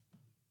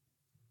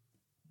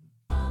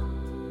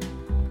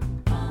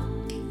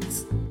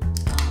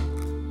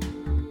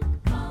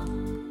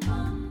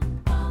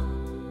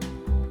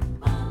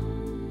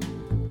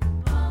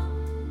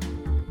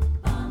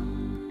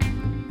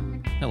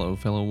Hello,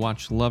 fellow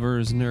watch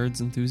lovers,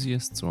 nerds,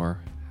 enthusiasts, or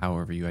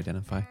however you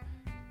identify.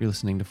 You're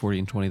listening to 40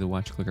 and 20, the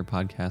Watch Clicker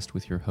podcast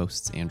with your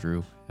hosts,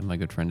 Andrew and my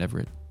good friend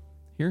Everett.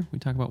 Here, we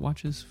talk about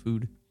watches,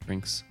 food,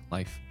 drinks,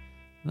 life,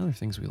 and other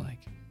things we like.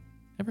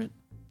 Everett,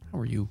 how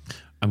are you?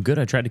 I'm good.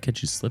 I tried to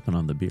catch you slipping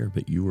on the beer,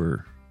 but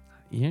you're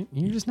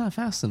just not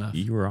fast enough.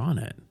 You were on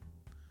it.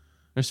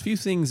 There's few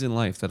things in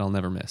life that I'll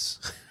never miss.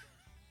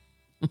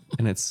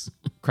 And it's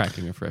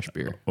cracking a fresh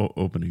beer.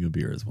 Opening a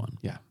beer is one.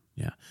 Yeah.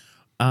 Yeah.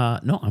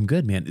 No, I'm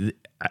good, man.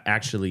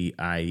 Actually,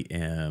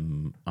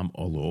 I'm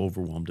a little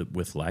overwhelmed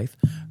with life.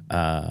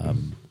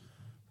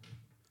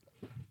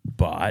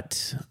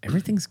 But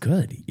everything's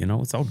good. You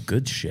know, it's all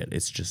good shit.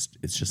 It's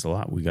just a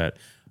lot. We got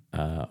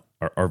our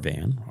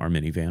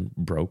minivan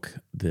broke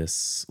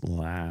this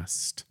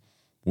last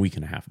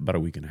about a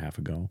week and a half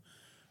ago.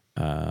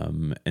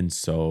 And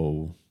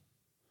so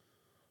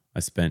I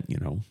spent,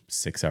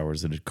 6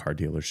 hours at a car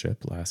dealership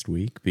last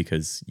week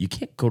because you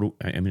can't go to,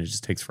 it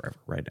just takes forever,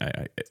 right?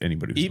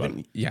 Anybody who's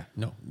even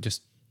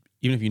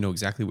if you know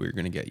exactly what you're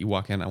going to get, you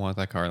walk in, I want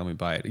that car, let me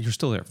buy it. You're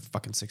still there for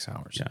fucking 6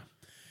 hours. Yeah.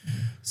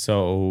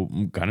 So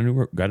got a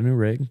new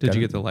rig. Did you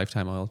get the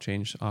lifetime oil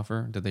change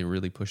offer? Did they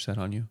really push that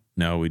on you?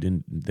 No, we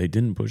didn't. They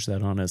didn't push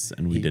that on us,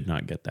 and we did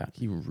not get that.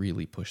 He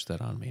really pushed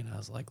that on me, and I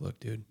was like, look,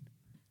 dude,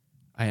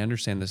 I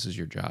understand this is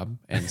your job,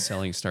 and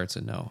selling starts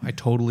at no. I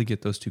totally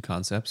get those two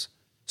concepts.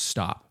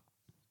 Stop.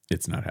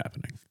 It's not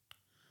happening.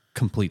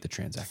 Complete the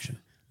transaction.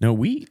 No,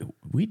 we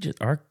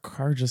just, our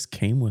car just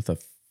came with a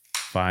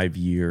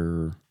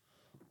 5-year,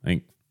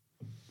 like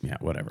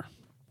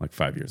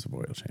 5 years of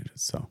oil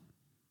changes. So,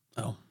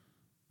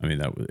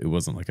 it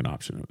wasn't like an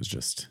option. It was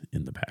just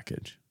in the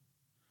package.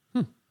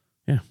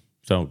 Yeah.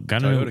 So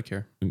got Toyota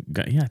Care.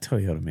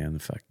 Toyota, man.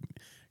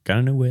 Got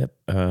a new whip,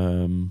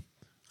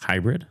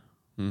 hybrid.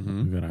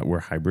 Mm-hmm. We're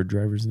hybrid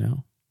drivers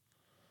now,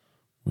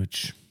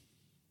 which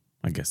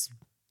I guess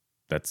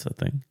that's a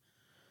thing.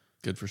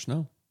 Good for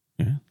snow.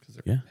 Yeah, because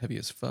they're heavy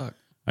as fuck.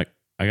 We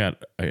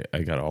got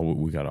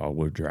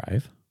all-wheel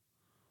drive.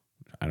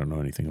 I don't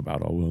know anything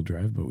about all-wheel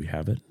drive, but we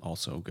have it.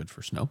 Also good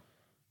for snow.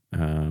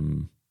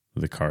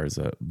 The car is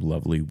a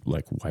lovely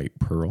white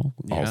pearl.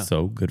 Yeah.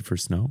 Also good for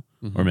snow,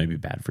 or maybe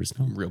bad for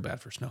snow. Real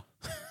bad for snow.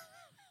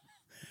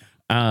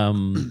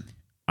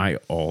 I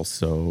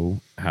also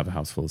have a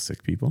house full of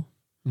sick people,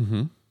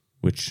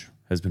 which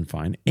has been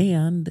fine,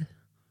 and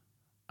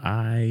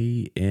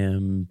I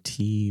am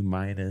T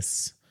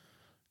minus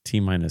at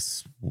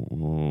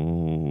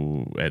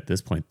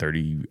this point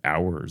 30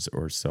 hours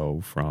or so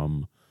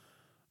from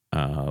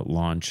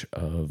launch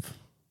of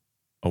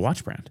a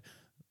watch brand,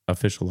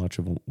 official launch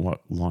of a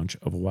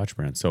watch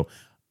brand. So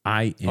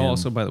I am.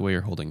 Also, by the way,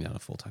 you're holding down a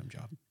full-time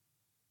job.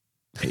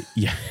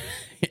 Yeah,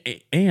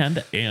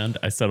 and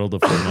I settled a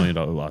 $4 million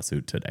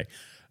lawsuit today.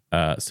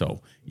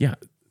 So yeah,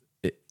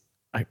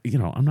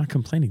 I'm not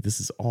complaining. This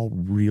is all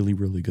really,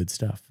 really good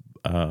stuff.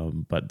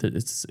 But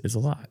it's a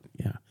lot.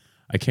 Yeah.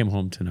 I came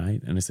home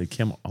tonight and I said,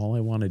 Kim, all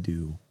I want to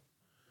do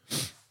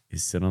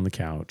is sit on the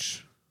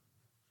couch,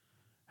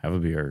 have a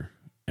beer,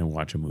 and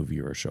watch a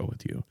movie or a show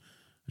with you.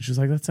 And she was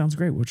like, that sounds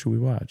great. What should we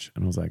watch?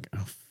 And I was like,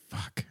 oh,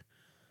 fuck.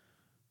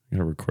 I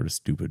got to record a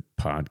stupid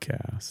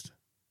podcast.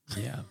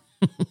 Yeah.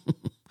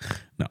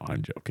 No,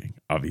 I'm joking.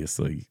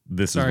 Obviously,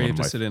 Sorry, you have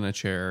to sit in a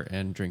chair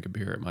and drink a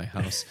beer at my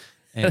house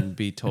and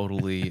be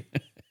totally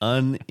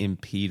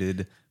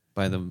unimpeded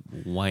by the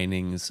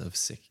whinings of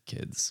sick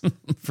kids.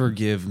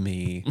 Forgive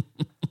me.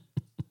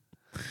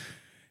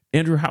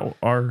 Andrew, how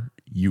are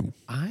you?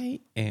 I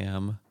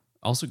am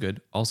also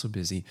good, also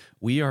busy.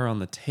 We are on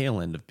the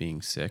tail end of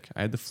being sick.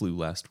 I had the flu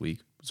last week.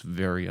 It was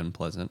very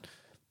unpleasant.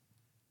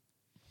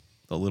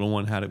 The little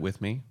one had it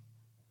with me.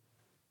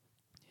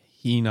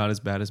 He not as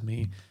bad as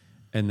me.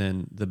 And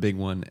then the big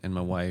one and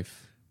my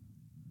wife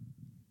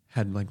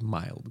had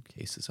mild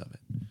cases of it.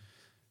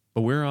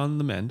 But we're on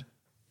the mend.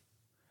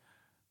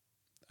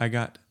 I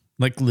got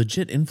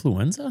legit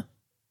influenza.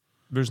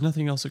 There's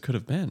nothing else it could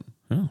have been.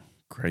 Oh,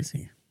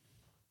 crazy.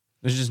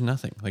 There's just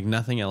nothing.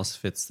 Nothing else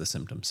fits the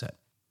symptom set.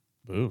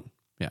 Boo.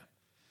 Yeah.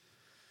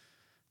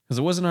 Because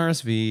it wasn't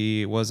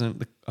RSV. It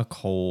wasn't a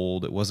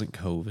cold. It wasn't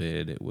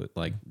COVID. It was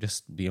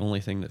just the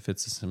only thing that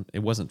fits the symptom. It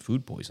wasn't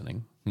food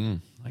poisoning. The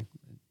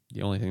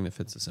only thing that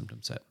fits the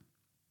symptom set.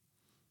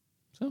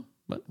 So,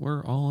 but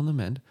we're all on the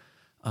mend.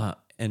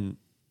 And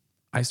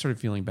I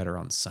started feeling better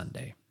on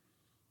Sunday.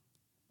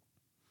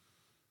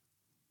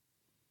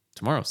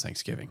 Tomorrow's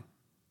Thanksgiving.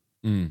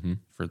 Mm-hmm.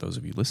 For those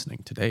of you listening,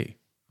 today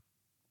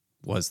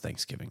was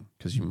Thanksgiving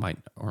because you might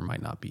or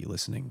might not be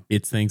listening.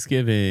 It's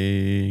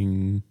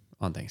Thanksgiving.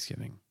 On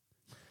Thanksgiving.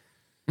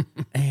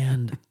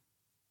 And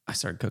I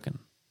started cooking.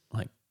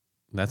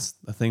 That's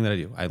the thing that I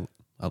do. I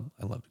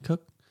love to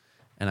cook,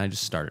 and I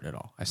just started it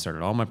all. I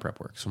started all my prep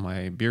work. So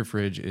my beer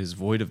fridge is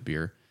void of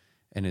beer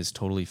and is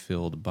totally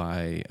filled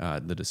by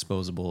the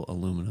disposable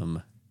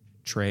aluminum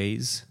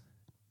trays.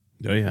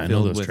 Oh yeah, I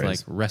know those with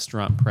trays.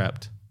 Restaurant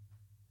prepped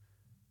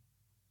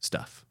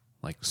stuff.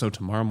 So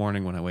tomorrow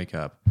morning when I wake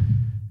up,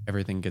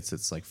 everything gets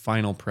its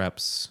final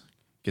preps,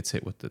 gets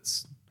hit with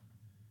its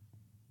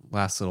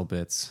last little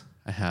bits,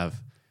 I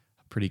have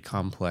a pretty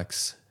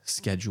complex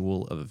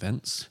schedule of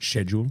events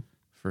Schedule.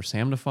 for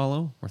Sam to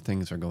follow, where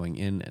things are going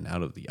in and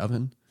out of the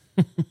oven.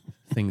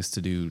 Things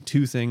to do,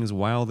 2 things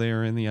while they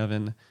are in the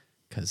oven,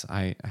 because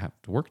I have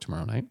to work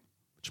tomorrow night,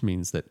 which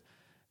means that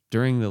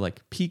during the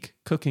like peak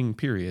cooking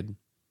period,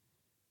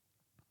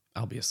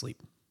 I'll be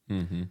asleep,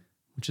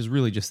 which is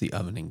really just the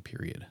ovening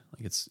period.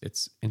 Like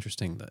it's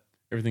interesting that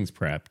Everything's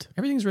prepped.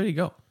 everything's ready to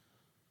go.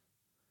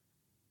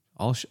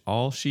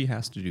 All she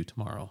has to do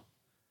tomorrow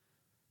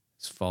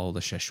is follow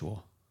the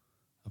schedule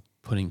of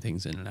putting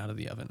things in and out of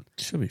the oven.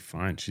 She'll be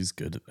fine. She's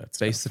good at that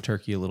stuff. Baste the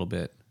turkey a little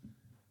bit,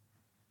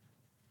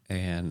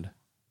 and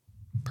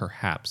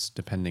perhaps,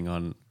 depending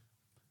on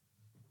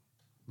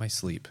my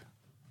sleep,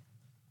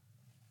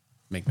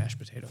 make mashed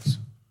potatoes.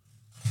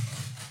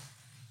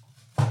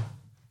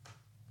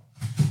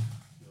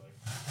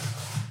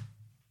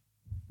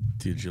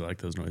 Did you like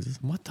those noises?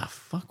 What the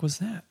fuck was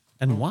that?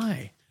 And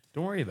why?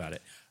 Don't worry about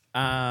it.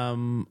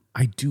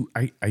 I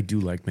do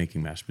like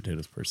making mashed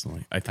potatoes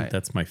personally. I think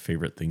that's my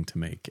favorite thing to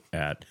make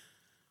at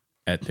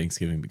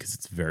Thanksgiving because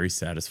it's very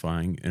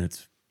satisfying and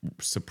it's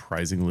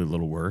surprisingly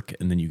little work,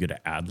 and then you get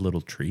to add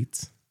little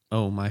treats.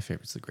 Oh, my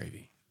favorite's the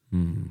gravy.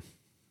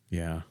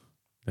 Yeah,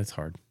 that's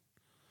hard.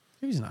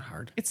 Gravy's not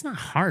hard. It's not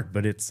hard,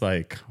 but it's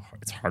like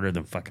it's harder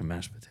than fucking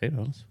mashed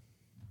potatoes.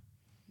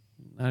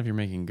 Not if you're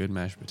making good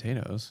mashed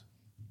potatoes.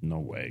 No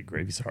way.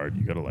 Gravy's hard.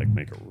 You gotta like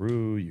make a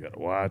roux. You gotta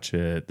watch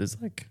it. There's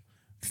like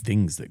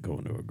things that go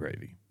into a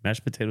gravy.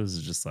 Mashed potatoes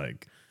is just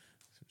like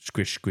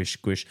squish, squish,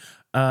 squish.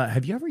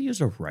 Have you ever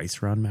used a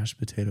rice around mashed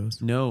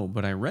potatoes? No,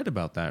 but I read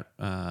about that,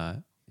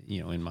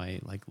 in my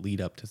like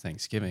lead up to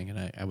Thanksgiving,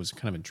 and I was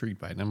kind of intrigued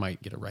by it. And I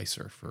might get a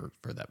ricer for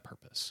that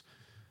purpose.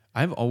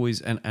 I've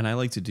always and I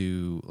like to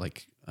do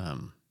like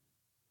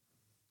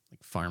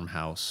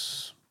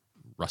farmhouse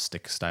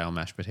rustic style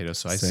mashed potatoes.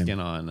 So I Same. skin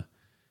on,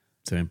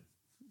 Same.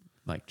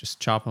 like just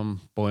chop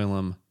them, boil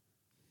them,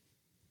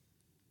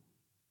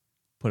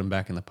 put them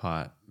back in the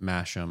pot,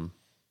 mash them.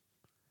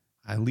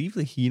 I leave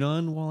the heat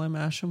on while I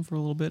mash them for a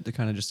little bit to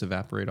kind of just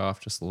evaporate off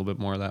just a little bit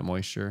more of that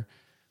moisture.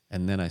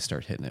 And then I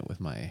start hitting it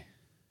with my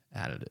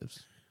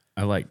additives.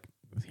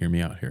 Hear me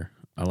out here.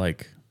 I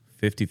like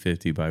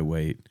 50-50 by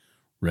weight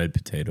red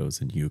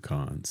potatoes and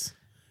Yukons.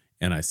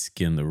 And I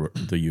skin the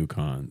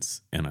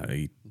Yukons, and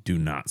I do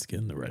not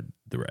skin the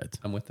reds.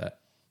 I'm with that.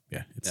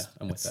 Yeah,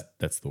 I'm with that.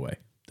 That's the way.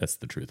 That's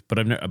the truth.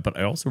 But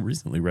I also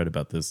recently read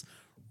about this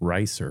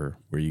ricer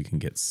where you can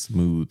get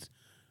smooth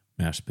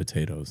mashed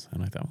potatoes,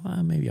 and I thought,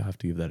 well, maybe I'll have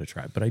to give that a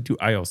try. But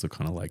I also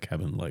kind of like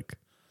having like.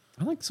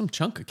 I like some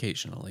chunk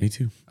occasionally. Me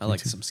too. I like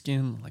some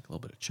skin, like a little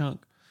bit of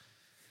chunk.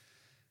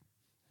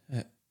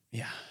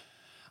 Yeah.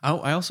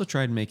 I also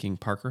tried making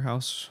Parker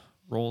House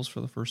rolls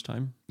for the first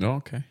time. Oh,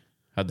 okay.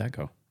 How'd that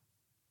go?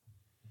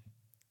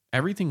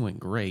 Everything went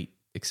great,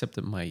 except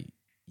that my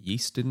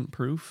yeast didn't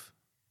proof.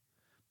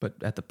 But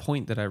at the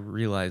point that I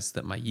realized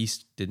that my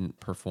yeast didn't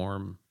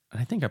perform,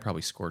 and I think I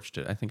probably scorched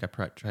it. I think I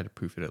tried to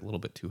proof it at a little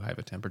bit too high of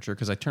a temperature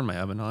because I turned my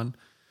oven on.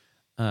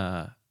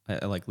 I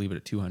like leave it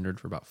at 200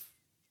 for about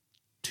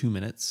 2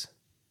 minutes.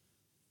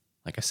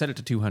 Like I set it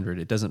to 200.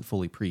 It doesn't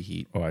fully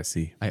preheat. Oh, I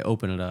see. I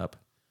open it up,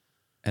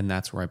 and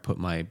that's where I put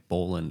my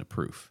bowl into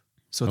proof.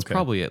 So it's Okay.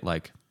 probably at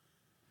like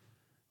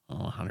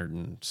 100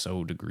 and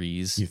so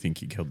degrees. You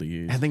think you killed the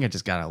yeast? I think I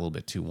just got it a little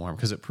bit too warm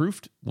because it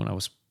proofed when it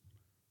was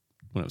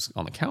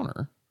on the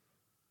counter.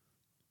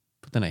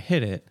 But then I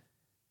hit it,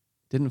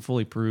 didn't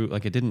fully proof,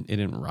 like it didn't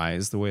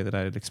rise the way that I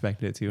had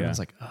expected it to. And I Yeah. was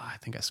like, oh, I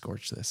think I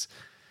scorched this.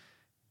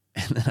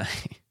 And then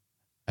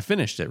I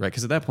finished it, right?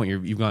 Because at that point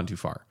you've gone too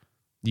far.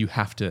 You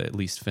have to at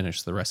least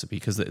finish the recipe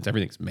because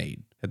everything's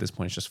made. At this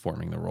point, it's just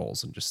forming the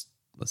rolls and just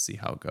let's see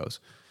how it goes.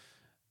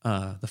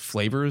 The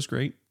flavor is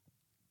great.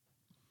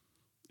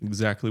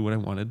 Exactly what I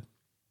wanted.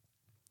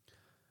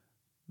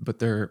 But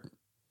they're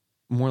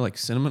more like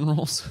cinnamon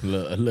rolls. A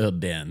little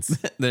dense.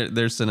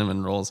 they're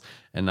cinnamon rolls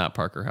and not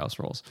Parker House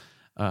rolls,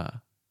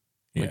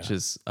 which Yeah.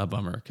 is a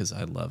bummer because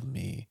I love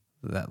me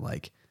that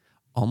like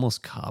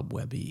almost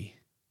cobwebby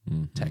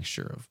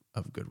texture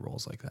of good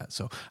rolls like that.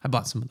 So I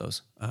bought some of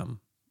those,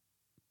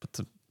 but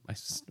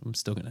I'm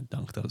still gonna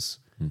dunk those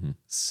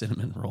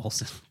cinnamon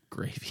rolls in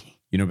gravy.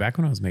 You know, back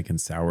when I was making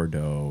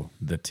sourdough,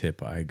 the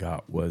tip I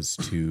got was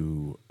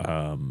to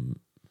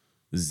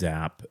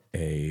zap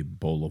a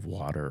bowl of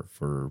water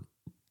for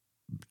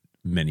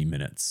many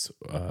minutes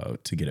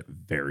to get it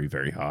very,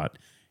 very hot,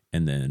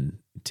 and then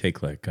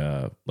take like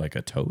a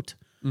tote,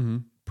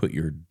 put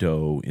your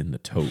dough in the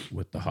tote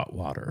with the hot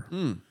water.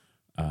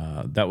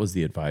 That was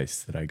the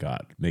advice that I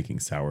got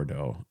making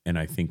sourdough, and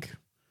I think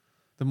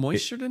The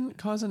moisture didn't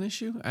cause an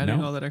issue. Adding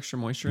No. all that extra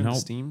moisture in the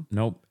steam.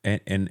 Nope.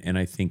 And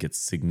I think it's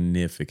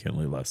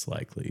significantly less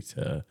likely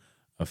to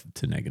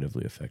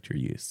negatively affect your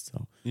yeast.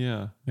 So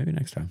Yeah. maybe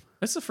next time.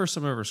 That's the first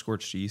time I ever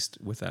scorched yeast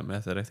with that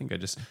method. I think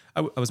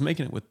I was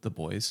making it with the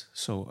boys,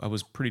 so I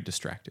was pretty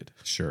distracted.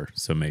 Sure.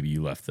 So maybe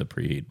you left the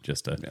preheat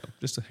just a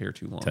Just a hair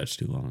too long. touch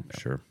too long.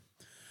 Sure.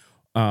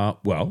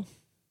 Well,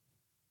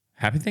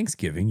 happy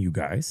Thanksgiving, you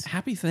guys.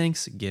 Happy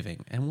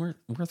Thanksgiving, and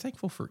we're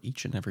thankful for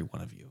each and every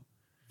one of you.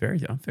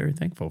 I'm very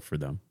thankful for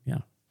them. Yeah.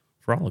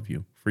 For all of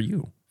you. For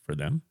you. For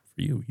them.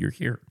 For you. You're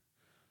here.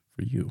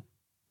 For you.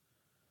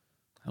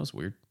 That was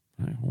weird.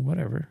 Well,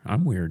 whatever.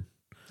 I'm weird.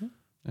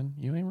 And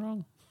you ain't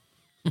wrong.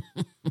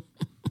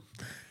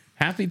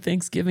 Happy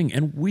Thanksgiving.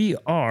 And we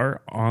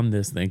are on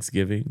this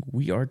Thanksgiving.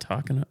 We are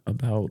talking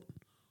about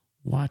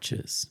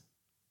watches.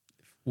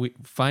 We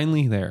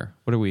finally there.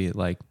 What are we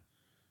like?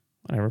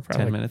 Whatever.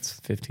 Probably 10 minutes?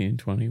 15,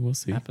 20. We'll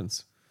see.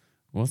 Happens.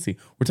 We'll see.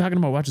 We're talking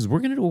about watches. We're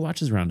going to do a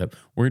watches roundup.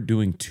 We're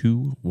doing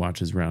 2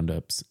 watches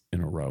roundups in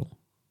a row.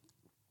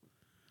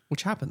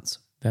 Which happens.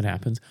 That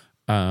happens.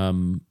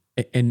 And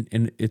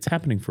it's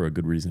happening for a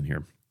good reason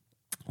here.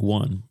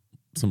 One,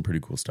 some pretty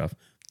cool stuff,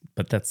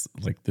 but that's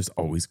like, there's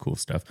always cool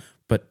stuff.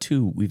 But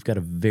 2, we've got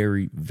a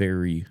very,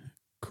 very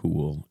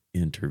cool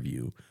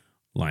interview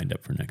lined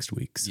up for next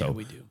week. So yeah,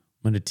 we do.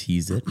 I'm going to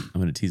tease it.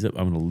 I'm going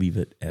to leave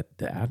it at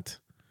that.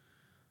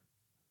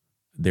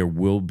 There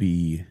will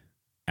be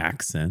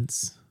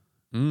accents.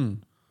 So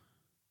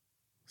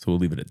we'll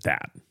leave it at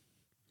that.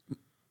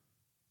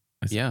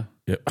 Yeah.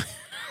 Yep.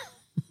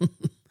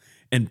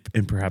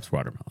 and perhaps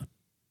watermelon.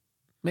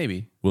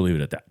 Maybe. We'll leave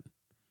it at that.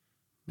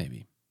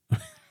 Maybe.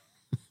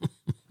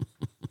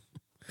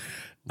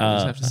 We'll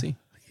just have to see.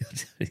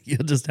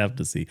 You'll just have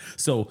to see.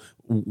 So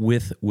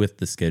with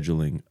the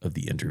scheduling of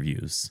the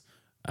interviews,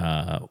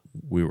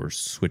 we were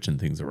switching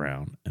things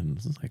around, and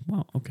it was like,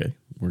 well, okay,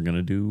 we're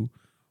gonna do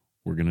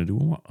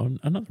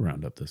another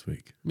roundup this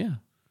week. Yeah.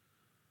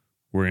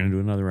 We're gonna do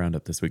another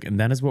roundup this week, and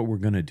that is what we're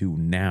gonna do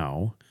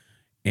now.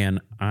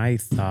 And I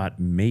thought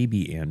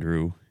maybe,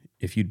 Andrew,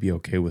 if you'd be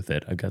okay with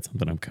it, I got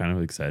something I'm kind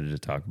of excited to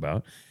talk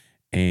about,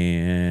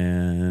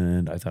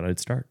 and I thought I'd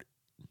start.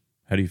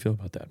 How do you feel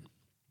about that?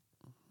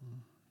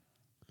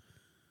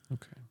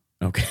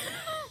 Okay.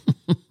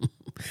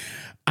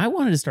 I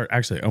wanted to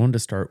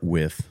start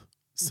with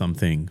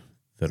something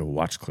that a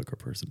watch clicker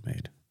person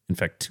made. In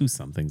fact, 2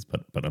 somethings,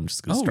 but I'm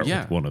just going to start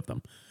with one of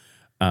them.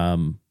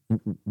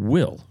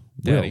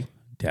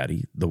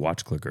 Daddy, the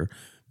watch clicker,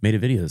 made a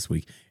video this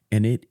week,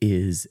 and it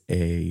is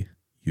a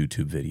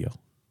YouTube video.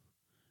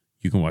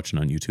 You can watch it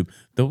on YouTube.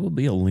 There will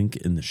be a link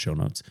in the show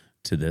notes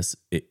to this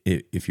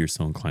if you're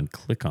so inclined.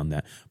 Click on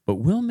that. But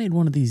Will made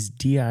one of these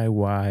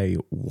DIY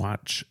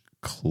watch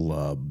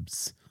club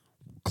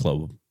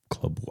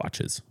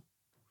watches.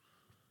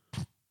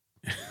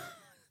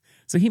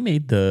 So he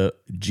made the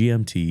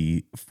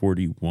GMT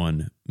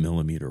 41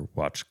 millimeter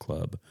watch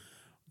club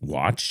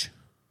watch,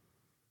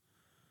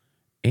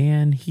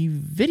 and he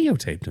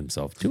videotaped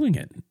himself doing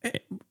it.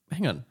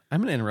 Hang on.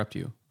 I'm going to interrupt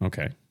you.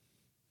 Okay.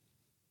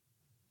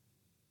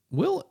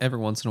 Will every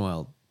once in a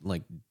while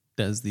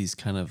does these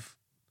kind of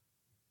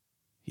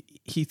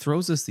he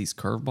throws us these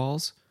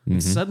curveballs.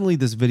 And suddenly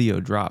this video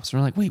drops. And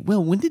we're like, wait,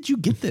 Will, when did you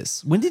get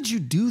this? When did you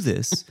do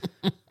this?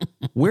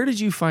 Where did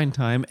you find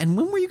time? And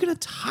when were you going to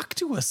talk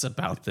to us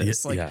about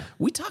this?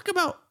 We talk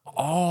about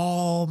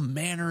all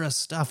manner of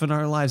stuff in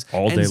our lives.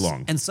 All day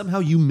long. And somehow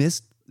you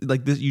missed,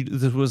 this.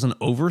 This was an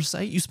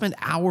oversight. You spent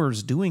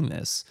hours doing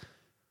this.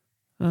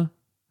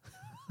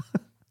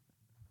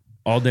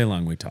 All day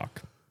long we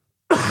talk.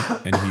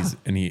 and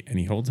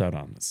he holds out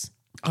on this.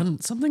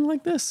 On something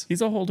like this.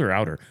 He's a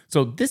holder-outer.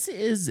 So this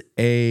is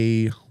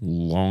a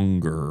bit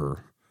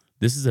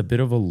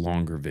of a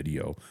longer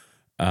video.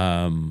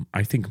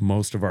 I think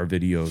most of our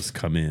videos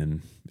come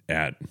in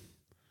at,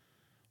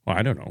 well,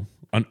 I don't know,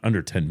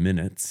 under 10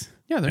 minutes.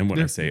 Yeah. And when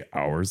I say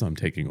hours, I'm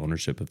taking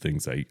ownership of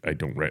things I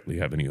don't rightly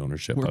have any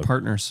ownership of. We're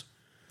partners.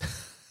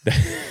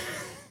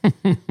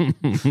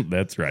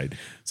 That's right.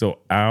 So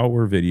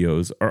our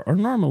videos are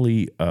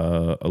normally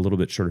a little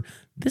bit shorter.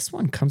 This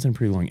one comes in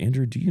pretty long.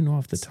 Andrew, do you know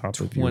off the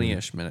top of your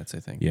 20-ish minutes, I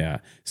think. Yeah.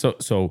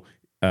 So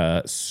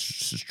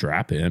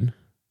strap in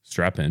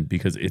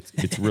because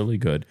it's really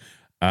good.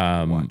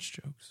 Watch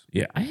jokes.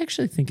 Yeah, I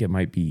actually think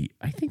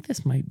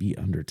this might be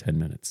under 10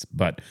 minutes.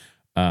 But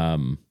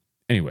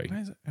anyway,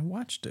 I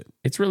watched it.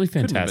 It's really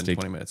fantastic.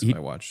 20 minutes if I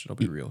watched it. I'll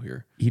be real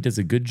here. He does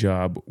a good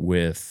job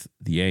with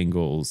the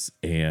angles,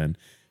 and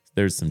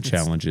there's some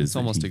challenges. It's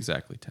almost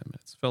exactly 10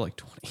 minutes. It felt like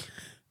 20.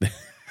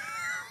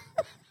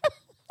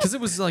 Because it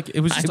was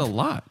just a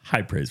lot.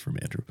 High praise from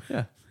Andrew.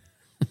 Yeah.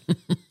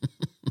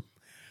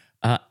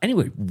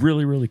 Anyway,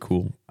 really, really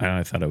cool.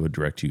 I thought I would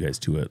direct you guys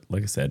to it.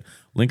 Like I said,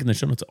 link in the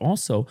show notes.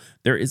 Also,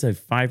 there is a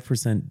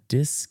 5%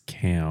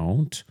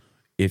 discount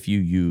if you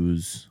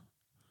use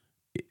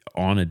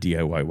on a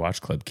DIY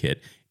Watch Club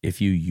kit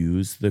if you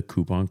use the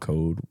coupon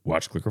code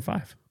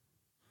WatchClicker5.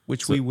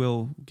 Which we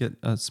will get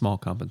a small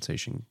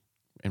compensation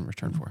in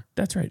return for.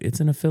 That's right. It's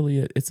an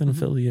affiliate. It's an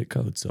affiliate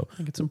code. So I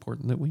think it's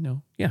important that we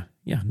know. Yeah.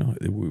 No,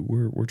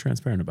 we're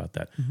transparent about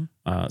that.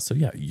 So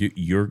yeah,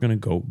 you're gonna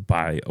go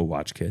buy a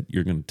watch kit.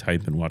 You're gonna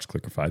type in Watch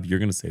Clicker 5. You're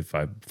gonna save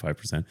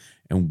 5%,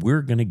 and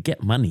we're gonna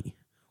get money.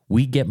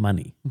 We get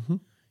money.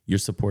 You're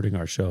supporting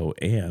our show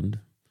and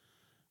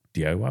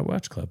DIY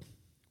Watch Club,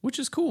 which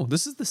is cool.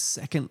 This is the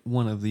second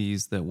one of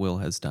these that Will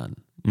has done,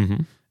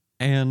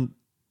 and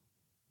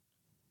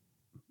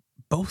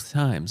both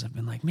times I've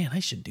been like, man, I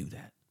should do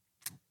that.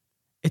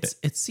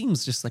 It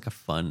seems just like a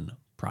fun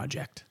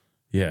project.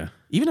 Yeah.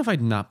 Even if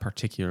I'm not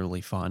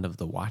particularly fond of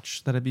the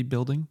watch that I'd be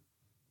building,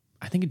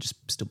 I think it'd just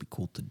still be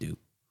cool to do.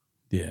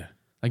 Yeah.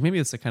 Like maybe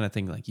it's the kind of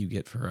thing like you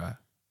get for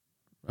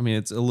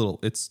it's a little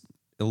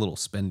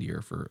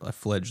spendier for a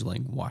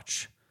fledgling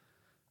watch,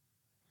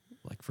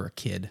 like for a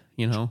kid,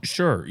 you know?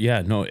 Sure.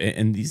 Yeah. No.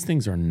 And these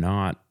things are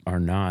not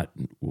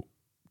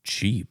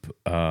cheap.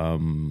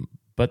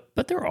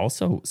 But they're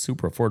also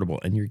super affordable,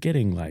 and you're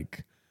getting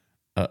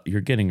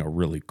a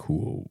really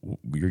cool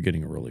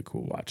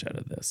watch out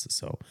of this.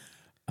 So,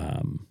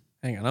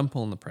 Hang on, I'm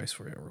pulling the price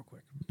for you real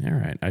quick. all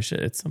right.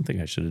 It's something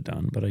I should have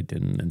done, but I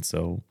didn't. And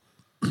so,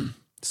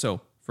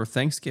 So for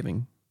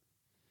Thanksgiving,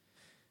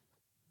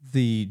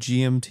 the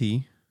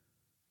GMT,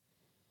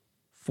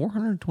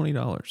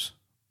 $420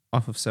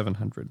 off of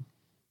 $700.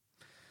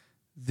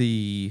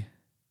 The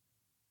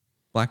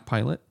Black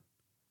Pilot,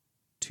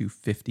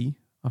 $250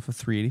 off of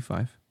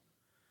 $385.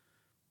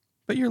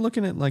 But you're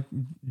looking at like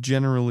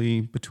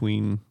generally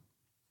between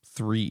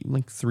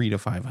 $300 to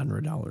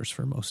 $500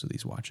 for most of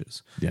these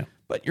watches. yeah.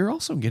 But you're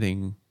also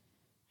getting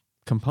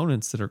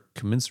components that are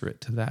commensurate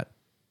to that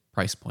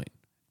price point.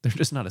 They're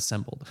just not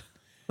assembled.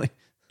 Like,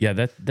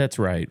 Yeah, that's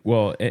right.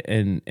 Well,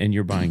 and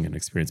you're buying an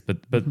experience, but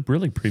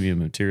really premium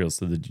materials.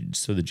 So the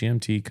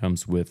GMT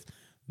comes with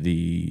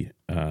the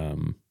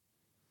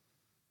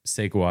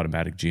Seiko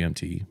automatic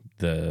GMT,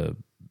 the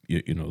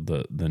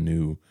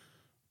new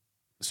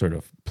sort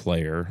of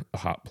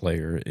hot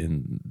player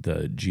in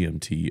the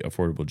GMT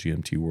affordable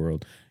GMT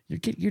world.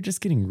 You're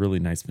just getting really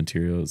nice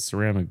materials,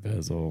 ceramic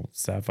bezel,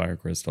 sapphire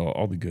crystal,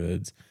 all the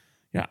goods.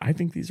 Yeah, I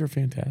think these are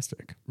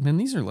fantastic. man,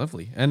 these are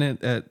lovely. And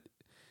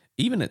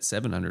even at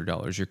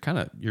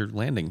 $700, you're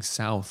landing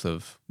south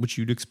of, which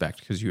you'd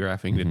expect because you're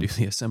having to do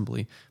the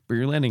assembly, but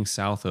you're landing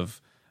south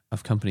of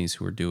companies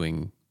who are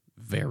doing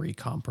very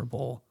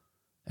comparable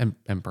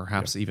and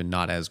perhaps even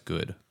not as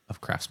good of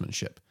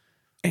craftsmanship.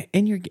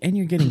 And you're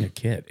getting a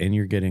kit, and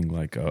you're getting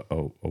like a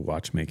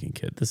watchmaking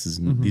kit.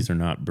 These are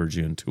not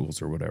Bergian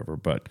tools or whatever,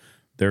 but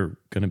they're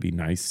going to be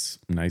nice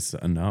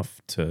enough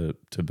to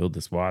build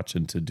this watch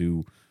and to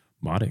do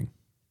modding.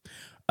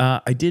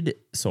 I did.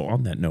 So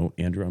on that note,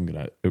 Andrew, I'm going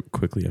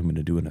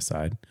to do an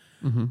aside.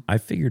 I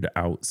figured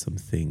out some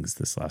things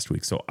this last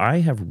week. So I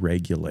have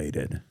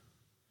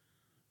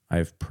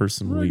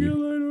personally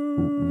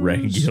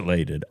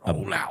regulated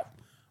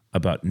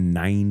about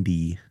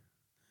 90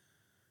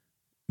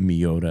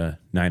 Miyota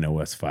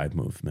 9OS5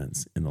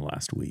 movements in the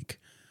last week.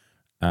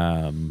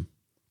 Harder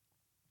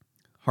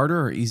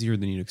or easier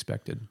than you'd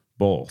expected?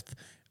 Both.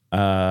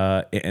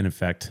 And in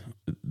fact,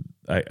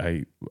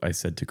 I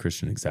said to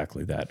Christian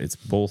exactly that. It's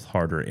both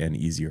harder and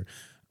easier.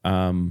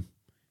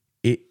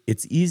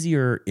 It's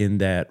easier in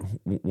that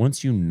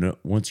once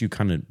you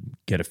kind of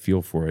get a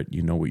feel for it,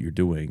 you know what you're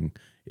doing.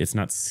 It's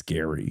not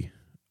scary.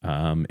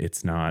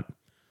 It's not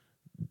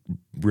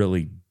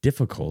really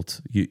difficult.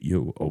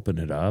 You open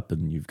it up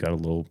and you've got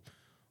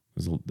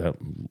that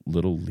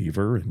little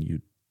lever, and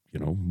you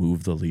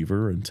move the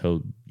lever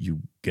until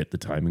you get the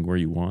timing where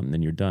you want, and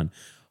then you're done.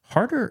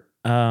 Harder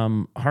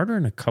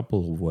in a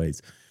couple of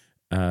ways.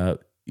 The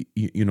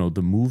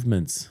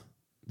movements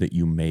that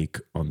you make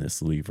on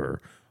this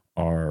lever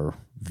are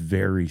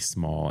very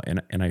small,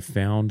 and I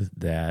found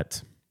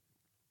that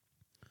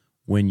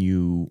when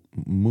you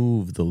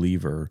move the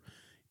lever,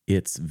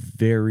 it's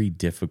very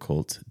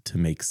difficult to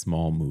make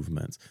small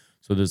movements.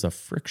 So there's a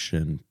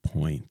friction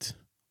point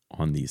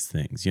on these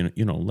things.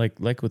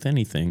 Like with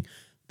anything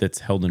that's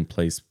held in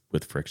place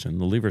with friction,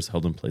 the lever's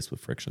held in place with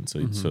friction. So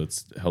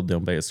it's held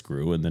down by a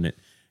screw, and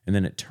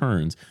then it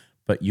turns.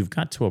 But you've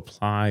got to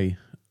apply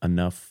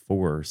enough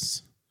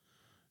force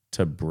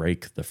to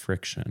break the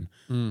friction.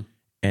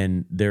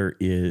 And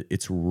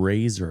it's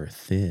razor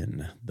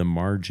thin. The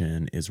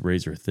margin is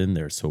razor thin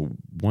there. So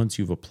once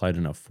you've applied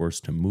enough force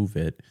to move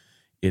it,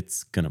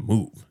 it's going to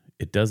move.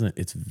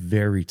 It's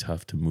very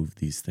tough to move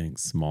these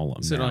things small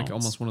amounts. Is it like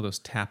almost one of those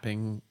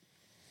tapping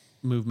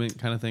movement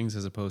kind of things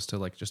as opposed to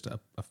like just a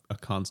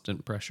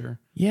constant pressure?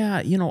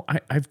 Yeah.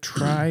 I've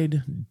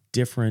tried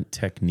different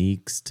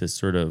techniques to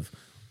sort of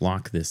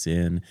lock this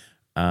in.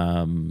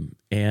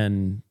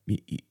 And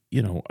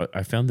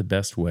I found the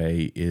best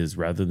way is,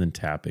 rather than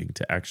tapping,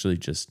 to actually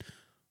just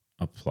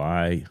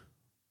apply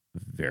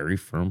very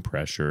firm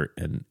pressure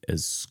and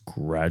as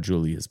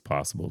gradually as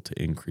possible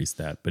to increase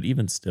that. But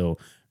even still,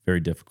 very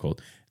difficult.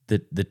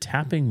 The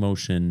tapping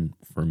motion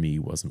for me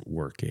wasn't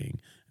working,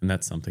 and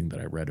that's something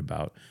that I read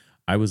about.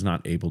 I was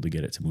not able to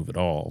get it to move at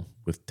all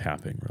with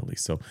tapping, really.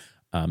 So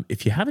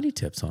if you have any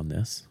tips on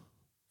this,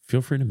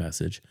 feel free to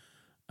message.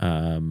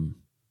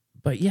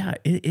 But yeah,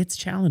 it's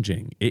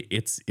challenging.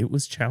 It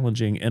was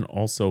challenging. And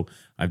also,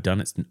 I've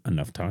done it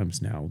enough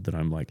times now that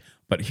I'm like,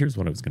 but here's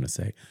what I was going to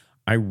say.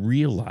 I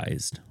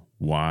realized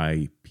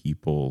why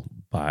people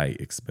buy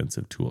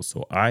expensive tools.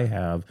 So I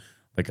have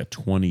like a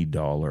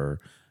 $20,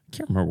 I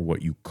can't remember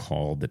what you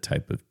call the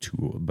type of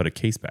tool, but a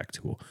case back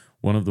tool.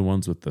 One of the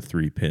ones with the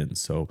 3 pins.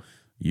 So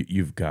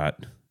you've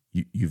got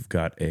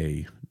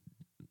a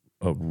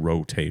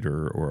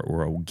rotator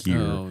or a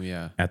gear Oh,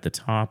 yeah. at the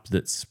top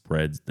that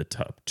spreads the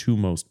top two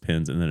most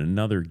pins, and then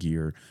another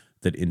gear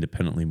that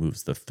independently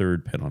moves the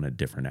third pin on a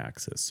different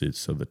axis.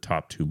 So the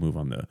top two move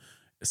on the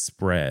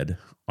spread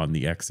on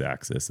the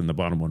x-axis, and the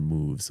bottom one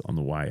moves on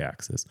the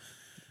y-axis.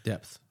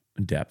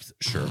 Depth,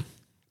 sure.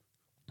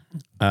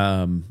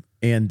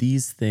 And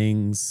these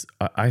things,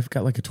 I've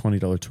got like a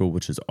 $20 tool,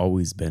 which has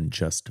always been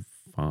just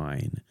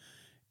fine.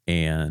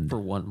 And For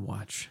one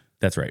watch.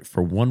 that's right.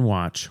 For one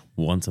watch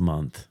once a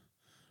month,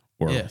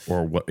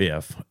 or what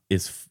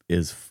if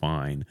is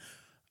fine.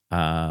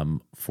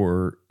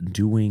 For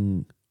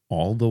doing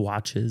all the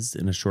watches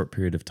in a short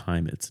period of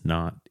time, it's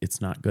not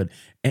good.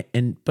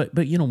 But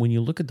when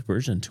you look at the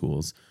version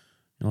tools,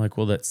 you're like,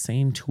 well, that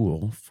same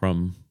tool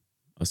from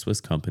a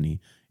Swiss company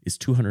is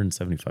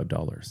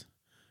 $275.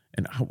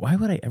 And why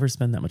would I ever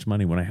spend that much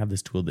money when I have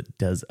this tool that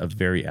does a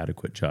very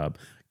adequate job?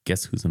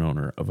 Guess who's an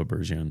owner of a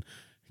Bergin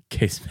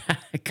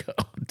Caseback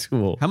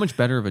tool? How much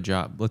better of a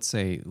job, let's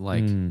say,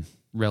 like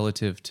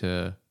relative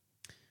to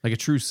like a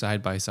true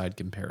side-by-side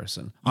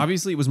comparison?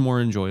 Obviously, it was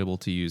more enjoyable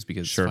to use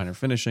because it's finer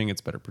finishing,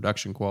 it's better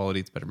production quality,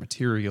 it's better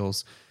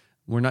materials.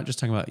 We're not just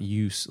talking about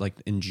use, like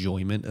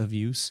enjoyment of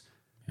use,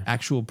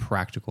 actual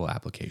practical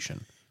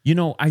application.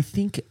 I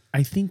think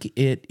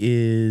it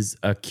is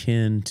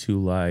akin to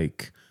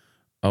like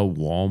a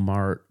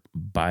Walmart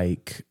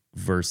bike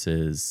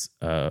versus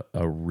a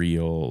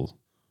real,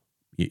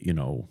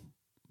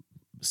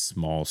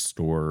 small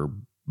store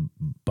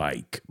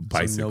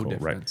bicycle, So no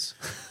right? difference.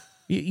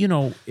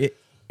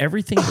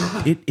 Everything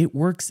it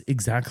works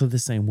exactly the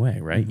same way,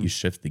 right? You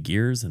shift the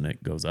gears and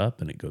it goes up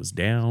and it goes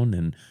down,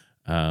 and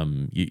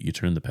you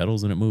turn the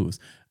pedals and it moves.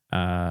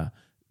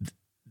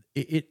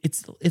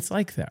 It's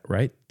like that,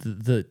 right?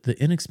 The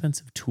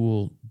inexpensive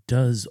tool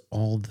does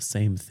all the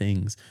same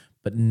things,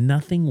 but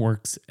nothing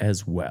works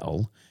as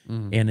well,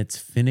 and it's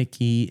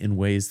finicky in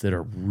ways that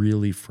are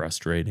really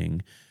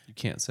frustrating. You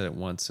can't set it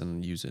once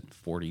and use it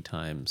 40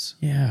 times.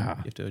 Yeah,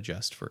 You have to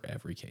adjust for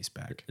every case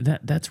back.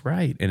 that's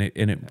right, and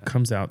it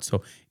comes out.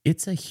 So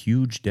it's a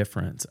huge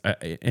difference,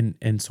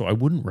 and so I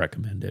wouldn't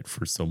recommend it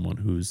for someone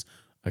who's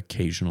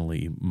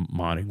occasionally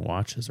modding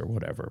watches or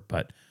whatever.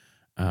 But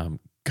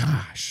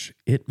gosh,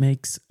 it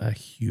makes a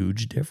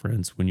huge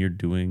difference when you're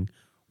doing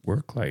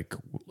work like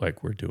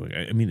we're doing.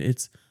 I mean,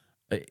 it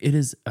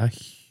is a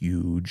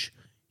huge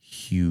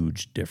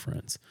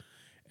difference.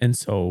 And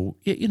so,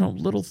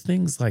 little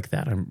things like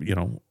that,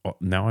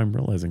 now I'm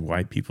realizing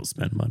why people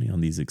spend money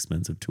on these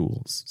expensive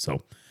tools.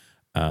 So,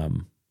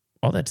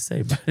 all that to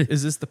say, but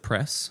Is this the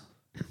press?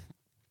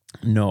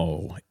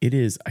 no, it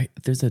is.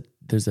 There's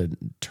a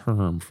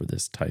term for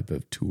this type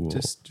of tool.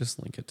 Just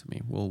link it to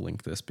me. We'll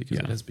link this because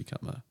it has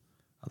become a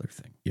other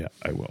thing. Yeah,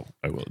 I will.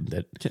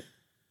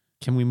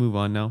 Can we move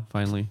on now,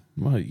 finally?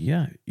 Well,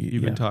 yeah.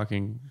 You've been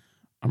talking,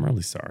 I'm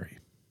really sorry.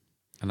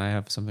 and I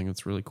have something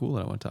that's really cool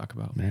that I want to talk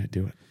about. May I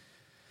do it?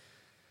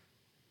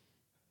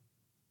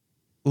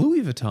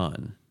 Louis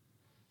Vuitton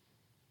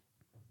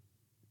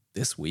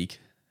this week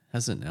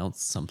has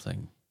announced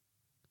something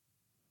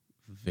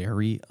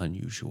very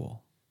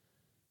unusual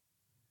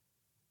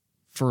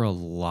for a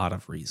lot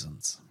of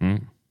reasons.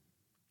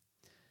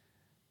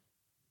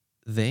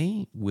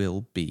 They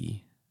will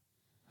be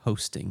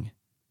hosting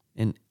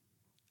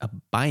a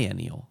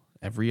biennial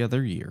every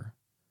other year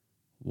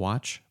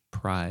watch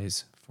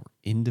prize for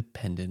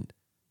independent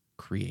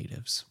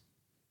creatives.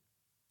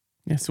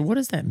 Yeah. So what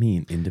does that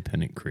mean,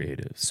 independent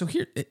creatives? So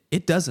here,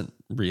 it doesn't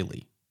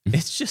really.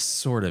 It's just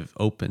sort of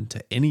open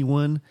to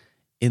anyone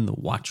in the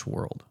watch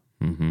world.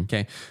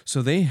 Okay.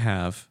 So they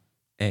have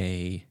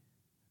I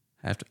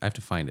have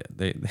to find it.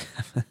 They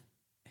have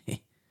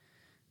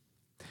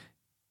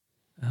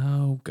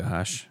oh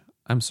gosh.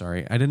 I'm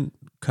sorry. I didn't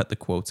cut the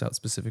quotes out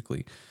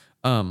specifically.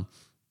 So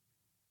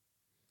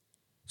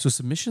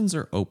submissions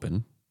are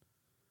open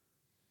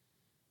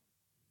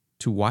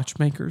to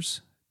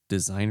watchmakers,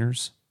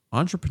 designers,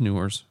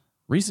 entrepreneurs,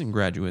 recent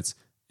graduates,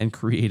 and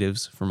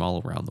creatives from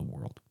all around the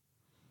world.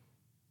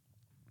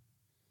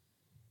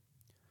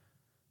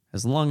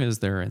 As long as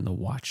they're in the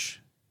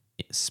watch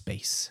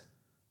space,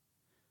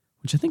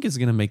 which I think is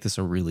going to make this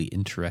a really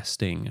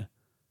interesting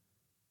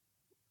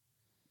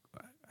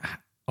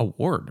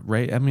award,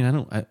 right? I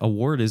mean,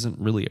 award isn't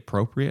really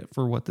appropriate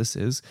for what this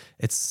is.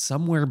 It's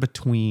somewhere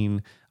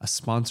between a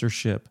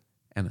sponsorship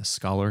and a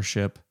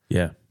scholarship.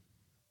 Yeah.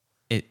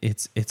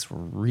 It's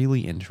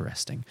really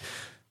interesting.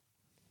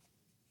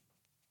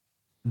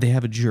 They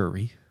have a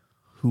jury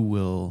who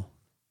will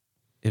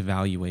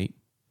evaluate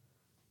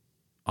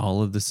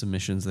all of the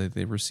submissions that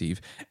they receive.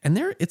 And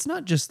it's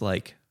not just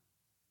like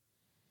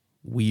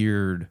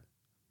weird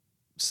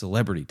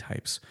celebrity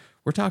types.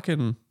 We're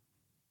talking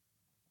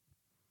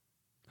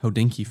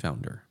Hodinkee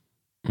founder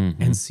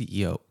and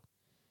CEO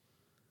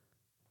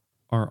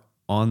are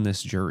on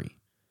this jury,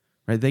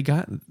 right? They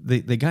got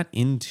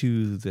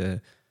into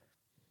the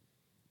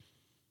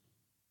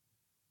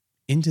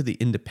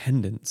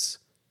independence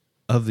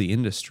of the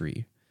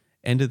industry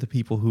and to the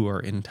people who are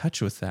in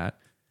touch with that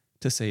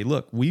to say,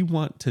 look, we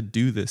want to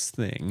do this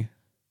thing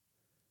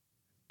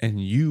And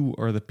you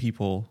are the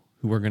people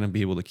who are going to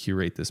be able to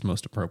curate this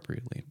most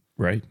appropriately.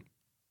 Right.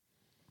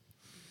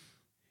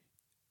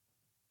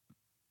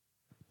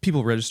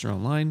 People register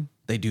online,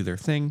 they do their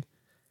thing.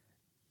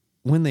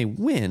 When they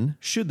win,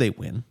 should they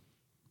win,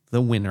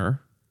 the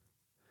winner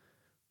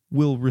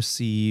will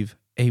receive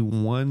a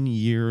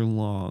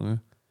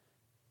 1-year-long,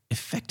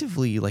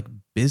 effectively like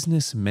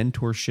business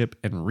mentorship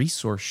and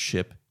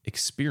resourceship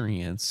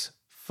experience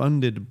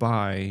funded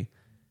by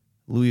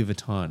Louis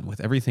Vuitton, with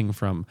everything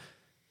from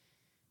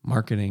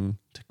marketing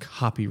to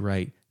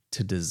copyright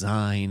to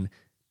design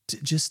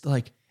to just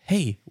like,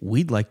 hey,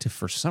 we'd like to,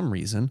 for some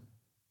reason,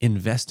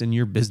 invest in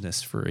your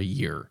business for a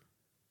year.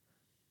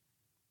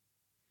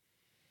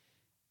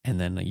 And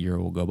then a year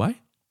will go by,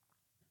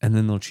 and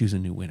then they'll choose a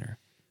new winner.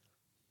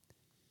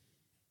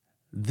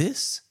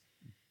 This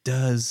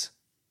does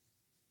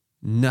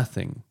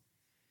nothing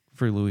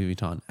for Louis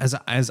Vuitton,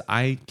 as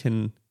I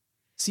can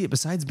see it.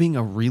 Besides being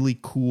a really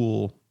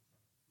cool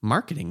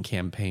marketing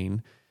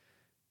campaign,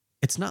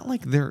 it's not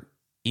like they're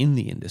in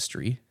the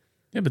industry.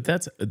 Yeah, but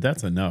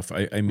that's enough.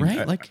 I mean,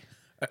 right?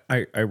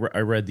 I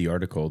read the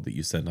article that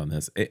you sent on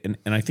this, and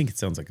I think it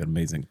sounds like an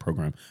amazing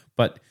program,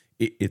 but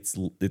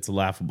it's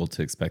laughable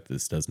to expect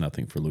this does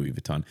nothing for Louis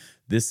Vuitton.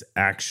 This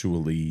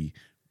actually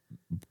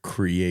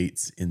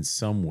creates, in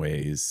some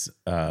ways,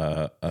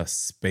 a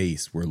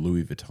space where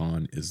Louis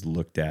Vuitton is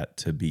looked at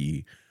to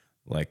be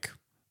like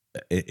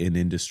an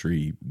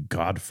industry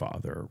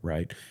godfather,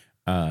 right?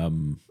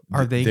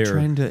 Are they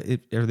trying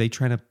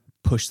to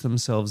push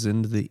themselves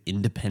into the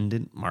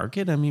independent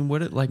market? I mean,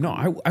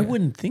 No, I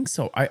wouldn't think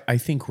so. I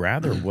think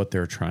rather what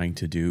they're trying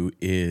to do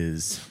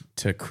is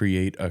to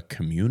create a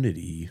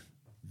community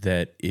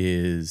that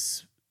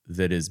is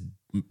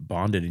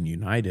bonded and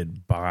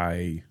united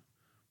by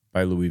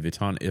Louis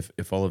Vuitton.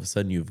 If all of a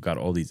sudden you've got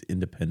all these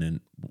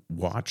independent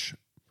watch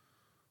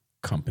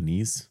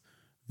companies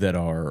that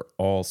are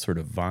all sort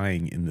of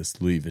vying in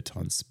this Louis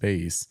Vuitton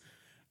space,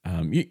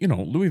 you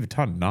know, Louis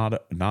Vuitton,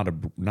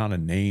 not a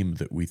name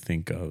that we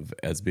think of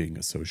as being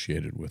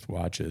associated with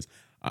watches.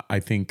 I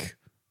think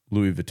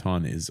Louis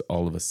Vuitton is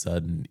all of a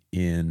sudden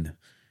in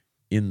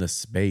the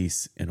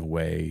space in a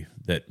way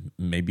that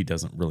maybe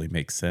doesn't really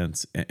make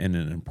sense, in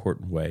an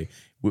important way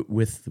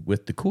with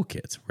the cool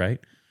kids, right?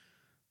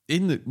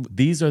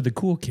 These are the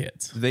cool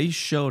kids. They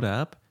showed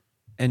up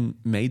and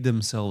made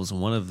themselves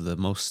one of the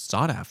most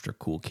sought after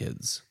cool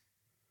kids.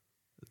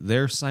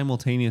 They're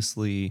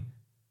simultaneously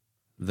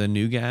the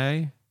new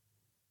guy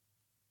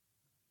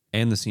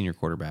and the senior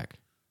quarterback.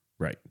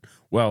 Right.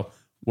 Well,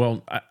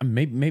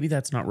 maybe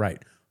that's not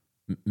right.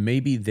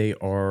 Maybe they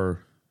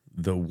are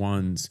the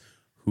ones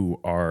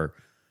who are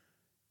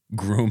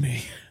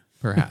grooming.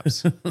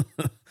 Perhaps.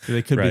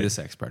 They could Right. be the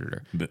sex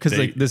predator. Because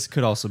this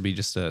could also be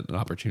just an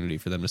opportunity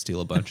for them to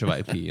steal a bunch of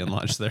IP and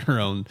launch their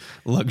own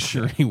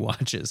luxury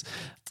watches.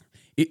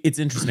 It's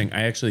interesting.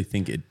 I actually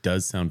think it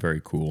does sound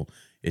very cool.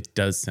 It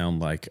does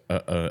sound like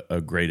a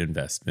great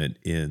investment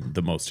in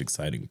the most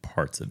exciting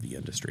parts of the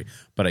industry.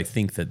 But I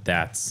think that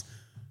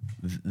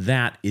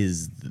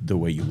is the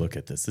way you look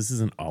at this. This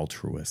isn't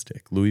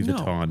altruistic. Louis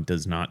Vuitton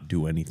does not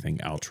do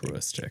anything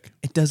altruistic.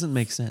 It doesn't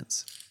make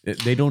sense.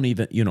 They don't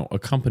even, a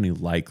company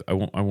like, I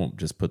won't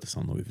just put this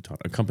on Louis Vuitton.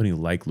 A company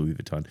like Louis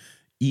Vuitton,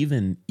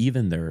 even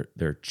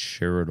their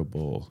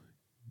charitable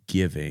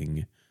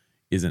giving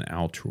isn't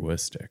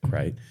altruistic,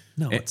 right?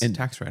 No, it's a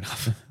tax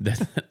write-off.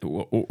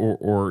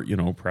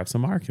 or perhaps a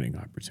marketing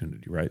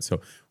opportunity, right?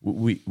 So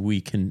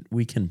we can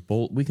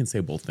say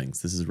both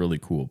things. This is really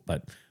cool,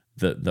 but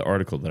the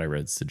article that I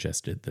read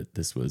suggested that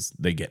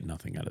they get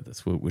nothing out of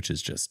this, which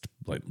is just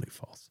blatantly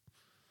false,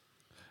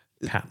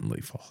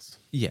 patently false.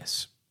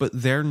 Yes, but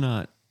they're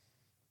not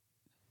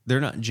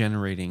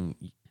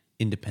generating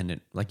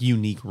independent, like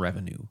unique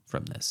revenue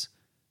from this.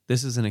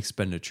 This is an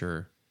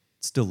expenditure.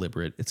 It's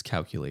deliberate. It's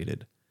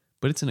calculated.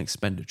 But it's an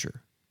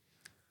expenditure.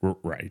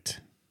 Right.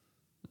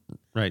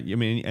 Right. I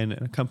mean, and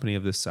a company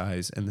of this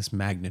size and this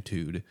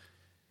magnitude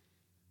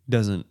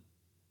doesn't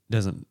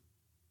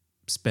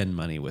spend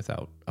money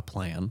without a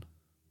plan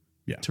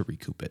to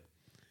recoup it.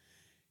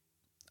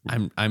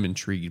 I'm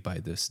intrigued by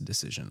this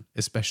decision,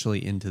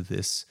 especially into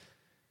this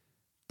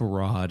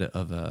broad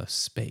of a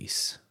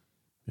space.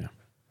 Yeah.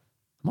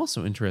 I'm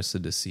also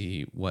interested to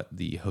see what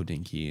the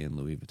Hodinkee and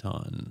Louis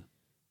Vuitton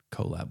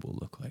collab will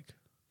look like.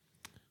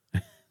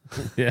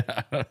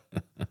 Yeah.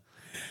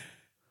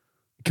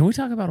 Can we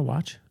talk about a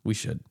watch? We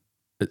should.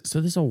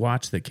 So there's a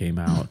watch that came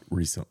out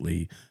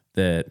recently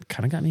that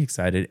kind of got me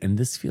excited. And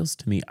this feels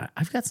to me,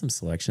 I've got some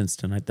selections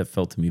tonight that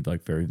felt to me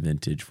like very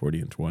vintage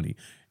 40 and 20.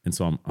 And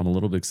so I'm a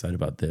little bit excited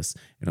about this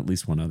and at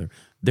least one other.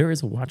 There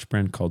is a watch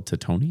brand called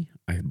Titoni.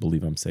 I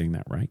believe I'm saying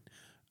that right.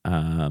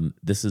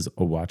 This is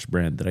a watch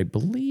brand that I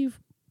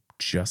believe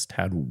just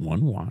had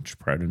one watch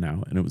prior to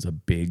now. And it was a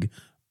big,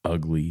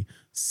 ugly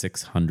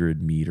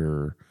 600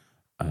 meter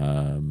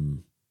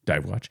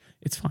dive watch.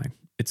 It's fine.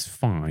 It's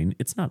fine.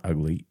 It's not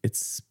ugly.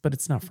 But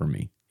it's not for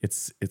me.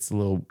 It was a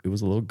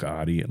little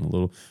gaudy and a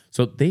little.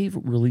 So they've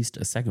released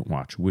a second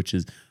watch, which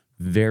is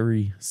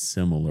very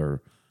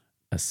similar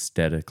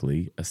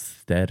aesthetically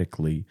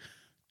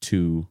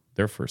to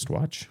their first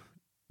watch.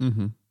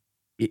 Mm-hmm.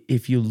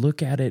 If you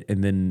look at it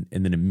and then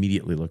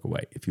immediately look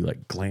away, if you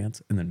like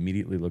glance and then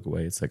immediately look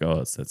away, it's like, oh,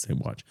 it's that same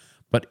watch.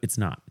 But it's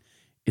not.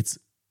 It's,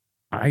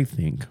 I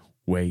think,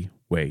 way,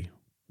 way,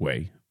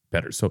 way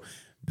better. So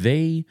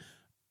they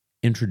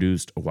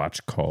introduced a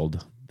watch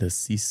called the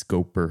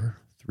Seascoper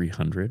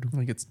 300,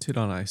 Like it's tit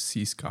on eye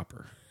sea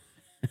scopper.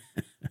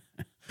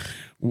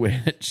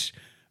 which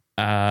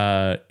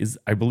is,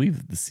 I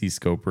believe the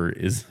Seascoper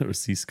is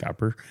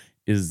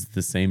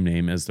the same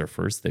name as their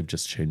first. They've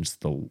just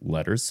changed the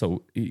letters.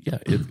 So yeah,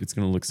 it's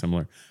going to look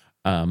similar.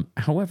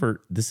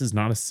 However, this is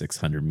not a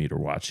 600-meter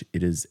watch.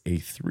 It is a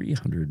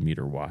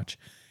 300-meter watch,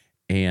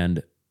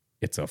 and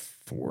it's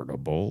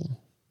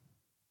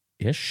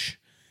affordable-ish,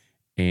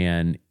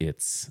 and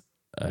it's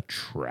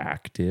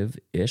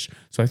attractive-ish.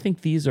 So I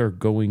think these are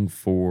going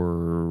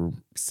for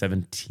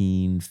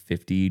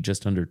 $1,750,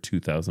 just under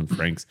 2,000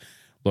 francs.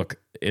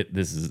 Look,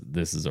 this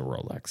is a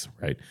Rolex,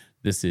 right?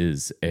 This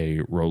is a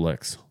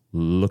Rolex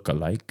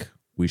look-alike.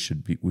 We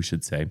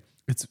should say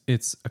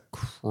It's a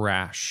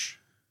crash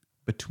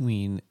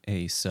between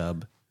a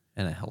Sub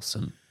and a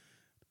Helson.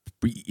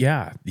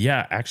 yeah.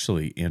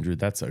 Actually, Andrew,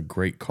 that's a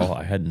great call.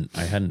 I hadn't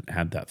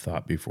had that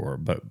thought before,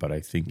 but I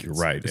think you're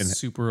right. It's And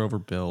super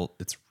overbuilt.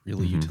 It's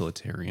really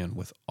utilitarian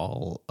with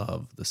all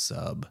of the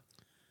Sub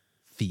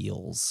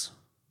feels.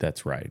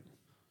 that's right.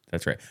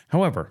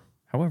 However,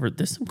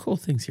 there's some cool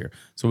things here.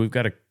 So we've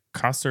got a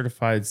cost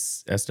certified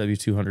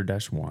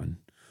SW200-1.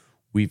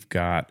 We've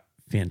got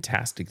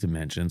fantastic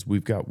dimensions.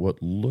 We've got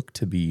what look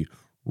to be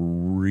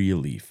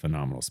really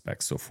phenomenal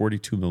specs. So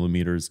 42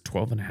 millimeters,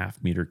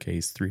 12.5 meter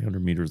case,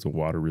 300 meters of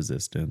water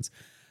resistance.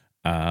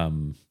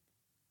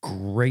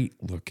 Great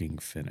looking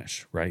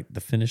finish, right?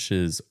 The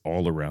finishes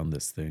all around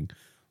this thing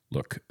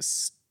look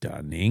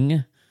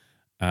stunning.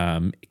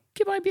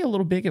 It might be a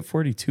little big at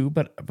 42,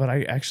 but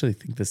I actually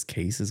think this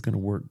case is going to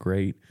work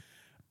great.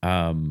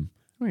 Oh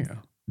yeah.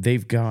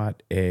 They've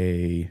got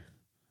a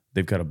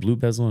blue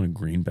bezel and a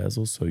green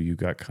bezel, so you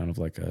got kind of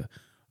like a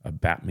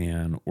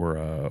Batman or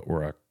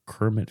a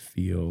Kermit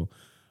feel.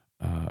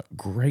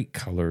 Great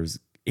colors,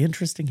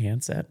 interesting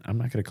handset. I'm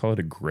not going to call it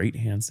a great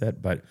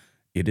handset, but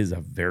it is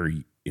a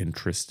very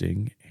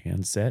interesting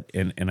handset,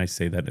 and I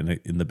say that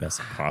in the best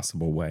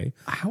possible way.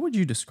 How would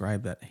you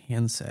describe that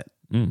handset?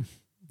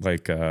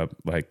 Like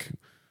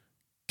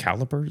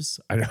calipers.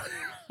 I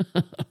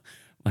don't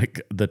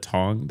like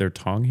their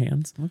tong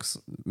hands. Looks,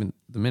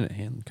 the minute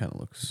hand kind of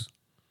looks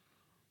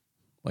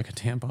like a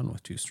tampon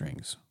with two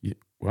strings. Yeah,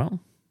 well,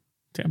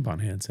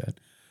 tampon handset.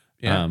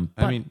 Yeah,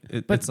 but- I mean,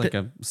 it's like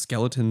a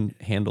skeleton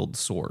handled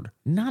sword.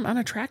 Not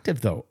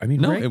unattractive though. I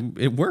mean, No, right?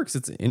 it works.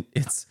 It's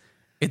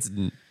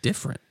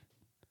different.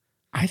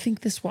 I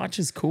think this watch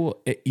is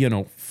cool.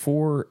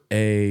 For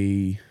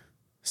a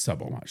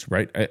sub watch,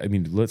 right? I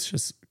mean, let's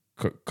just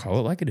call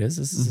it like it is.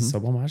 This is a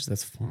sub watch.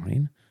 That's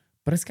fine,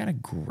 but it's got a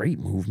great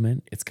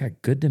movement. It's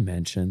got good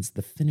dimensions.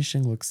 The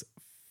finishing looks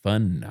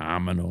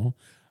phenomenal.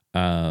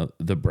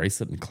 The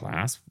bracelet and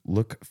clasp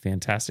look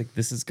fantastic.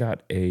 This has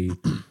got a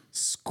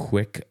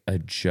quick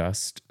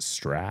adjust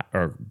strap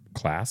or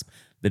clasp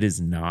that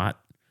is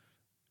not,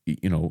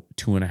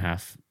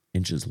 2.5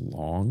 inches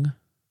long.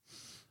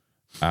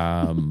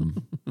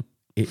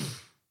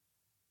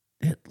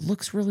 It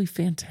looks really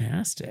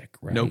fantastic,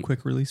 right? No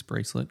quick release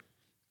bracelet.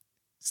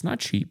 It's not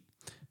cheap.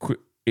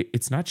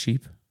 It's not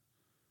cheap.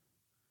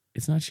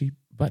 It's not cheap,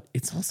 but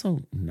it's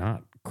also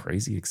not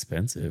crazy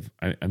expensive.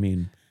 I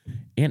mean,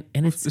 and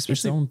it's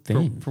its own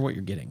thing. For what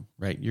you're getting,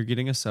 right? You're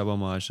getting a sub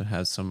homage that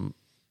has some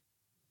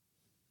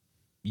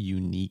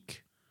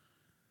unique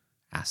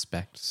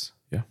aspects.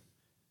 Yeah.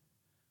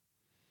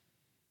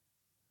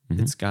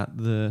 It's got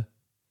the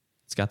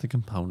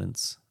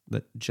components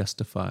that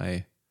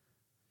justify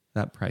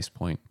that price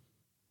point.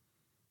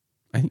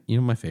 I think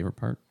my favorite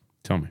part.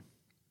 Tell me.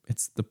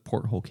 It's the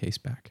porthole case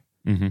back.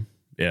 Mm-hmm.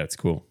 Yeah, it's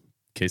cool.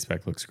 Case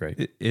back looks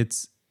great.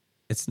 It's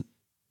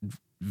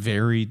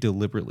very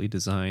deliberately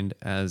designed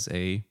as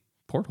a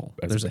porthole.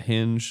 There's a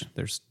hinge.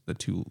 There's the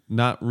two,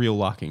 not real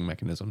locking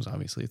mechanisms.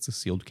 Obviously, it's a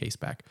sealed case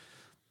back,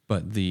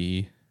 but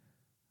the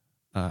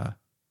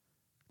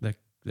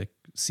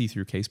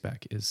see-through case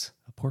back is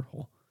a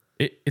porthole.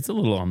 It's a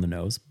little on the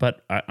nose,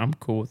 but I'm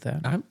cool with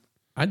that.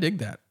 I dig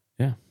that.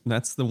 Yeah,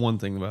 That's the one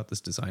thing about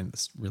this design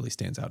that really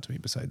stands out to me.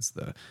 Besides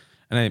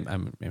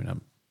I'm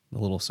a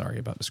little sorry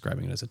about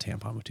describing it as a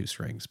tampon with two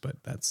strings, but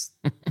that's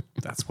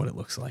what it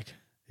looks like.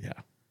 yeah,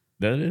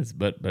 that is.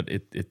 But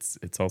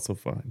it's also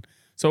fine.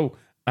 So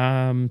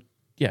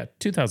yeah,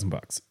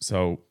 $2,000.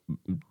 So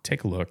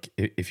take a look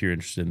if you're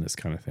interested in this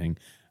kind of thing.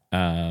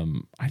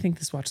 I think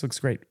this watch looks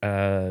great.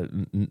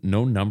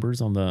 No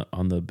numbers on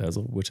the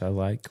bezel, which I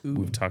like. Ooh.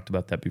 We've talked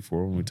about that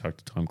before when we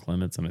talked to Tom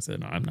Clements, and I said,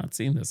 no, I'm not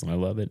seeing this, and I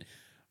love it.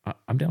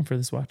 I'm down for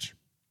this watch.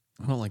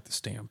 I don't like the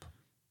stamp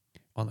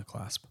on the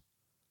clasp.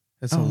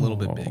 It's a little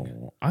bit big.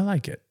 I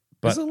like it,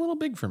 but It's a little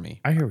big for me.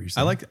 I hear what you're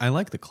saying. I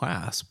like the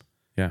clasp.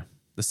 Yeah,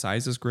 The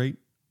size is great.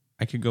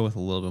 I could go with a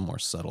little bit more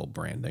subtle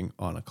branding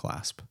on a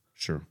clasp.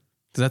 sure.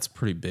 That's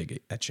pretty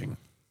big etching.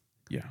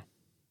 Yeah.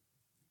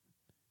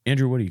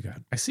 Andrew, what do you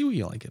got? I see what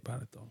you like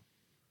about it, though.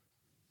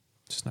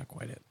 Just not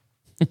quite it.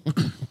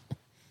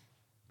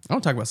 I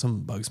want to talk about something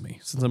that bugs me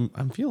since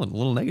I'm feeling a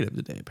little negative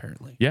today,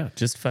 apparently. Yeah,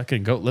 just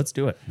fucking go. Let's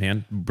do it,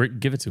 man.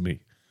 Give it to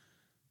me.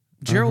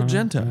 Gerald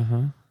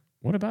Genta.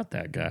 What about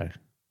that guy?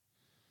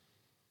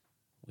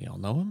 We all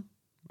know him.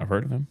 I've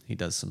heard of him. He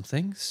does some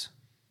things.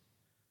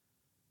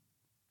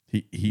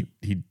 He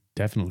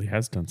definitely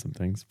has done some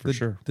things for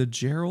sure. The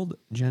Gerald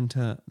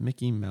Genta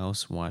Mickey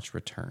Mouse watch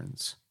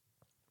returns.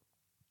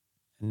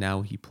 And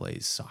now he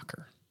plays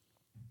soccer.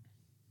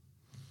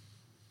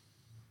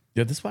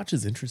 Yeah, this watch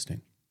is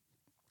interesting.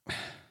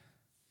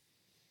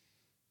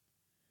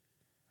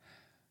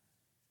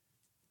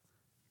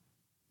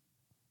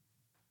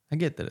 I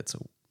get that it's a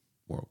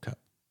World Cup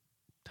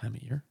time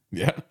of year.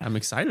 Yeah. I'm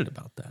excited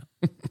about that.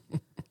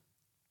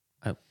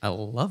 I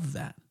love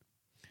that.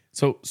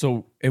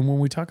 So, and when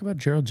we talk about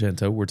Gerald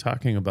Genta, we're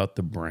talking about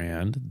the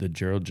brand, the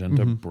Gerald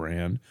Genta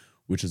brand,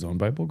 which is owned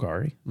by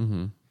Bulgari.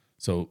 Mm-hmm.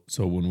 So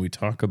when we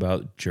talk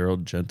about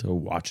Gerald Genta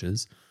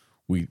watches,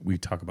 we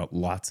talk about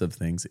lots of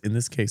things. In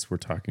this case, we're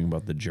talking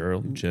about the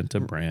Gerald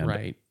Genta brand,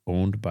 right,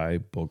 owned by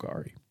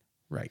Bulgari.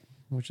 Right.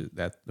 Which is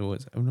that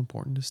was an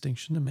important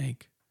distinction to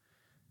make.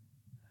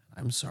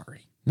 I'm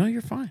sorry. No,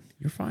 you're fine.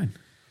 You're fine.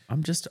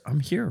 I'm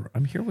here.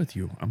 I'm here with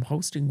you. I'm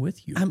hosting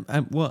with you.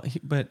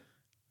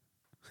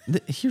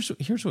 Here's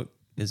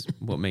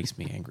what makes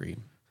me angry.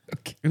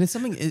 Okay. And it's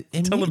something.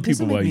 Telling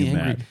people why you're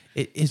mad.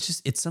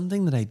 It's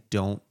something that I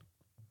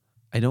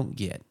don't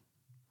get.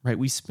 Right.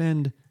 We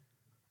spend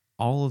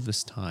all of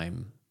this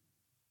time,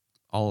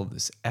 all of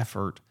this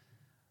effort,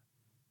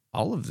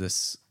 all of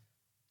this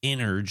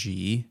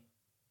energy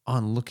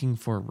on looking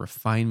for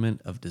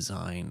refinement of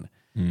design,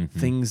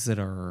 things that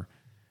are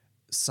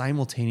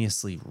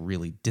simultaneously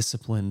really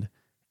disciplined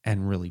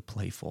and really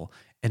playful,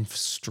 and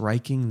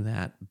striking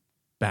that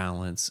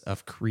balance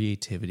of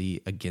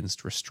creativity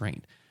against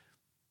restraint,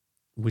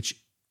 which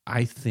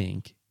I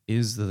think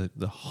is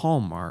the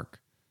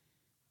hallmark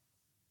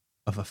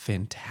of a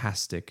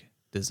fantastic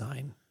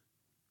design.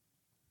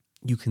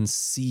 You can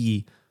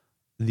see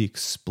the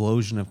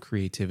explosion of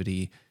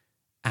creativity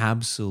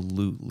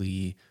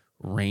absolutely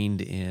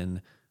reined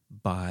in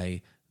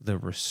by the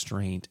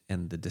restraint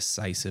and the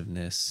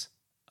decisiveness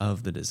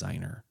of the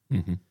designer,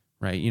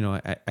 right? You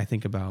know, I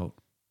think about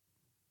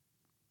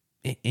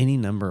any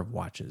number of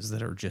watches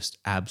that are just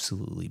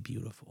absolutely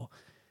beautiful.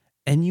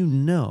 And you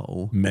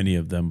know... Many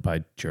of them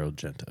by Gerald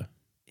Genta.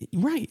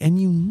 Right.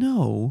 And you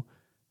know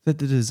that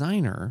the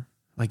designer,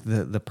 like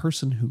the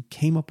person who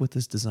came up with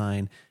this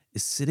design,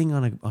 is sitting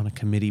on a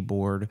committee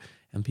board,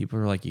 and people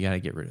are like, you got to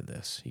get rid of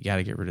this. You got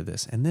to get rid of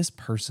this. And this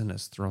person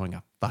is throwing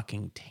a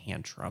fucking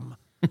tantrum.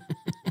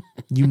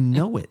 You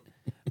know it,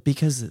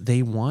 because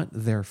they want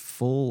their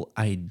full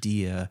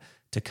idea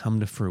to come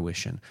to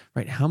fruition,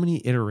 right? How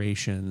many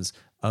iterations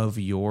of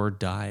your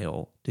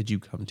dial did you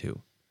come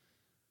to?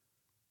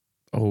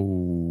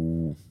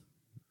 Oh,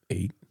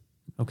 8.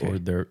 Okay. Or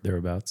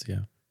thereabouts,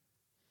 yeah.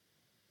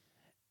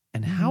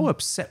 And how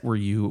upset were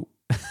you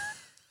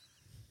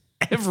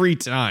every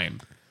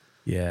time?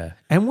 Yeah.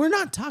 And we're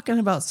not talking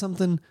about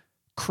something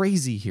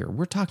crazy here.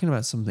 We're talking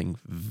about something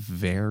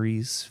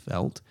very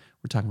svelte.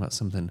 We're talking about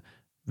something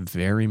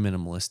very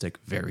minimalistic,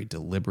 very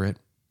deliberate,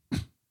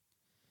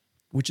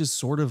 which is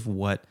sort of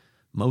what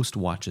most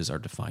watches are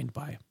defined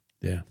by.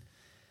 Yeah.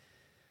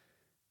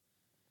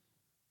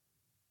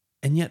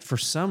 And yet, for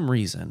some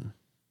reason,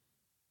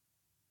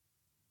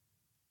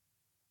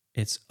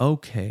 it's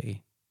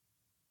okay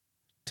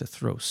to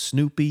throw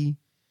Snoopy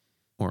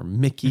or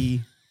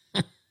Mickey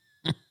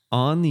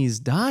on these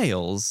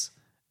dials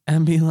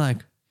and be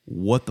like,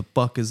 what the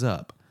fuck is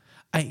up?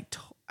 I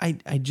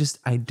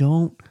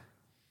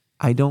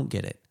don't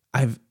get it.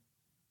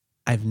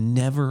 I've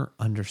never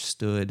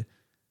understood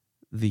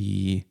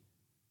the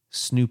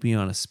Snoopy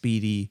on a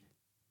Speedy.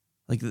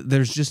 Like,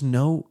 there's just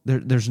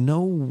there's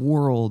no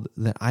world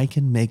that I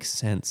can make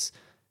sense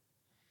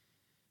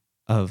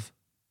of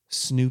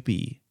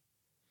Snoopy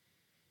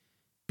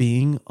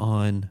being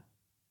on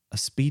a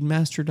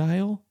Speedmaster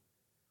dial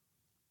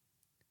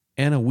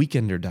and a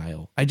Weekender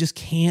dial. I just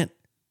can't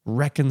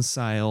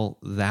reconcile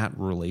that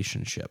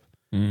relationship.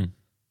 And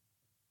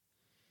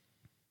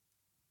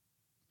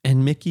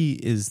Mickey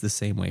is the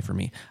same way for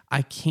me.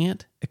 I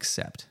can't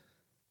accept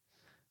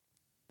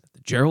that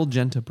the Gerald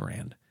Genta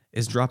brand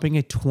is dropping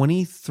a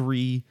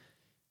 23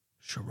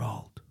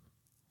 Gerald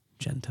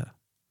Genta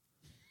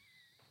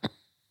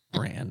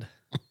brand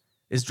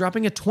is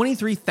dropping a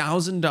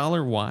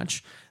 $23,000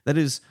 watch that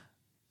is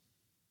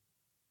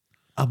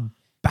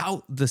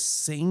about the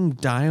same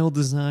dial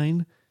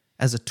design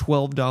as a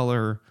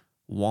 $12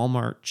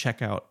 Walmart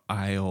checkout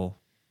aisle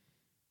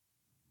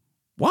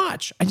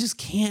watch. I just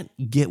can't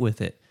get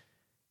with it.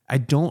 I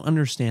don't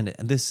understand it.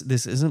 This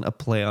isn't a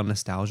play on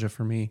nostalgia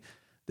for me.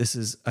 This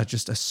is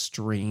just a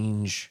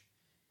strange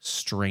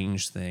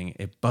thing.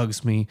 It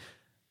bugs me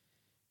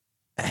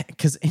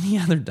because any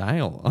other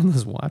dial on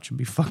this watch would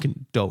be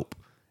fucking dope.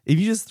 If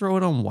you just throw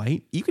it on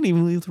white, you can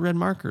even leave with red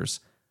markers.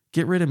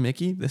 Get rid of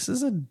Mickey. This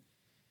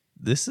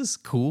is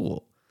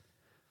cool.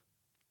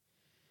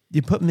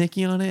 You put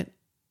Mickey on it,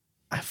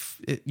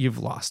 you've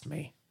lost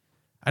me.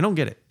 I don't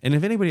get it. And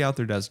if anybody out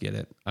there does get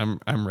it,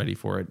 I'm ready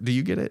for it. Do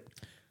you get it?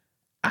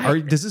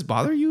 Does this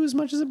bother you as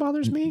much as it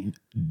bothers me?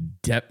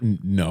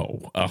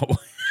 No. Oh,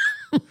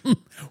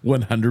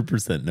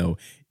 100% no,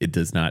 it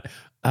does not.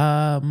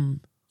 I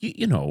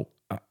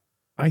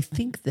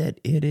think that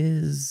it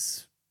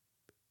is.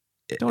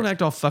 Don't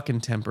act all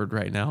fucking tempered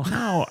right now.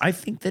 No, I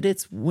think that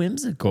it's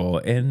whimsical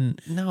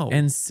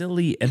and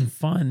silly and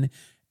fun.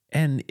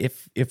 And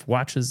if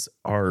watches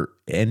are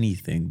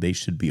anything, they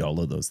should be all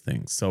of those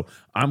things. So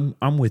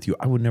I'm with you.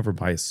 I would never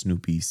buy a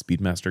Snoopy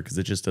Speedmaster because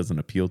it just doesn't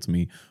appeal to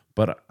me.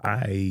 But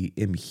I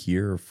am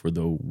here for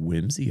the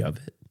whimsy of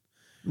it.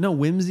 No,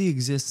 whimsy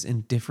exists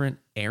in different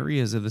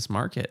areas of this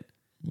market.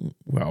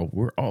 Well,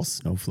 we're all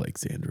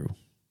snowflakes, Andrew.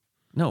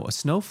 No, a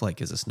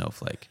snowflake is a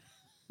snowflake.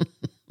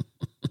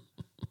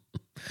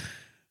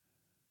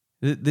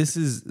 This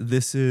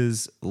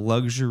is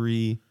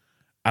luxury.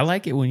 I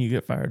like it when you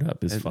get fired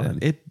up. It's fun.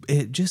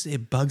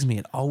 It bugs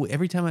me.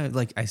 Every time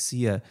I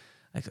see a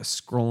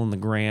scroll in the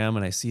gram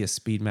and I see a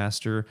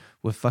Speedmaster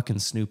with fucking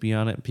Snoopy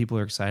on it and people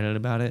are excited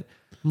about it.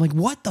 I'm like,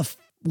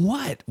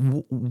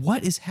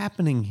 what is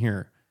happening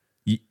here?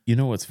 You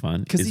know what's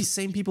fun? Because these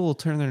same people will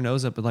turn their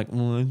nose up and like,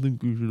 well, I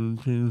think we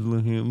should change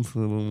the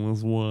handset on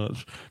this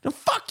watch. No,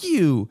 fuck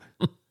you.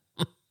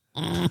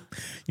 You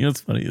know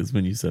what's funny is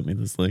when you sent me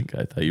this link,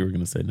 I thought you were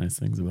going to say nice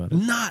things about it.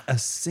 Not a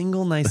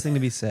single nice thing to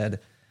be said.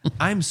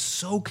 I'm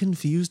so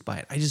confused by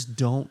it. I just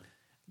don't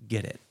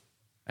get it.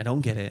 I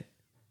don't get it.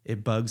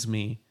 It bugs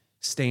me.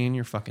 Stay in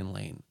your fucking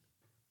lane.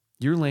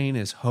 Your lane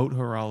is haute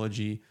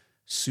horology,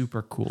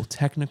 super cool,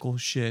 technical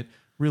shit,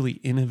 really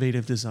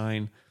innovative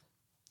design.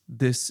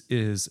 This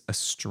is a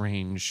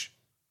strange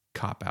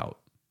cop-out.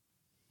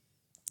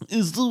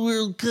 It's the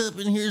World Cup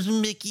and here's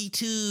Mickey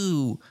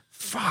too.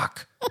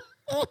 Fuck.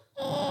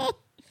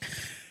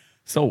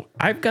 So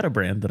I've got a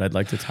brand that I'd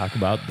like to talk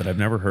about that I've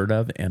never heard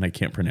of and I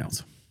can't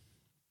pronounce.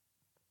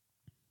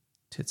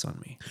 Tits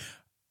on me.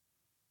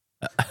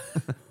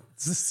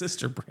 It's a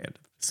sister brand.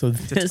 So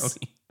this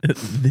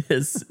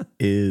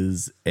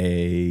is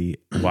a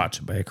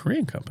watch by a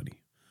Korean company,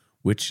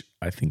 which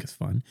I think is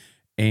fun.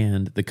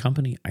 And the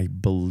company, I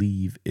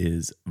believe,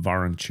 is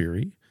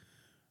Varanchiri.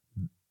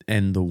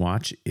 And the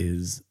watch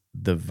is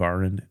the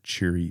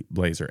Varanchiri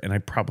Blazer. And I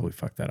probably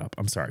fucked that up.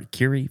 I'm sorry.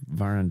 Kiri,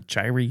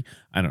 Varanchiri?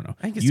 I don't know.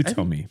 You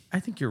tell me. I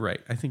think you're right.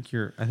 I think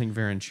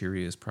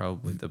Varanchiri is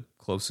probably the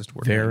closest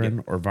word.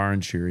 Varan or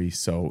Varanchiri.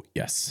 So,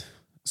 yes.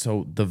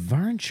 So the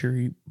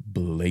Varanchiri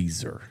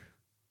Blazer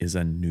is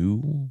a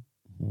new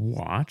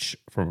watch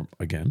from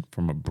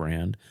a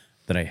brand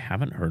that I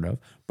haven't heard of,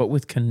 but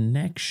with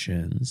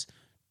connections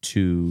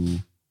to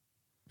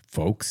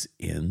folks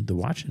in the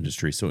watch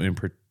industry. So in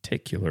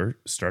particular,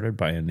 started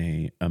by a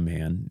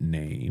man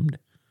named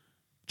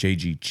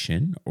J.G.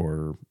 Chin,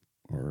 or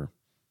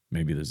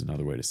maybe there's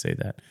another way to say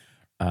that.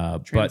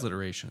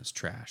 Transliteration is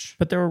trash.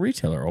 But they're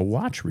a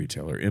watch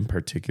retailer, in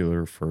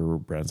particular for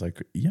brands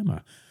like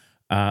Yema.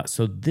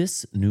 So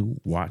this new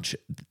watch,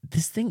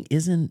 this thing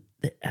isn't,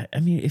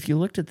 I mean, if you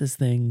looked at this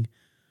thing,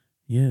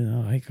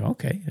 like,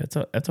 okay,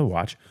 that's a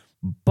watch.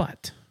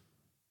 But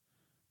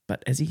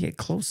as you get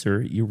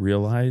closer, you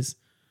realize,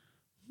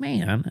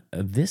 man,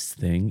 this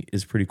thing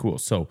is pretty cool.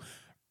 So,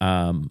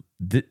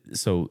 the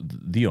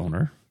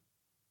owner,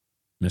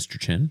 Mr.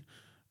 Chin,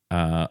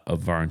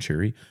 of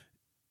Varanchiri,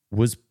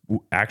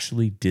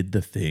 actually did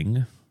the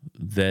thing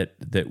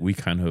that we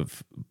kind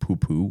of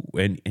poo-poo,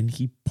 and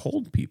he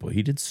polled people.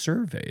 He did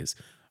surveys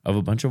of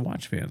a bunch of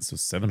watch fans, so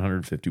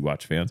 750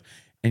 watch fans,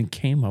 and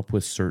came up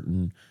with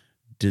certain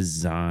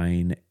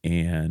design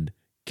and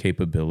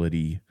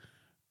capability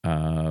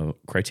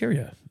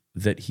criteria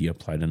that he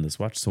applied in this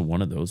watch. So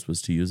one of those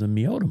was to use a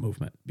Miyota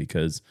movement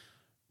because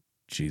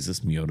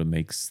Miyota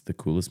makes the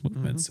coolest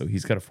movement. Mm-hmm. So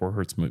he's got a 4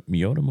 hertz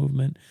Miyota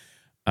movement.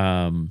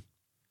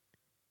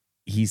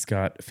 He's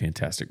got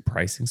fantastic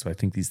pricing. So I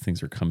think these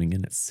things are coming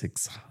in at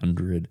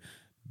 $600.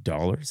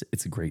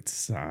 It's a great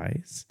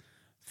size,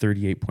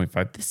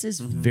 38.5. This is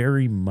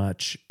very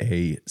much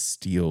a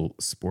steel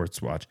sports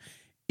watch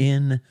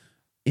in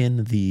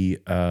the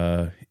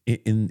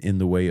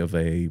way of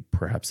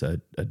perhaps a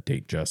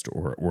Datejust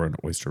or an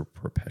Oyster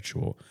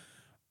Perpetual.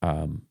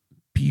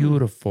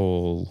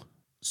 Beautiful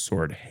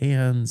sword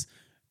hands,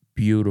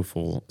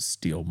 beautiful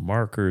steel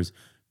markers,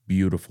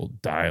 beautiful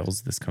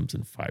dials. This comes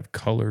in 5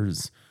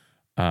 colors.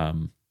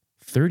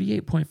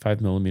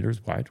 38.5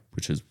 millimeters wide,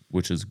 which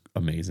is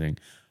amazing,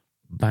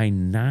 by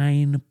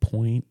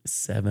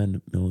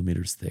 9.7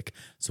 millimeters thick.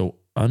 So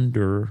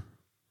under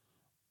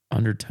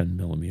 10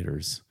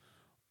 millimeters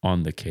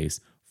on the case.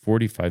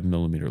 45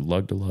 millimeter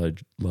lug to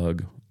lug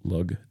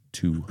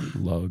to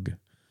lug.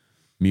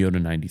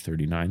 Miyota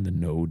 9039, the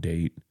no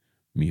date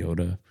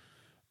Miyota,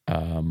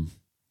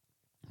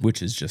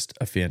 which is just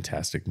a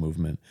fantastic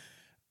movement.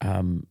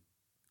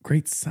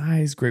 Great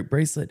size, great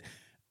bracelet.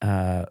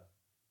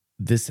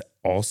 This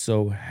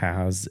also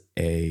has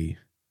a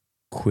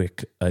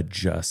quick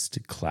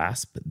adjust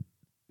clasp.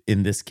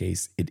 In this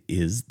case, it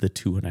is the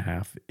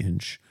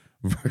 2.5-inch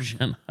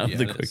version of Yeah,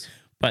 the it quick, is.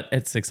 but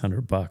at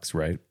 $600,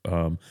 right?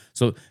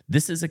 So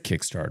this is a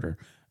Kickstarter.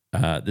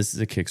 This is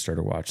a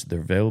Kickstarter watch. They're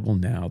available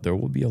now. There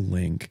will be a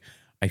link.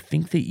 I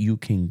think that you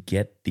can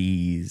get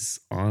these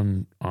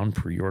on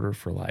pre-order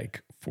for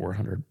like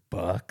 $400.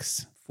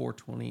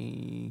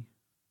 420.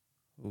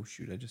 Oh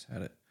shoot, I just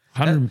had it.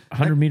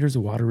 100 meters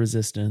of water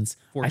resistance.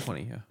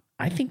 420, yeah.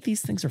 I think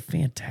these things are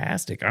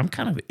fantastic. I'm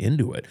kind of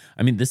into it.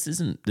 I mean, this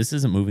isn't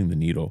moving the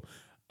needle,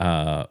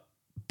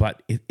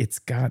 but it's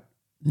got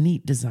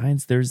neat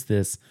designs. There's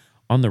this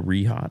on the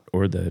Rehat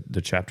or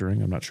the chapter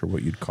ring. I'm not sure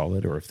what you'd call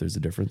it, or if there's a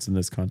difference in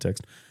this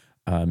context.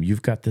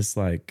 You've got this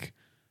like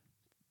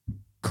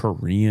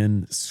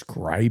Korean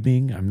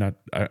scribing.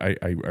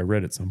 I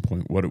read at some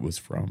point what it was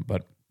from,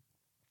 but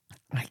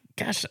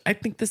I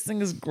think this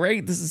thing is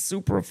great. This is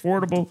super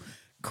affordable.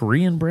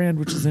 Korean brand,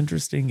 which is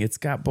interesting. It's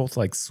got both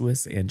like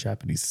Swiss and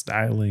Japanese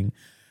styling.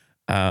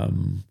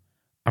 I'm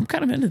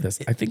kind of into this.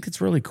 I think it's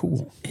really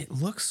cool. It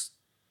looks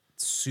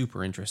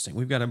super interesting.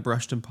 We've got a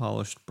brushed and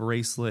polished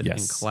bracelet and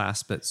Yes.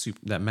 clasp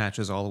that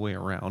matches all the way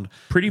around.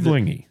 Pretty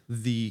blingy.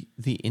 The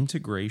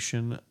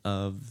integration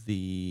of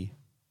the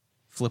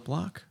flip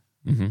lock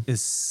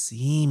is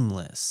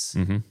seamless.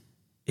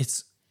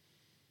 It's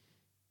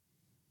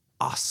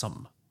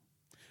awesome.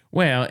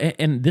 Well,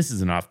 and this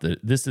is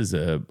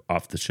a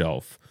off the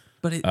shelf.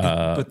 But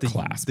the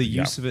clasp, the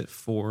yeah. use of it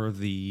for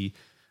the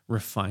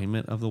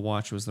refinement of the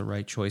watch was the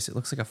right choice. It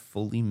looks like a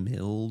fully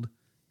milled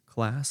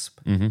clasp.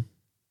 I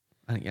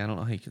don't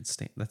know how you can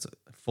stand. That's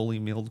a fully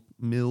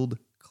milled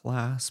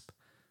clasp.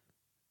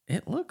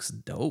 It looks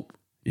dope.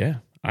 Yeah,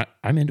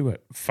 I'm into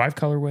it. 5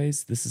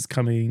 colorways. This is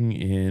coming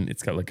in.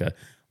 It's got like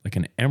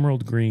an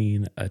emerald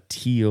green, a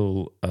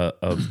teal,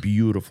 a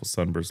beautiful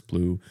sunburst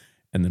blue,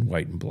 and then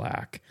white and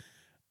black.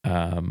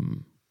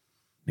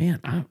 Man,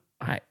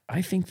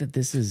 I think that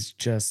this is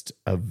just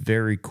a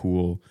very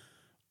cool,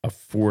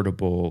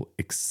 affordable,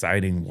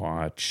 exciting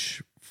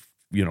watch.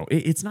 You know,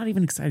 it's not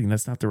even exciting.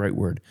 That's not the right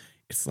word.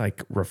 It's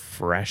like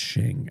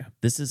refreshing.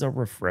 This is a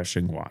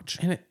refreshing watch.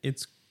 And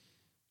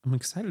I'm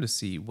excited to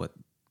see what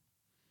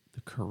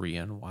the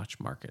Korean watch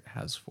market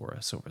has for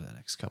us over the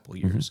next couple of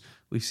years.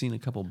 We've seen a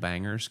couple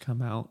bangers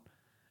come out,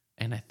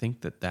 and I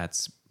think that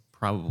that's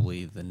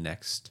probably the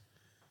next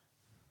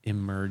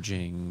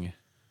emerging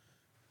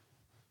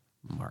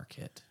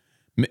market.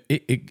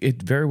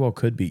 It very well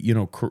could be. You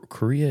know,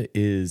 Korea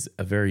is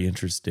a very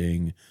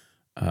interesting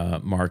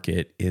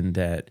market in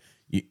that,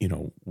 you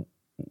know,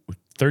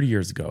 30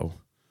 years ago,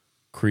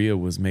 Korea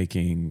was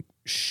making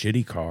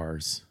shitty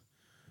cars,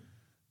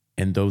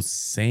 and those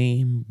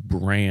same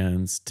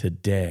brands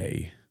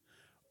today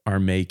are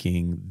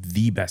making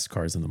the best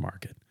cars in the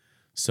market.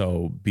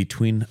 So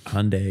between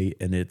Hyundai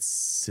and its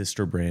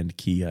sister brand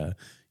Kia,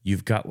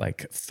 you've got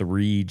like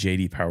 3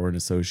 JD Power and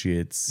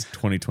Associates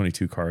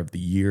 2022 car of the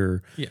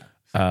year. Yeah.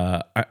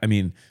 I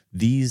mean,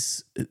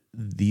 these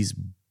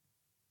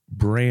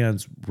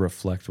brands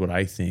reflect what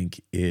I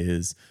think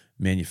is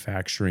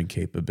manufacturing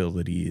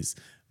capabilities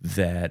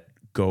that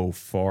go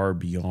far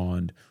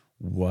beyond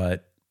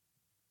what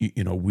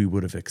we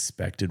would have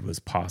expected was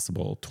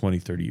possible 20,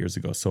 30 years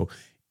ago. So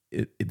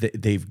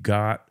they've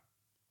got,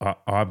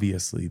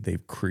 obviously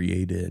they've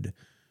created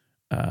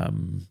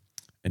an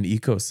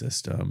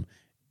ecosystem,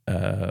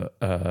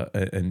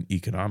 an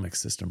economic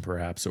system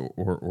perhaps,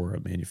 or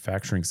a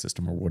manufacturing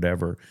system or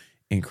whatever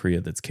in Korea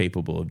that's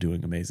capable of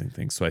doing amazing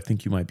things. So I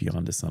think you might be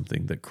onto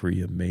something, that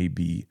Korea may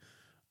be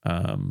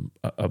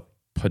a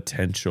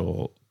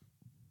potential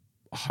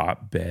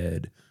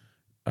hotbed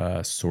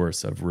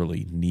source of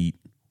really neat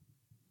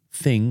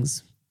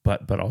things,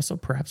 but also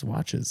perhaps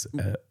watches.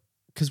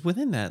 Because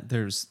within that,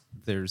 there's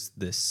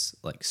this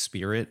like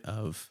spirit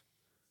of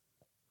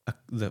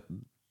the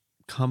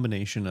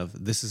combination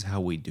of this is how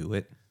we do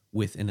it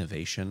with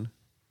innovation,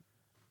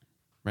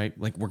 right?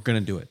 Like we're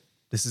gonna do it.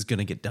 This is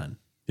gonna get done.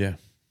 Yeah.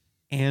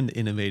 And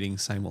innovating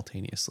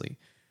simultaneously.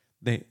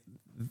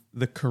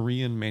 The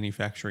Korean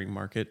manufacturing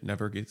market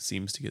never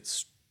seems to get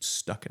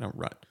stuck in a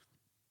rut.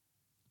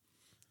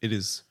 It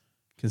is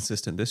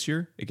consistent this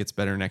year. It gets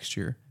better next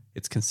year.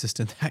 It's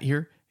consistent that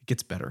year. It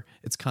gets better.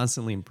 It's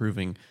constantly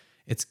improving.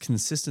 Its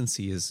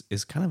consistency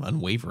is kind of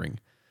unwavering.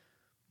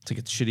 It's like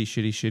it's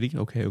shitty.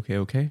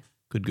 Okay.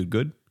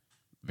 Good.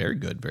 Very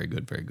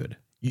good.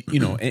 You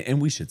know, and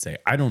we should say,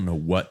 I don't know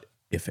what,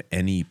 if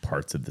any,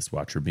 parts of this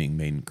watch are being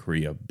made in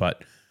Korea,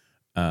 but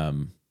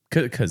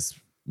because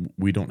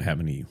we don't have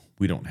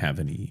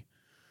any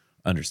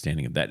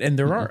understanding of that. And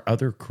there are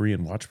other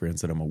Korean watch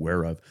brands that I'm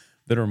aware of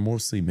that are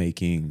mostly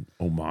making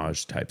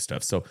homage type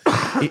stuff. So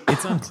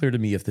it's unclear to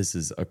me if this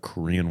is a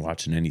Korean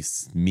watch in any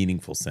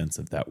meaningful sense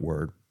of that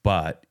word,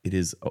 but it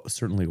is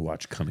certainly a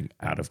watch coming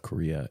out of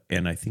Korea.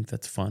 And I think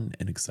that's fun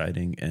and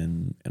exciting,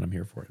 and I'm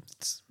here for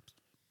it.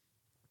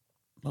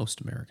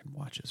 Most American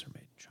watches are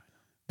made in China,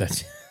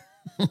 That's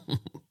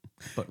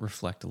but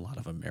reflect a lot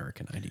of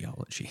American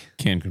ideology.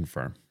 can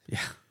confirm. Yeah.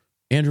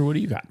 Andrew, what do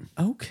you got?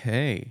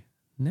 Okay.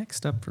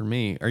 Next up for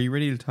me, are you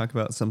ready to talk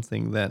about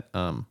something that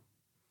kind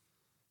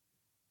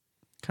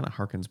of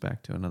harkens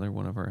back to another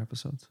one of our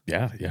episodes?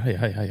 Yeah.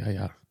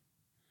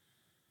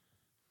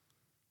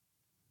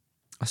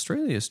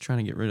 Australia is trying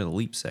to get rid of the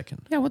leap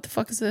second. Yeah, what the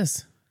fuck is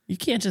this? You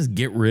can't just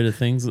get rid of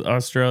things,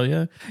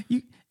 Australia.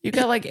 You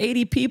got like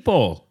 80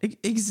 people.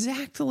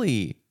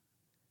 Exactly.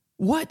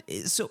 What?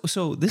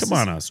 So this Come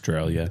on,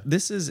 Australia.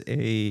 This is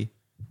a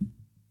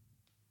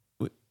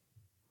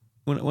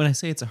when I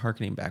say it's a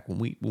harkening back, when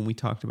we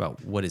talked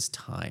about what is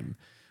time,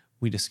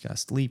 we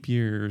discussed leap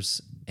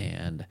years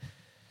and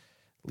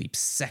leap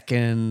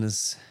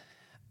seconds,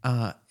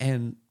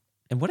 and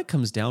what it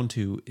comes down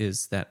to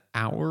is that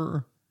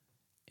our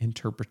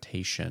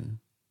interpretation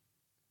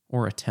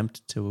or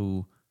attempt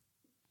to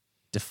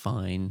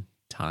define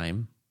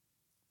time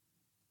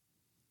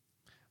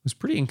was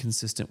pretty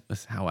inconsistent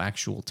with how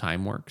actual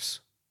time works.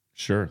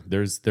 Sure.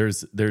 There's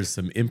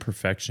some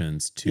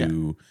imperfections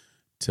to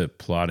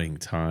plotting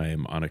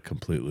time on a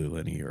completely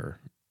linear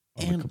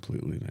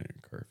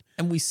curve.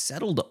 And we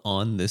settled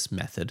on this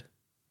method.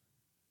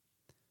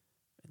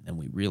 And then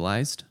we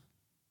realized,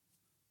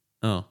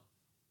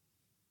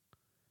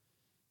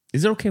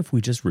 is it okay if we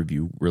just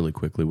review really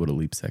quickly what a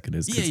leap second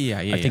is? 'Cause Yeah.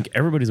 I think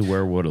everybody's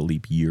aware of what a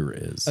leap year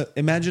is.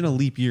 imagine a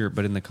leap year,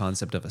 but in the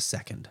concept of a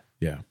second,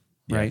 Yeah.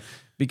 right?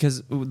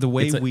 Because the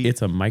way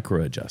it's a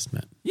micro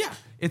adjustment. Yeah,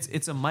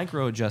 it's a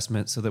micro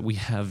adjustment so that we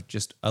have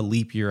just a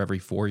leap year every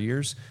 4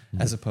 years,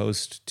 as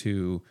opposed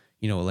to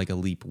like a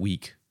leap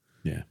week.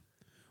 Yeah.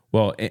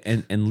 Well,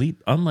 and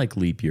unlike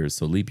leap years,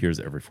 so leap years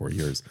every 4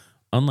 years.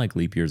 Unlike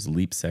leap years,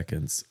 leap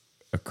seconds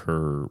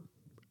occur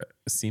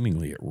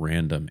seemingly at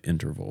random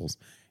intervals.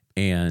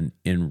 And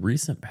in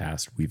recent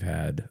past, we've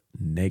had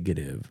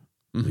negative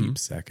leap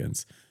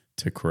seconds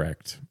to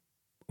correct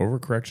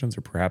overcorrections,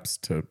 or perhaps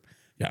to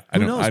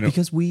Who knows?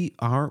 Because we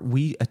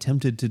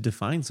attempted to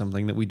define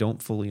something that we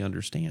don't fully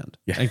understand,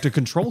 like to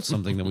control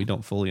something that we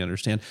don't fully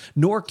understand,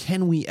 nor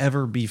can we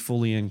ever be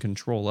fully in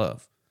control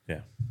of.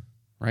 Yeah.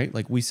 Right?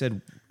 Like we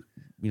said,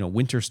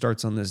 winter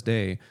starts on this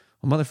day.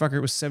 Well, motherfucker,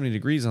 it was 70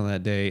 degrees on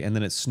that day, and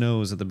then it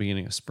snows at the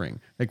beginning of spring.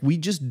 Like we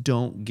just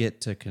don't get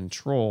to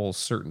control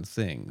certain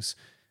things.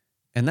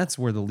 And that's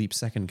where the leap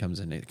second comes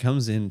in. It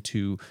comes in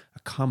to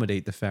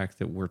accommodate the fact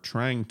that we're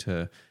trying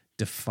to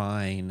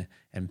define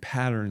and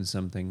pattern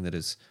something that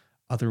is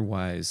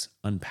otherwise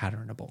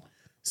unpatternable.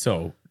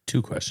 So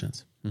 2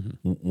 questions.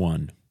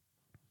 One,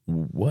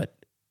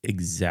 what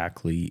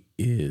exactly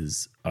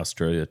is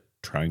Australia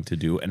trying to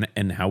do,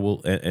 and how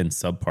will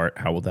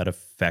that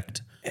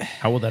affect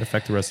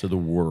the rest of the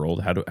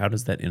world? How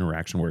does that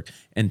interaction work?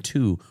 And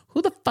 2,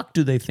 who the fuck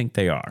do they think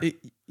they are?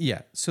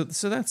 So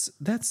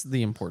that's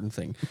the important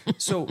thing.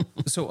 So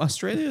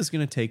Australia is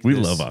going to take. We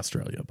love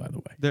Australia, by the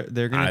way.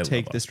 They're going to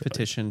take this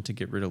petition to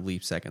get rid of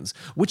leap seconds,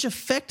 which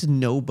affect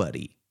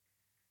nobody.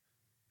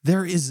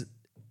 There is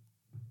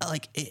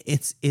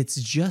it's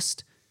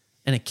just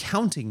an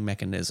accounting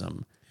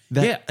mechanism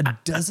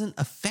that doesn't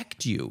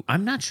affect you.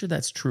 I'm not sure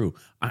that's true.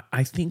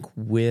 I think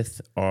with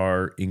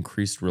our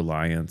increased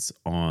reliance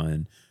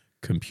on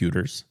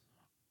computers,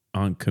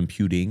 on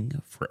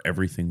computing for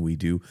everything we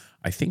do,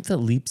 I think the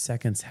leap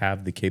seconds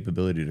have the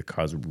capability to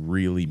cause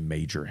really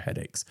major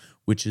headaches,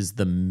 which is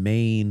the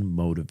main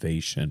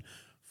motivation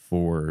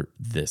for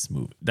this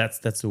move. That's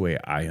the way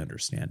I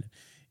understand it,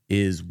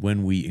 is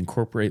when we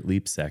incorporate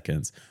leap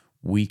seconds,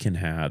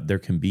 there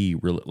can be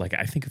really, like,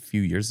 I think a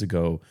few years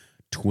ago,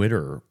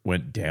 Twitter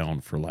went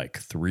down for like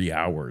 3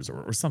 hours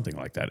or something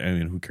like that. I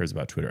mean, who cares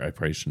about Twitter? I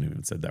probably shouldn't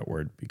even said that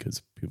word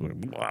because people are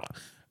blah.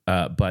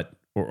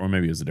 Or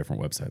maybe it was a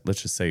different website.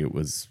 Let's just say it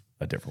was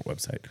a different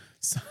website.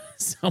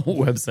 Some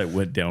website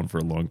went down for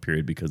a long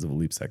period because of a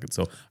leap second.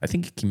 So I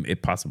think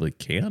it possibly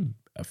can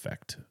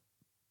affect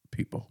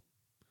people.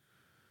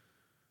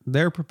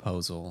 Their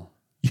proposal.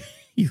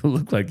 You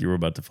look like you were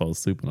about to fall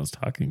asleep when I was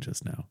talking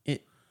just now.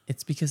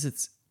 It's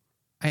because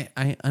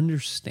I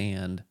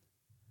understand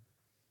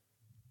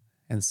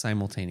and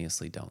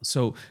simultaneously don't.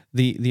 So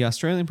the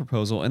Australian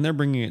proposal, and they're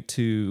bringing it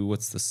to,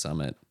 what's the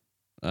summit?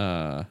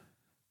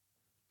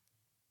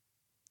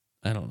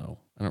 I don't know.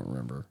 I don't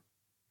remember.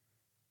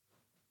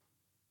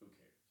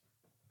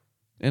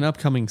 An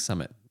upcoming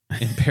summit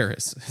in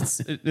Paris.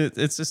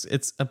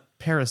 It's a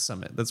Paris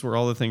summit. That's where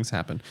all the things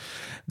happen.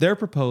 Their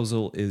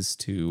proposal is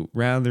to,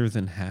 rather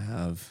than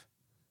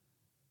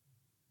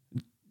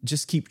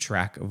just keep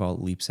track of all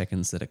leap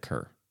seconds that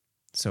occur.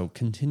 So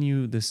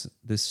continue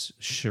this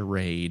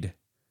charade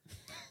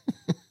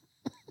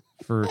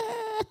for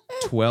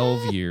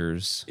 12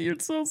 years. You're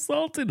so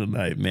salty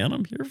tonight, man.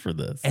 I'm here for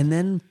this. And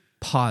then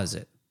pause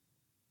it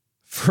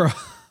for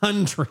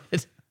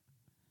 100.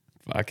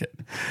 Fuck it.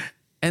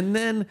 And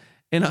then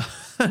in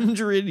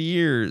 100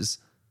 years,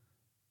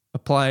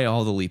 apply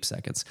all the leap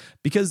seconds,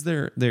 because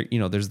there's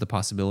the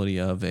possibility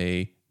of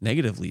a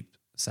negative leap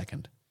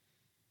second.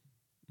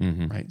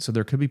 Mm-hmm. Right. So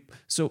there could be,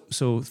 so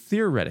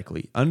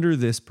theoretically, under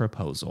this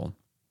proposal,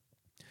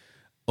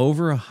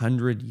 over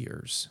 100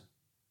 years,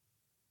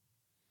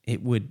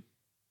 it would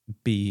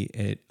be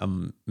a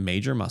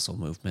major muscle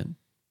movement.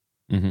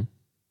 Mm-hmm.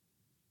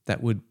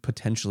 that would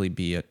potentially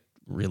be a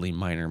really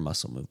minor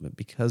muscle movement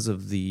because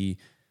of the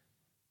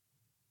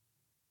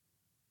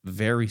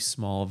very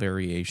small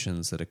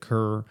variations that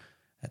occur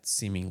at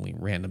seemingly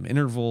random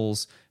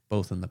intervals,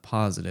 both in the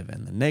positive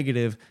and the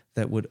negative,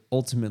 that would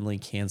ultimately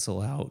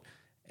cancel out.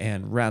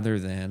 And rather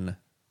than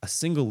a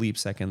single leap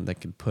second that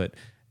could put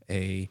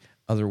a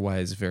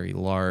otherwise very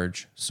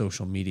large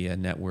social media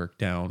network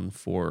down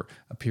for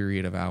a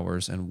period of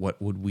hours, and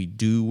what would we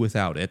do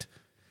without it?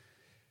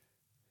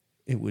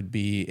 It would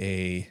be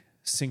a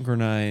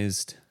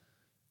synchronized,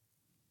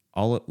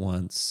 all at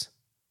once,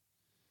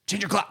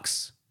 change your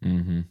clocks.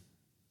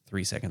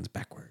 3 seconds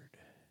backward.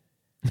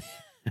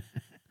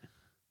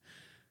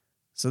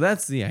 So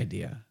that's the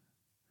idea,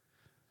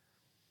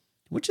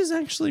 which is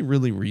actually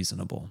really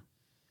reasonable.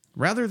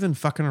 Rather than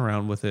fucking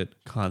around with it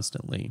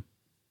constantly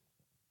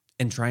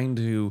and trying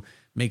to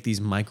make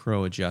these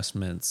micro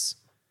adjustments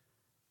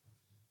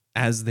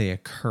as they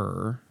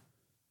occur,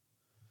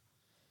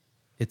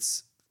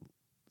 it's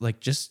like,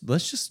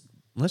 let's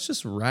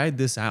just ride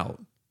this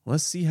out.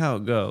 Let's see how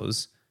it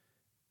goes.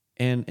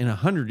 And in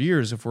 100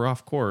 years, if we're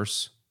off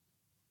course,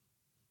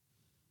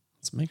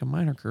 let's make a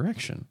minor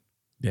correction.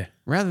 Yeah.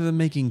 Rather than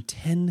making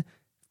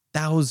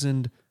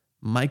 10,000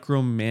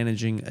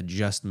 micromanaging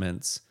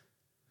adjustments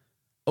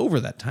over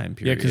that time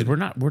period. Yeah, because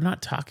we're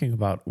not talking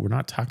about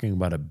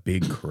a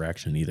big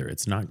correction either.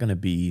 It's not going to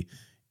be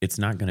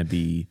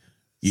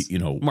you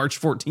know, March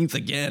 14th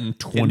again,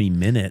 20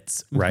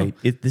 minutes, right?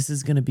 This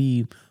is going to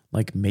be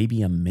like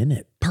maybe a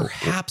minute,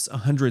 perhaps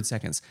 100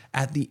 seconds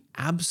at the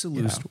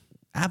absolute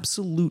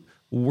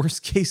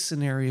worst case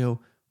scenario,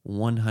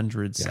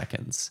 100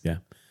 seconds. Yeah.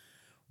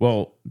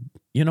 Well,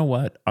 you know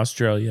what,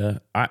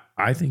 Australia,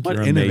 I think What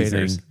you're innovators.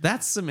 amazing.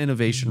 That's some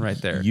innovation right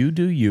there. You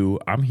do you.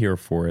 I'm here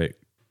for it.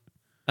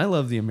 I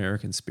love the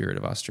American spirit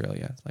of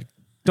Australia. Like,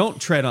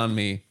 don't tread on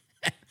me.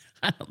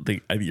 I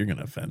think you're going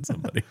to offend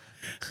somebody.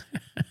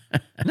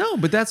 No,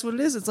 but that's what it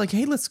is. It's like,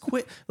 hey, let's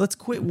quit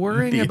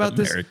worrying about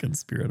the this. American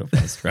spirit of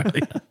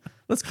Australia.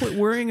 Let's quit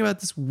worrying about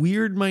this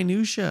weird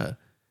minutia.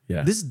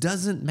 Yeah. This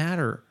doesn't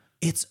matter.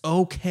 It's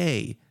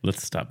okay.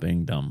 Let's stop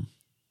being dumb.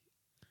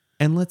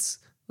 And let's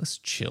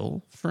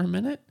chill for a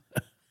minute.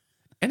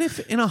 And if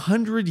in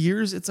 100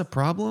 years it's a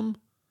problem,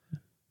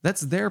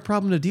 that's their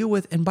problem to deal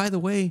with. And by the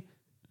way,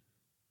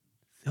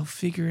 they'll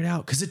figure it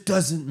out because it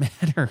doesn't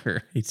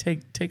matter. Hey,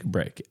 take a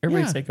break.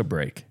 Everybody Yeah. take a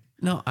break.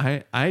 No,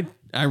 I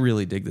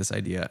really dig this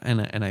idea.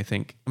 And I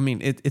think, I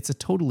mean, it's a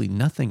totally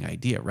nothing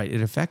idea, right?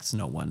 It affects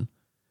no one.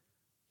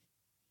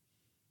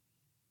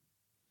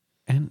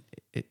 And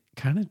it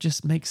kind of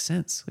just makes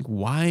sense. Like,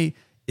 why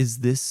is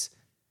this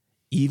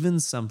even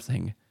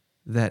something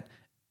that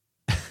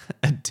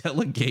a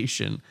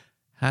delegation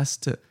has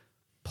to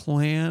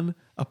plan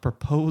a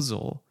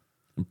proposal?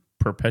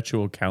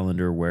 Perpetual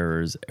calendar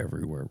wearers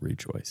everywhere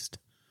rejoiced.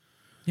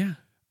 Yeah.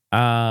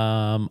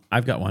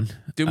 I've got one.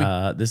 Do we?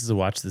 This is a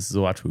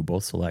watch we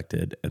both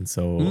selected, and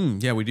so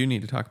Yeah, we do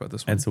need to talk about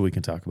this one. and so we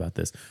can talk about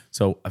this.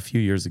 So a few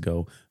years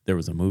ago, there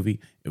was a movie.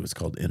 It was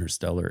called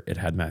Interstellar. It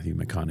had Matthew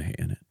McConaughey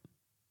in it.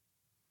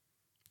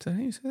 Is that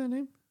how you say that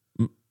name?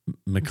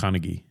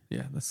 McConaughey.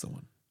 Yeah, that's the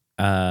one.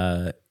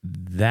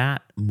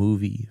 That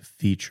movie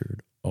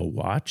featured a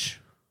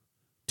watch,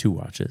 2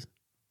 watches,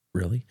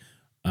 really.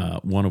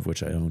 One of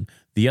which I own.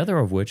 The other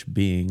of which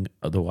being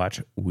the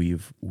watch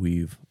we've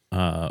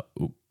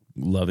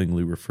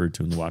lovingly referred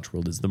to in the watch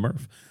world as the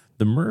Murph.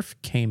 The Murph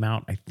came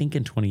out, I think,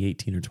 in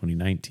 2018 or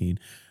 2019.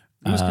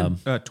 It was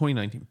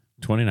 2019.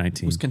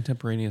 2019. It was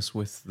contemporaneous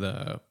with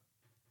the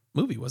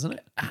movie, wasn't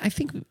it? I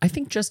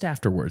think just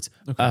afterwards.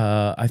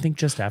 I think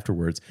just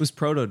afterwards. It was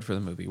protoed for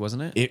the movie,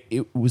 wasn't it?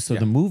 It was so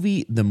the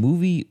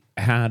movie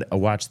had a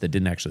watch that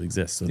didn't actually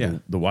exist.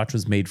 So the watch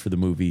was made for the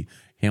movie.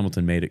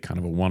 Hamilton made it kind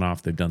of a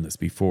one-off. They've done this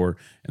before.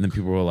 And then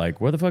people were like,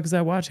 where the fuck is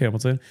that watch,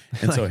 Hamilton?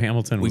 And so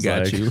Hamilton was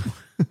got like, you.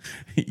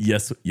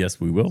 yes,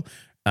 we will.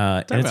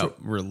 Talk about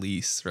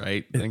release,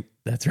 right? Like,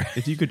 That's right.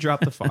 if you could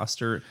drop the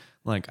Foster,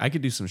 like I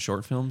could do some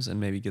short films and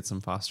maybe get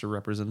some Foster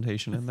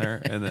representation in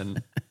there, and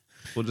then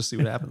we'll just see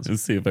what happens.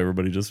 Let's see if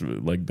everybody just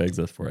like begs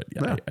us for it.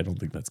 Yeah, Yeah. I don't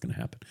think that's going to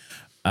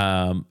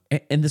happen.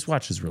 And this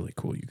watch is really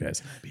cool, you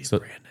guys. Be a So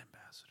brand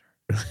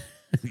ambassador.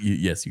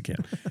 yes, you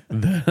can.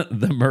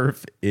 The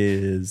Murph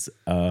is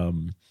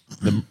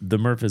the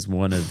Murph is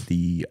one of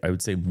the, I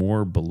would say,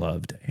 more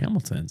beloved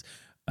Hamiltons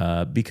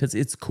because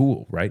it's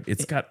cool, right?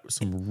 It's got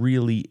some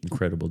really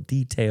incredible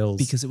details.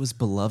 Because it was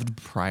beloved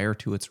prior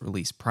to its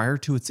release, prior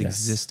to its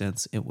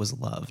existence, it was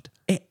loved.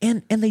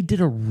 And they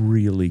did a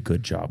really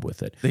good job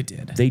with it. They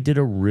did. They did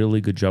a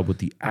really good job with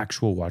the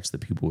actual watch that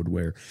people would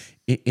wear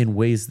in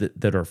ways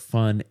that are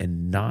fun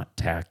and not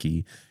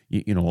tacky.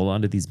 You know, a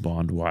lot of these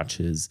Bond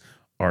watches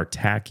are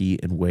tacky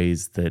in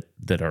ways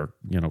that are,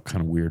 you know,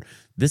 kind of weird.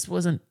 This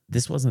wasn't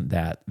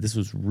that. This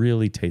was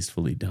really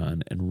tastefully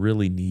done and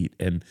really neat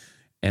and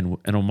an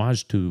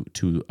homage to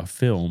a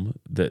film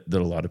that a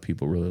lot of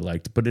people really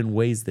liked, but in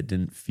ways that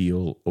didn't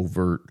feel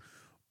overt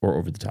or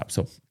over the top.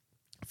 So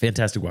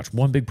fantastic watch.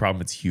 One big problem,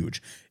 it's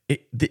huge.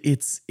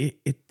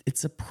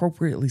 It's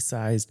appropriately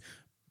sized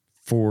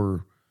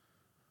for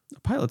A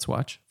pilot's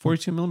watch,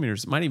 42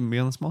 millimeters. It might even be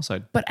on the small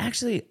side. But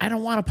actually, I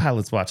don't want a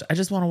pilot's watch. I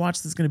just want a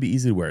watch that's going to be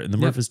easy to wear. And the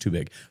Murph is too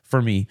big.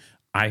 For me,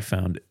 I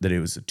found that it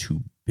was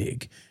too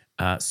big.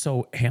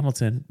 So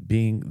Hamilton,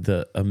 being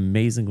the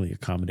amazingly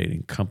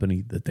accommodating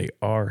company that they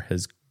are,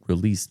 has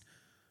released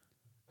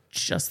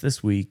just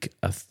this week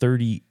a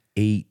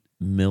 38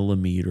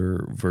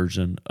 millimeter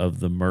version of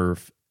the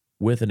Murph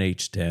with an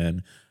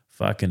H10.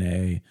 Fucking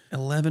A.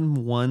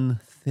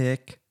 11.1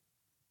 thick.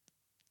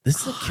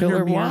 This is a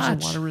killer 100 meters watch.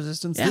 of water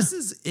resistance. Yeah. This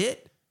is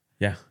it.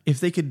 Yeah. If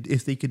they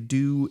could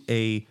do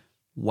a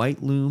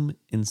white loom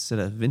instead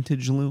of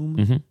vintage loom,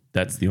 Mm-hmm.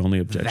 That's the only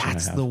objection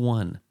that's I have. the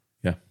one.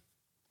 Yeah.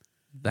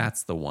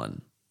 That's the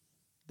one.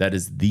 That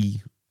is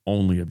the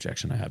only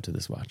objection I have to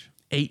this watch.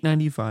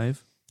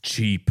 $895.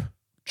 Cheap.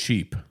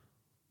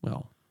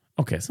 Well,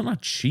 Okay, so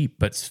not cheap,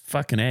 but it's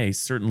fucking A.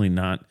 Certainly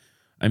not.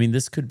 I mean,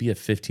 this could be a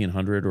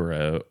 $1,500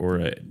 or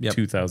a Yep.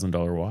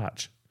 $2,000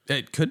 watch.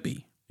 it could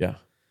be. Yeah.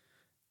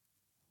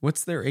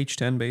 What's their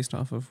H10 based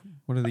off of?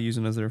 What are they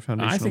using as their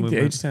foundational I think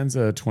movement? the H10's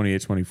a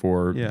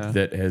 2824 Yeah.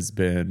 that has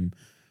been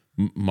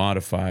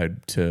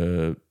modified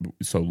to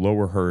so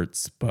lower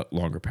hertz but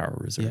longer power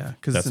reserve. Yeah,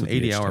 because it's That's an what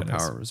the 80-hour H10 is.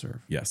 power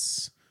reserve.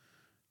 Yes.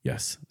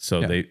 So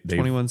Yeah, they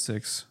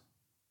 21.6.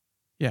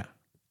 Yeah.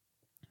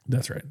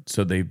 That's right.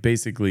 So they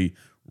basically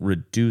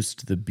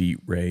reduced the beat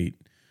rate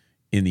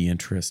in the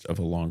interest of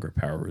a longer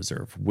power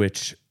reserve,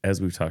 which, as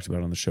we've talked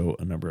about on the show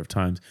a number of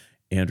times,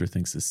 Andrew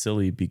thinks is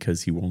silly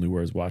because he only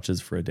wears watches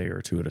for a day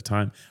or two at a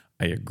time.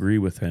 I agree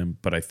with him,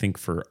 but I think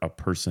for a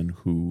person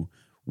who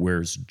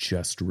wears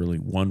just really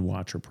one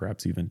watch or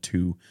perhaps even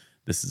two,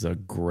 this is a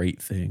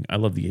great thing. I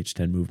love the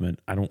H10 movement.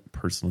 I don't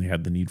personally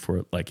have the need for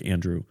it like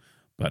Andrew,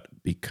 but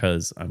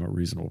because I'm a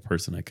reasonable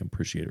person, I can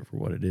appreciate it for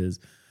what it is.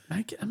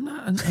 I'm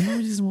a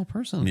reasonable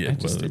person. Yeah,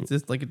 It's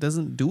just like it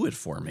doesn't do it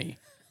for me.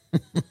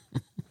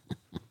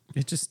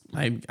 It just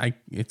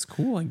it's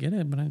cool. I get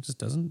it, but it just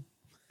doesn't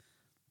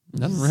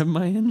rev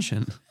my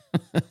engine.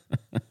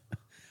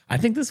 I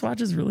think this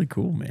watch is really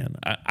cool, man.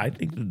 I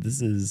think that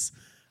this is,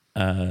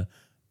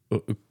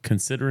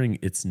 considering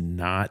it's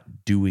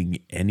not doing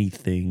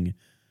anything.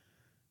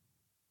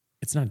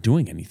 It's not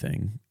doing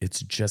anything. It's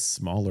just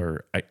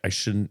smaller. I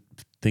shouldn't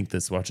think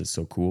this watch is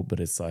so cool, but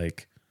it's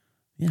like,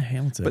 yeah,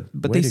 Hamilton.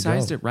 But way they to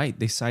sized go. it right.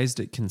 They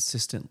sized it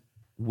consistent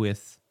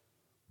with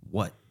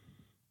what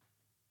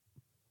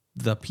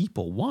the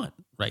people want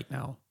right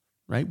now,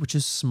 right? Which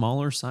is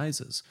smaller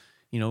sizes.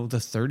 You know, the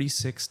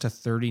 36 to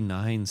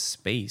 39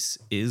 space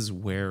is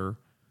where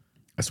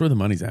That's where the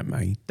money's at,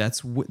 mate.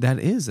 that's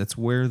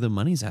where the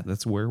money's at.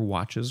 That's where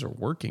watches are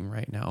working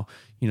right now.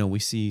 You know, we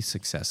see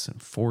success in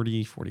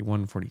 40,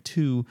 41,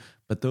 42,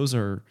 but those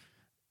are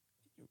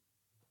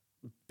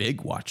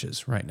big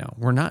watches right now.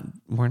 We're not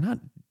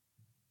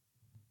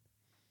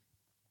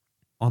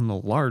on the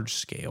large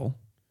scale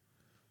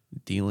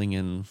dealing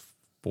in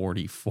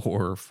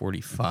 44,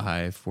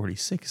 45,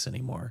 46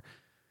 anymore.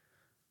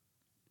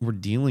 We're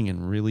dealing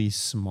in really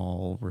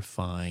small,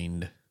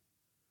 refined,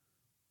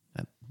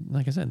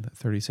 like I said, that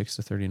 36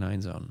 to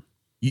 39 zone.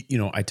 You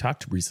know, I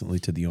talked recently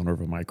to the owner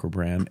of a micro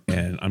brand,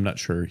 and I'm not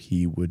sure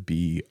he would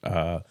be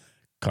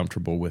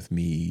comfortable with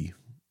me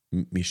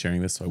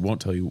sharing this. So I won't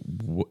tell you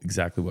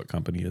exactly what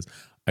company it is.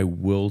 I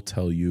will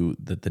tell you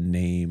that the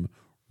name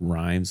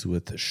rhymes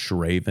with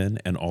Shraven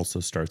and also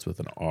starts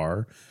with an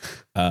R.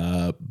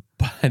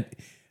 But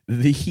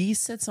he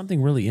said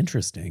something really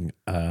interesting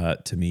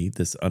to me,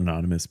 this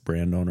anonymous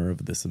brand owner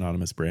of this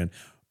anonymous brand,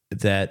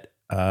 that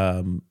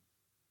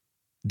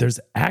there's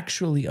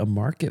actually a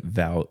market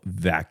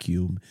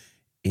vacuum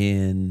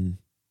in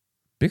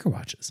bigger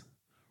watches.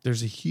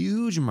 There's a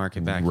huge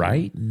market vacuum.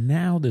 Right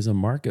now, there's a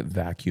market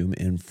vacuum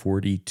in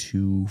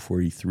 42,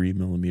 43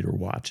 millimeter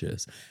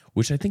watches,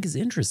 which I think is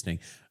interesting.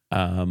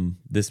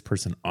 This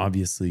person,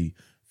 obviously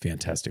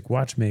fantastic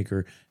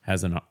watchmaker,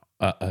 has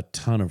a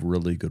ton of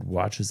really good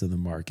watches in the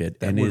market.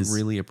 That and would is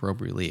really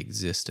appropriately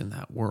exist in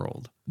that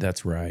world.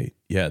 That's right.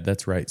 Yeah,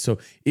 that's right. So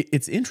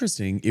it's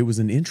interesting. It was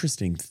an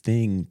interesting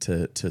thing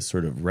to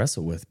sort of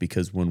wrestle with,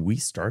 because when we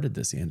started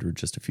this, Andrew,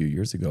 just a few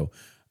years ago,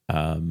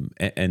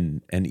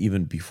 and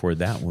even before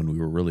that, when we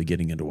were really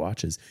getting into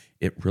watches,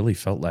 it really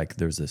felt like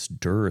there's this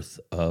dearth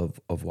of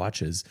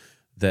watches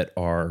that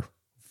are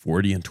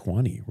 40 and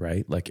 20,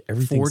 right? Like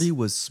everything. 40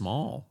 was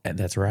small. And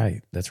that's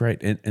right. That's right.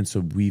 And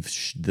so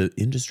the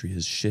industry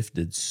has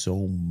shifted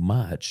so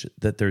much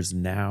that there's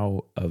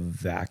now a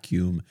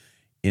vacuum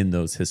in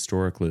those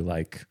historically,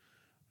 like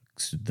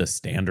the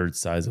standard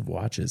size of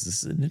watches.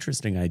 This is an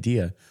interesting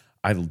idea.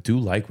 I do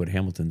like what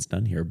Hamilton's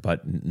done here,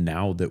 but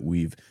now that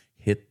we've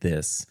hit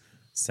this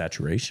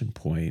saturation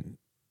point,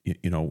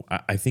 you know,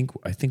 I think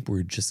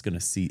we're just going to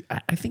see.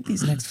 I think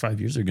these next 5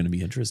 years are going to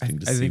be interesting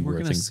to see where things go. I think we're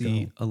going to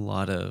see a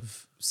lot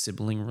of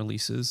sibling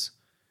releases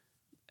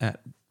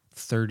at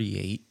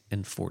 38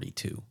 and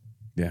 42.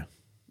 Yeah,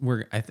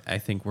 I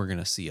think we're going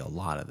to see a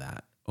lot of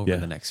that over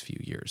the next few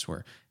years.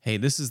 Where, hey,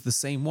 this is the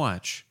same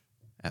watch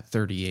at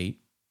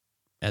 38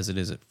 as it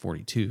is at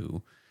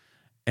 42,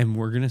 And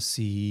we're going to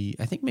see,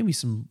 I think, maybe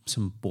some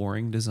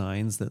boring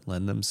designs that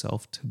lend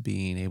themselves to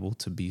being able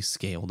to be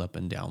scaled up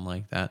and down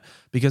like that,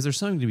 because there's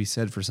something to be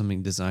said for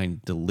something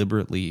designed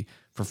deliberately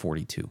for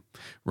 42,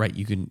 right?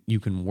 You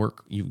can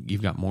work,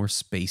 you've got more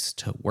space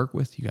to work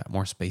with. You got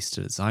more space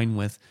to design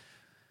with.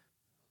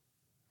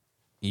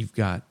 You've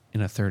got, in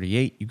a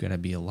 38, you've got to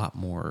be a lot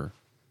more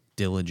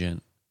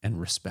diligent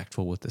and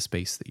respectful with the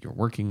space that you're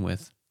working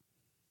with.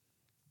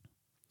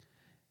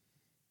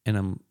 And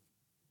I'm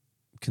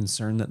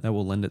concerned that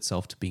will lend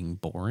itself to being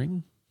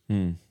boring.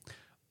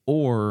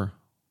 Or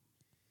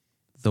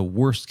the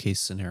worst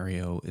case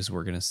scenario is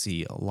we're going to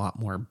see a lot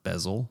more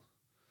bezel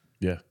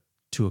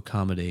to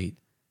accommodate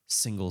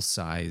single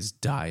size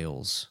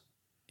dials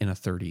in a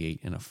 38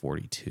 and a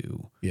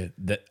 42. Yeah,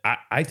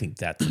 I think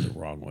that's the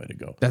wrong way to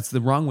go. That's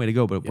the wrong way to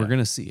go, but we're going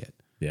to see it.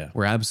 Yeah.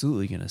 We're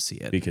absolutely going to see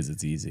it. Because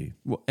it's easy.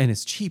 Well, and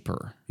it's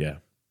cheaper. Yeah.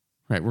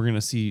 Right. We're going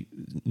to see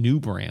new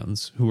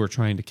brands who are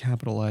trying to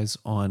capitalize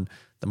on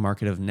the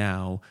market of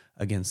now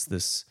against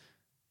this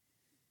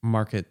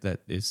market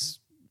that is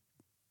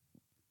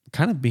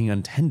kind of being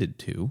untended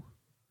to,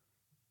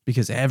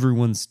 because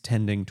everyone's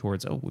tending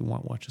towards, oh, we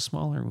want watches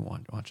smaller. We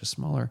want watches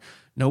smaller.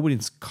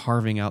 Nobody's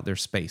carving out their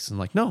space and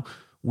like, no,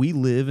 we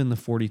live in the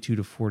 42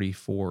 to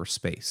 44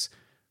 space.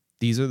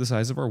 These are the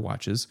size of our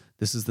watches.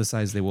 This is the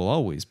size they will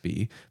always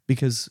be,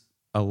 because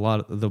a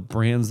lot of the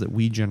brands that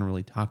we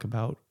generally talk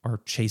about are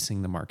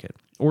chasing the market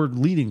or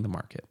leading the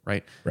market,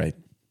 right? Right.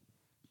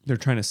 They're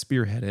trying to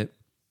spearhead it,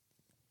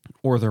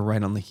 or they're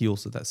right on the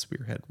heels of that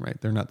spearhead, right?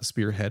 They're not the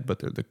spearhead, but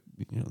they're the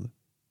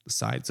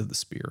sides of the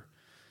spear,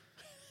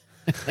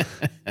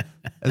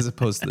 as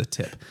opposed to the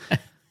tip.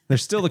 They're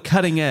still the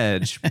cutting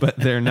edge, but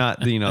they're not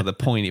the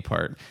pointy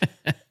part.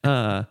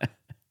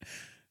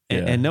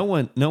 And no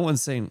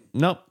one's saying,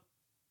 nope,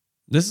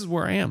 this is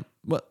where I am.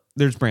 Well,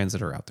 there's brands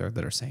that are out there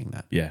that are saying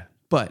that. Yeah.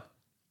 But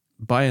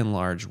by and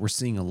large, we're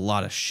seeing a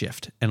lot of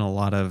shift and a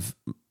lot of,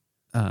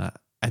 I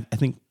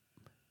think,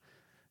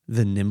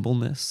 the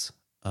nimbleness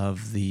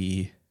of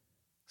the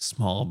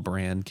small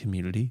brand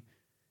community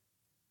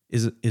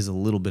is a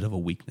little bit of a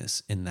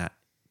weakness in that,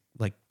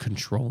 like,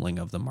 controlling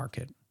of the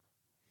market,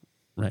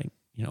 right?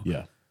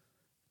 Yeah.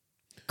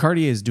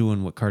 Cartier is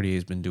doing what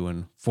Cartier's been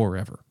doing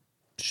forever.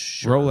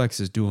 Sure. Rolex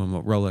is doing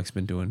what Rolex has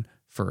been doing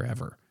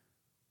forever.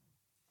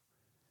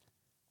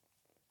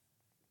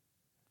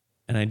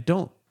 And I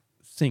don't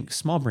think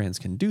small brands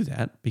can do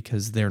that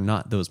because they're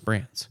not those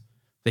brands.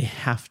 They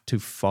have to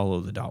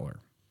follow the dollar.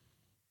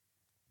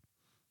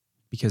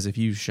 Because if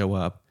you show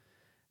up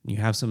and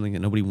you have something that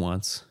nobody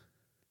wants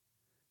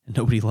and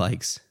nobody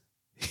likes,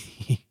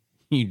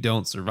 you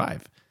don't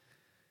survive.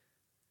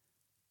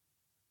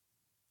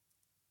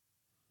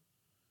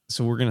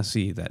 So we're going to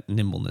see that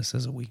nimbleness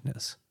as a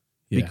weakness.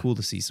 Be cool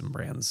to see some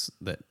brands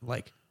that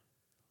like,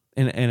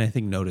 and I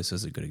think Notice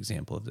is a good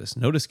example of this.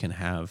 Notice can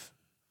have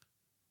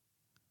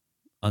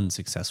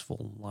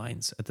unsuccessful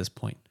lines at this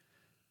point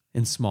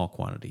in small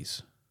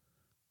quantities,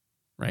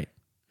 right?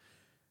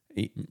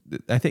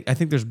 I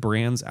think there's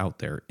brands out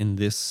there in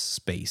this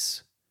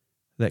space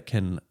that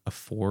can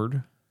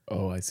afford.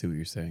 Oh, I see what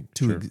you're saying.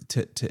 To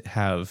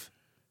have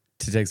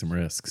to take some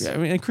risks. Yeah, I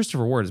mean, and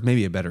Christopher Ward is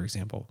maybe a better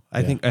example.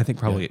 I think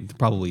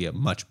probably a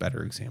much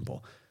better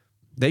example.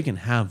 They can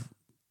have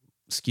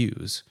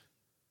SKUs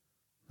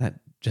that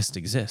just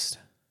exist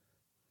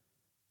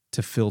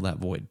to fill that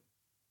void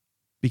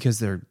because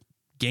they're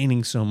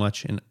gaining so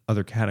much in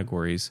other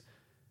categories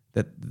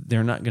that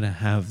they're not going to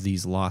have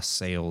these lost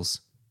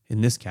sales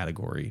in this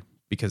category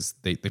because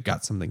they've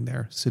got something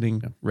there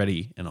sitting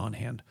ready and on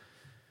hand,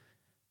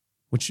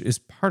 which is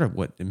part of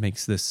what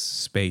makes this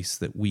space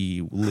that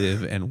we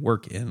live and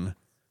work in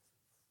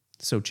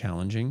so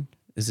challenging,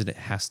 is that it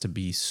has to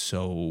be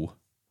so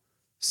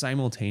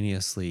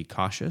simultaneously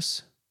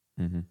cautious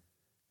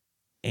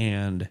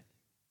and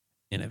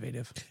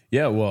innovative.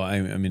 Yeah, well,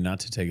 I mean, not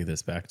to take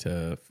this back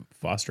to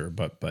Foster,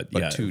 but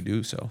yeah, to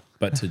do so,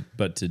 but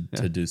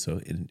to do so.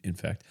 In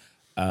fact,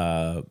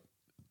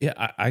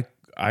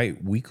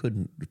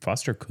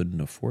 Foster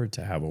couldn't afford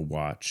to have a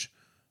watch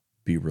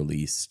be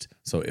released.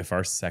 So if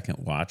our second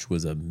watch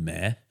was a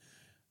meh,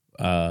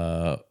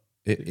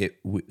 it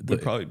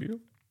would probably be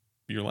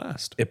your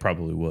last. It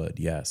probably would,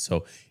 yeah.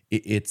 So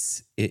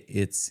it's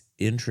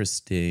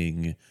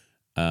interesting.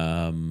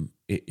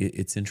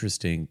 It's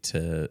interesting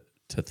to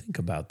think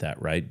about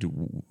that, right?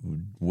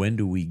 When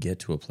do we get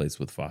to a place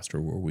with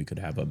Foster where we could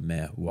have a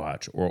meh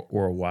watch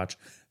or a watch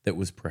that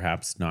was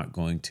perhaps not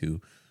going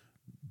to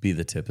be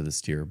the tip of the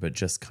steer, but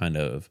just kind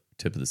of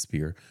tip of the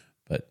spear,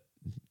 but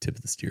tip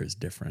of the steer is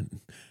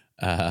different.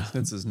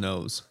 That's his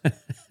nose.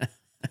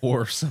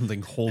 Or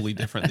something wholly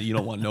different that you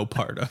don't want no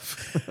part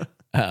of.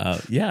 We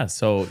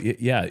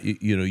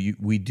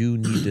do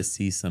need to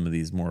see some of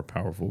these more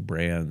powerful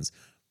brands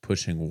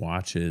pushing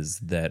watches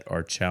that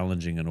are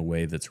challenging in a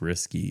way that's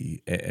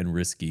risky, and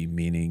risky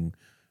meaning,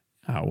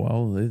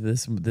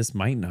 this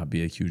might not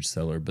be a huge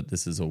seller, but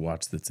this is a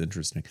watch that's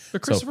interesting.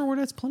 But Christopher Ward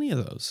has plenty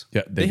of those.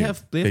 Yeah, they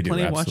have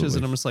plenty of watches,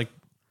 and I'm just like,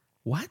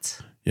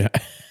 what? Yeah.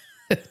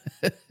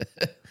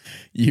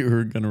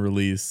 You're going to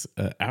release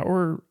an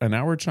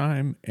hour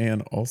chime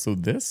and also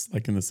this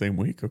like in the same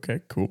week.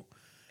 Okay, cool.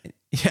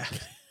 Yeah.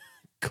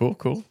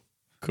 Cool.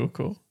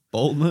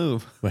 Bold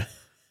move.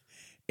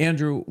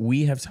 Andrew,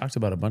 we have talked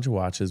about a bunch of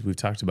watches. We've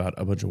talked about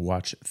a bunch of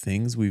watch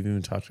things. We've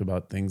even talked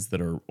about things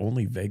that are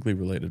only vaguely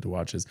related to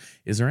watches.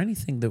 Is there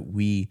anything that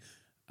we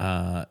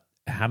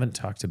haven't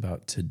talked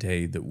about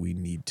today that we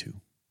need to?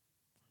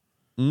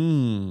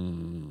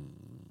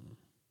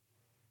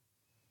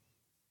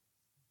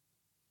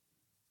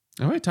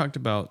 I already talked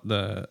about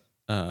the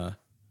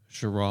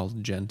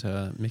Gerald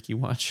Genta Mickey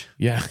watch.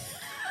 Yeah.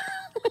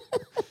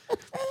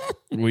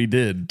 We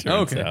did.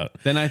 Turns out.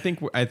 Then I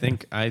think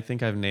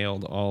I've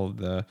nailed all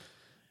of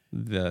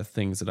the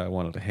things that I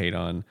wanted to hate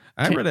on.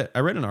 I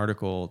read an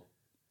article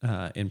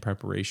in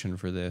preparation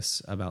for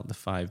this about the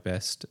 5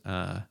 best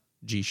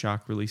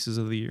G-Shock releases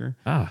of the year.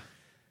 Ah.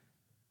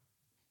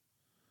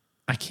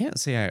 I can't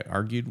say I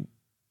argued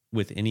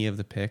with any of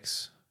the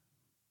picks,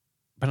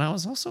 but I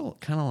was also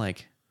kind of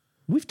like,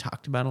 we've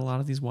talked about a lot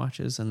of these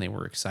watches and they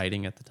were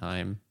exciting at the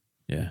time.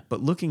 Yeah.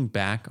 But looking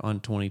back on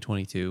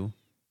 2022,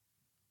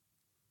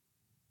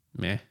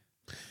 meh.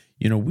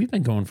 You know, we've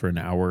been going for an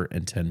hour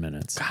and 10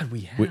 minutes. God,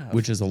 we have.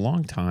 Which is a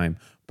long time,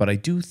 but I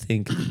do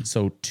think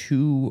so.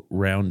 2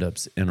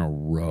 roundups in a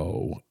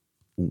row,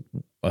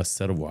 a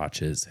set of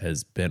watches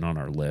has been on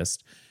our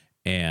list.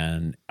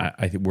 And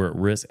I think we're at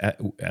risk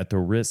at the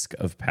risk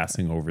of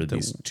passing over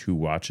these 2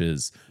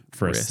 watches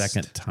for a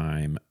second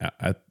time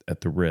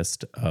at the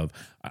risk of,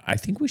 I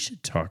think we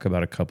should talk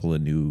about a couple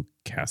of new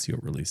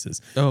Casio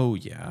releases. Oh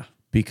yeah.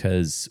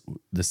 Because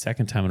the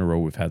second time in a row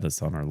we've had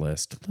this on our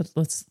list,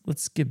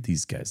 let's give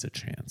these guys a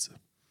chance.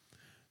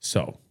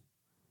 So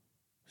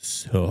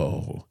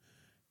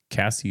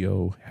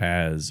Casio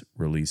has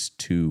released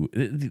 2.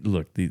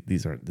 Look,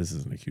 this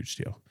isn't a huge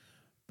deal,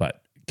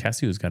 but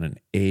Casio's got an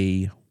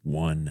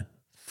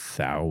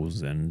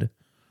A1000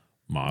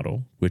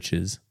 model, which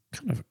is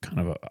kind of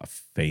a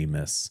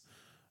famous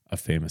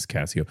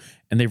Casio,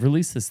 and they've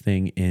released this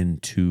thing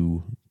in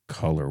 2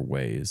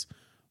 colorways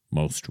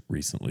most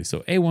recently.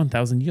 So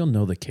A1000, you'll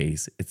know the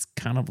case. It's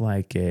kind of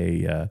like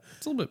it's a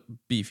little bit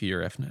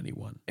beefier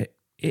F91.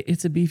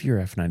 It's a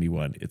beefier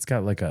F91. It's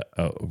got like a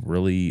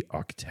really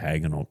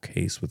octagonal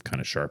case with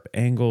kind of sharp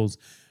angles.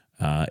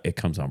 It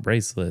comes on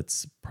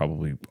bracelets,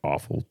 probably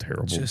awful,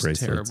 terrible just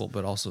bracelets. Terrible,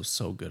 but also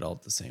so good all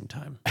at the same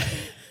time.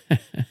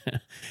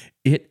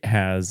 It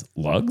has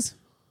lugs.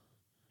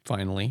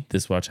 Finally,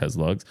 this watch has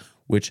lugs,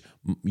 which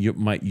your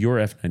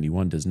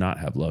F91 does not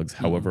have lugs.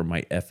 However,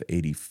 my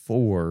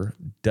F84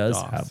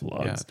 does have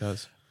lugs. Yeah, it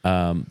does.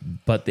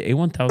 But the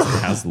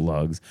A1000 has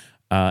lugs,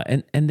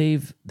 and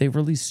they've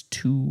released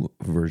 2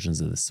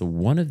 versions of this. So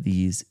one of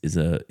these is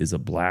a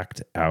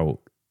blacked out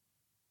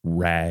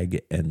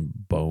rag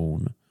and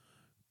bone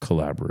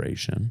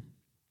collaboration,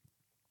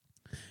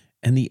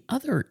 and the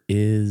other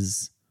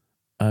is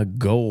a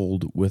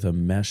gold with a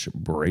mesh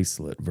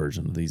bracelet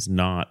version of these,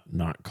 not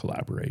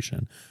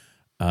collaboration.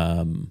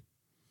 And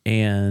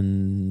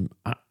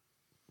I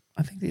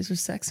think these are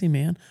sexy,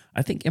 man.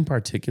 I think in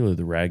particular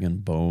the rag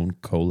and bone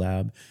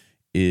collab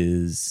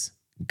is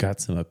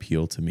got some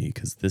appeal to me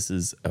because this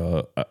is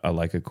I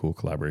like a cool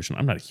collaboration.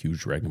 I'm not a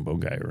huge rag and bone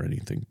guy or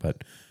anything,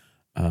 but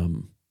I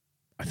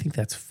think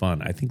that's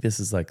fun. I think this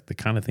is like the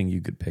kind of thing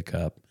you could pick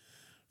up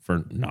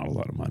for not a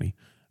lot of money,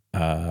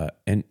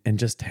 and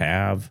just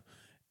have.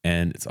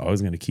 And it's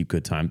always going to keep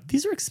good time.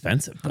 These are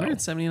expensive, though.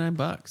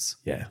 $179.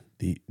 Yeah,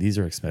 these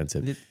are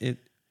expensive. It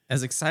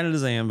as excited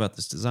as I am about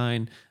this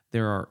design,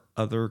 there are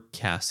other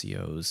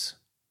Casios,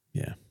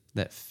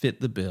 that fit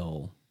the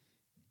bill.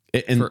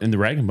 And the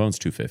rag and bone's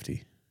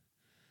 $250.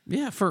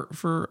 Yeah,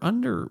 for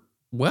under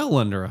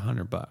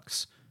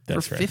 $100.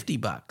 That's for right.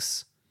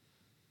 $50.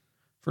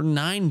 For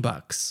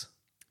 $9.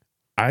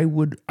 I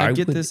would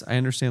this. I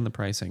understand the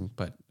pricing,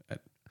 but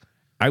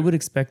I would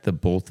expect that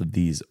both of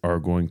these are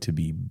going to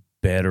be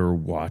better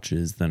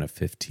watches than a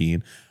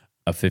 $15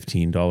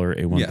 A1000 or a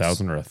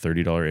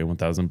 $30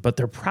 A1000, but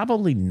they're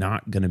probably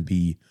not going to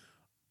be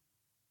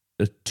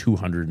a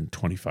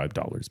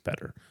 $225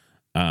 better.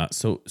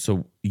 So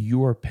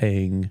you're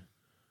paying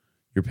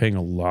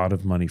a lot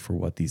of money for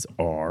what these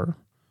are,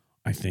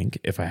 I think,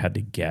 if I had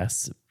to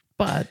guess.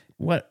 But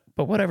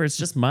whatever, it's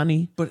just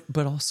money.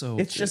 But also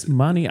it's just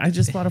money. I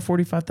just bought a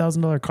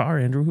 $45,000 car,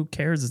 Andrew. Who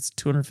cares? It's a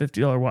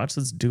 $250 watch.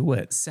 Let's do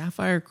it.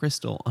 Sapphire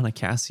crystal on a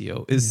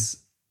Casio is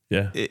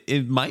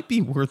it might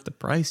be worth the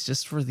price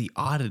just for the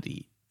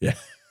oddity. Yeah.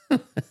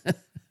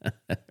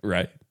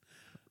 Right.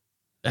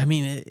 I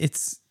mean,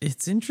 it's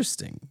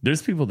interesting.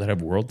 There's people that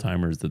have world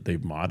timers that they've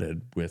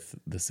modded with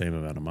the same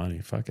amount of money.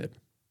 Fuck it.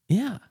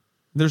 Yeah.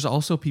 There's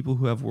also people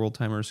who have world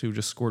timers who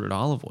just squirted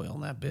olive oil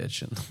on that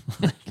bitch. And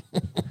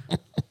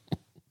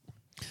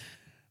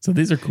so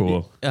these are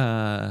cool.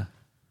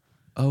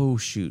 Oh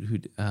shoot, who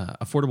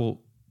affordable?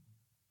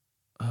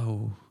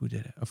 Oh, who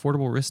did it?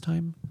 Affordable Wrist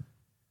Time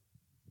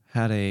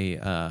had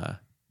a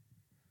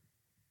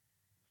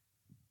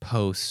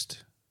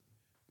post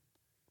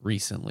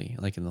recently,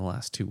 like in the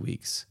last 2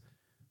 weeks,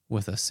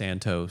 with a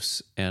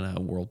Santos and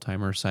a World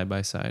Timer side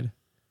by side.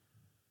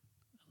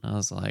 And I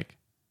was like,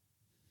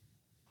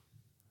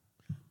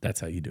 That's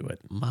how you do it.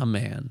 my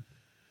man.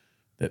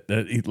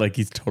 Like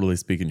he's totally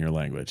speaking your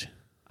language.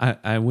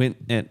 I went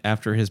and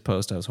after his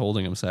post, I was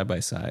holding him side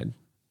by side,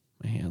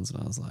 my hands, and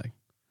I was like,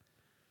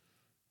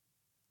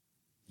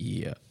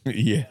 yeah,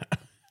 Yeah.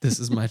 this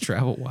is my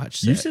travel watch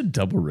set. You should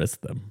double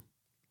wrist them.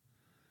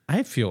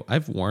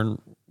 I've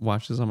worn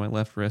watches on my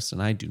left wrist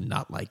and I do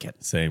not like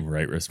it. Same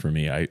right wrist for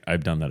me.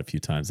 I've done that a few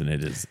times and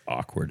it is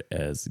awkward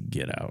as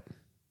get out.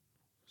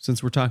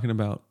 Since we're talking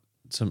about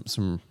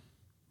some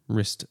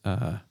wrist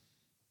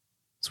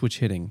switch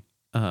hitting,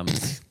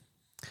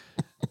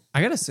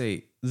 I gotta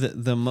say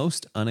the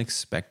most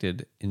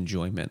unexpected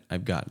enjoyment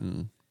I've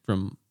gotten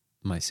from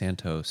my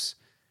Santos,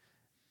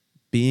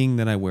 being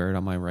that I wear it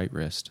on my right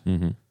wrist,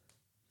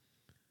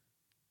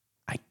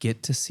 I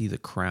get to see the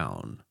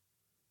crown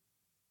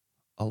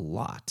a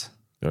lot.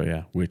 Oh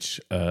yeah, which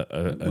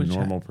a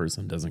normal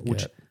person doesn't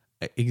get.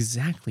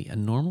 Exactly, a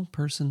normal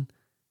person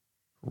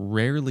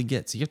rarely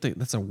gets. You have to.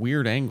 That's a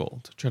weird angle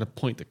to try to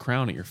point the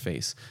crown at your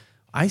face.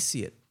 I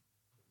see it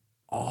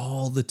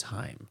all the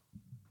time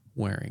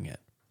wearing it,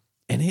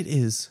 and it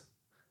is.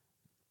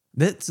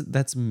 That's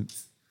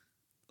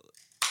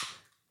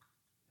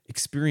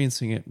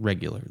experiencing it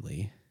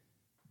regularly,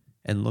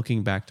 and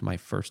looking back to my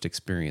first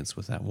experience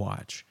with that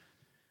watch.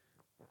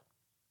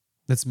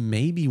 That's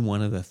maybe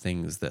one of the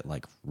things that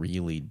like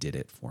really did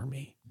it for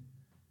me.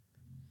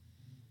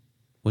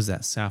 Was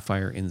that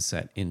sapphire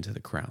inset into the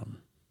crown.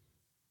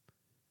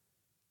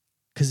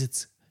 Because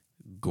it's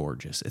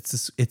gorgeous.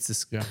 It's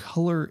this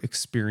color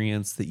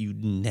experience that you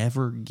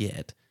never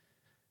get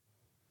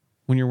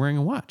when you're wearing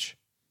a watch.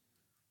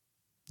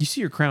 You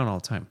see your crown all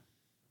the time,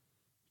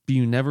 but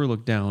you never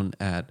look down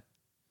at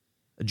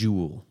a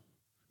jewel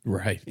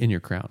Right. in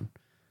your crown.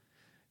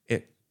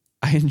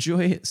 I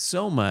enjoy it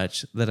so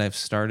much that I've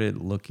started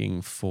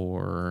looking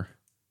for,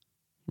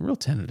 real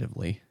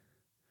tentatively,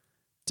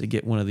 to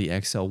get one of the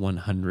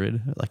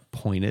XL100 like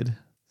pointed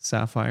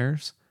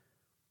sapphires,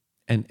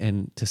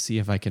 and to see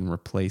if I can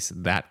replace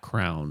that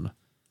crown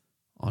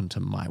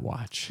onto my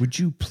watch. Would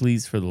you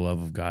please, for the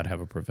love of God,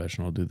 have a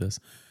professional do this?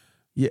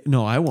 Yeah,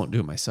 no, I won't do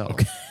it myself.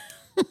 Okay.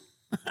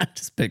 I'm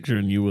just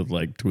picturing you with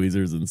like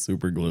tweezers and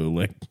super glue,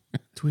 like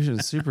Tweezers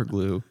and super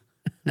glue.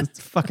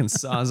 It's fucking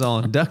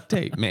Sawzall and duct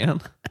tape,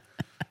 man.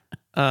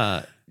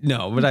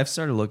 No, but I've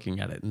started looking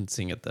at it and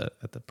seeing at the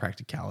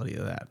practicality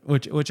of that,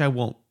 which I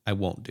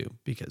won't do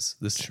because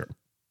this, Sure.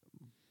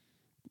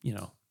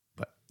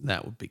 But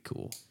that would be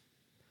cool.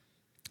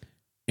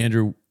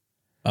 Andrew,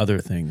 other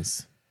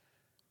things.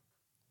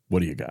 What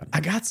do you got? I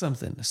got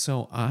something.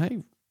 So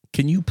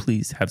Can you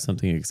please have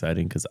something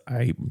exciting? Because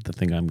the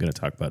thing I'm going to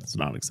talk about is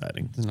not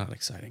exciting. it's not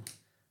exciting.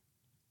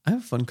 I have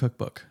a fun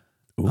cookbook.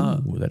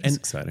 Ooh, that is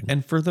exciting.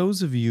 And for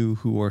those of you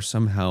who are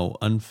somehow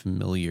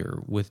unfamiliar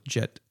with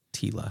Jet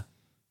Tila,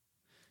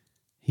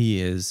 he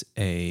is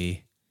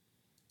a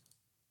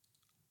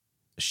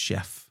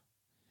chef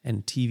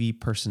and TV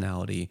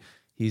personality.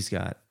 He's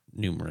got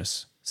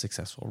numerous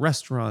successful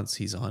restaurants.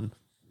 He's on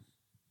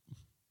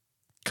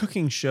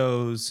cooking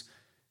shows.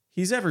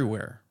 He's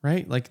everywhere,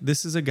 right? Like,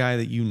 this is a guy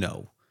that you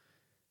know.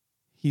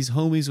 He's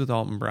homies with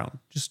Alton Brown.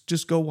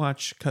 Just go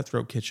watch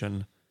Cutthroat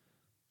Kitchen.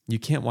 You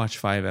can't watch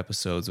 5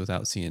 episodes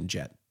without seeing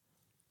Jet.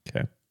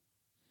 Okay.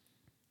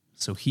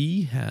 So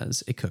he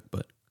has a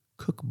cookbook.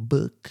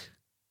 Cookbutt.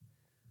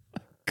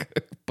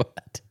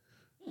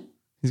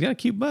 He's got a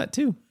cute butt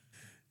too.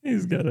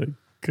 He's got a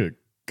cook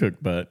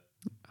butt.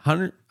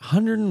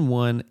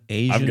 101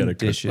 Asian I've got a cook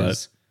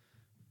dishes.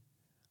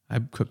 I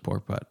cook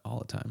pork butt all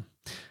the time.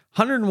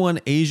 101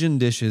 Asian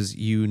dishes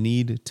you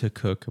need to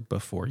cook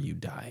before you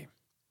die.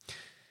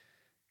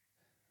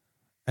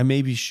 I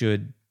maybe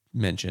should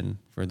mention,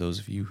 for those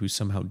of you who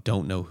somehow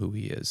don't know who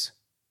he is,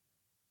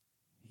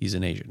 he's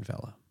an Asian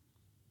fella.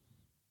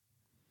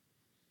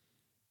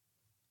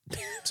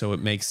 So it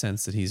makes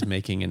sense that he's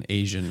making an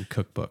Asian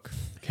cookbook.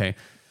 Okay.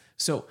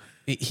 So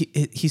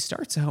he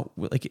starts out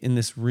like in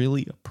this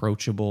really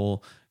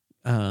approachable,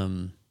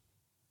 what's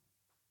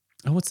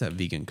that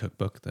vegan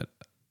cookbook that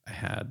I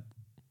had?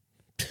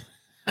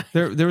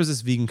 There was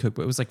this vegan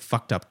cookbook. It was like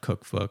Fucked Up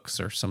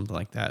Cookbooks or something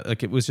like that.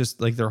 Like, it was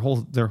just like their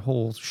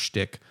whole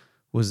shtick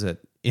was that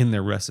in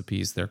their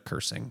recipes they're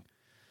cursing.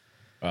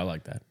 I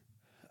like that.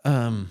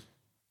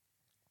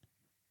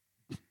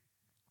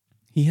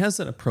 He has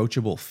an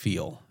approachable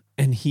feel,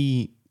 and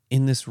he,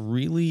 in this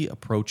really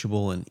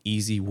approachable and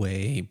easy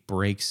way,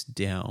 breaks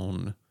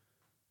down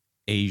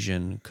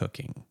Asian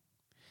cooking.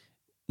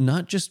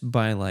 Not just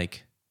by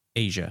like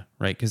Asia,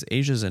 right? Because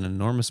Asia is an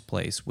enormous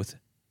place with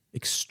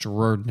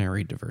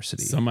extraordinary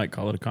diversity. Some might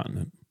call it a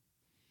continent.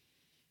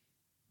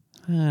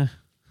 I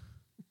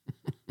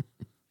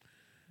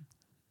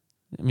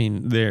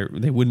mean,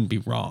 they wouldn't be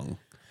wrong.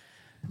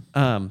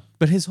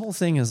 But his whole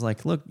thing is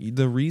like, look,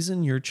 the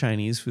reason your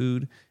Chinese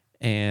food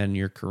and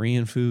your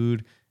Korean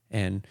food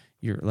and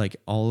your like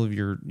all of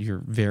your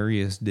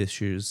various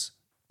dishes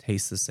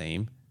taste the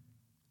same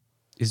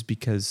is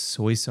because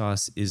soy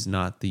sauce is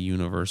not the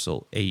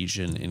universal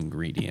Asian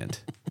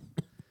ingredient.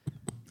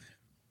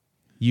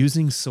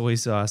 Using soy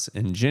sauce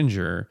and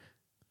ginger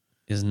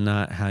is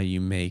not how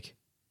you make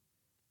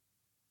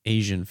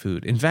Asian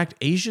food. In fact,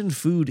 Asian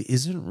food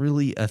isn't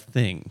really a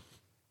thing.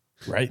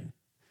 Right.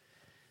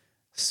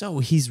 So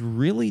he's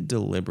really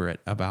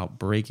deliberate about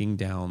breaking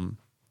down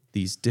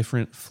these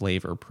different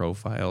flavor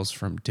profiles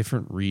from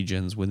different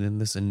regions within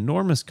this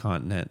enormous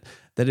continent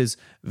that is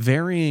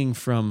varying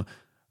from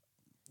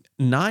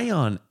nigh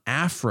on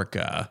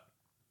Africa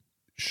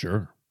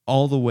Sure.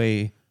 all the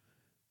way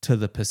to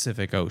the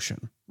Pacific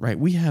Ocean, right?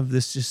 We have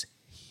this just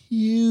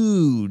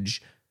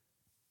huge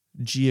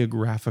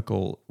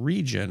geographical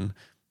region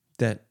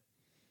that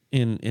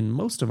in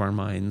most of our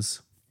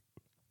minds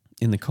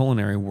in the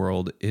culinary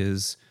world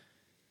is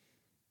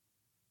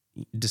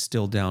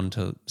distilled down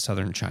to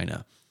southern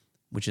China,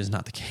 which is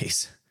not the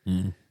case.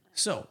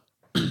 So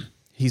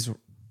he's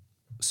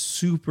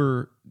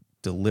super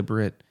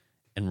deliberate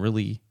and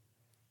really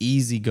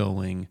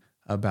easygoing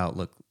about,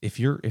 look, if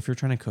you're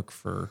trying to cook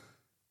for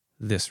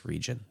this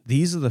region,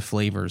 these are the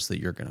flavors that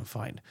you're going to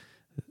find.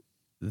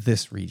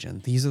 This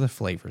region, these are the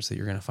flavors that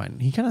you're going to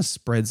find. He kind of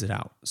spreads it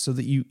out so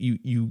that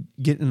you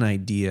get an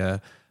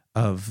idea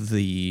of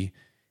the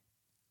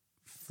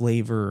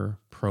flavor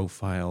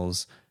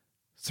profiles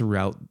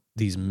throughout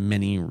these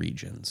many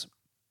regions.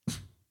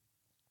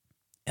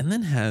 And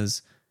then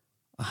has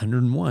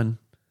 101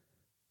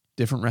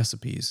 different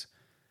recipes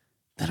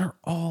that are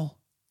all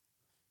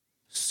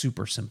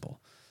super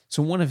simple.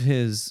 So one of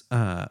his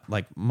one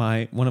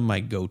of my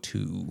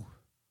go-to,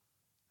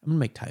 I'm gonna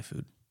make Thai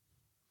food,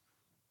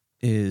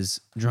 is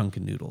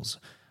drunken noodles,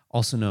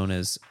 also known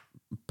as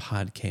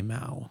pad khe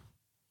mao.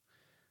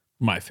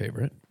 My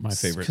favorite at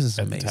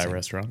the Thai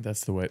restaurant.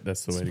 That's the way to go.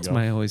 It's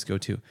my always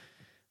go-to.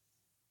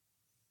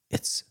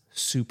 It's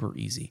super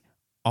easy.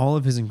 All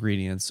of his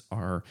ingredients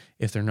are,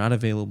 if they're not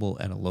available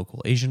at a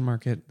local Asian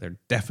market, they're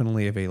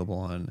definitely available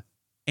on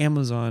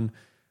Amazon,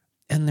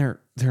 and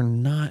they're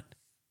not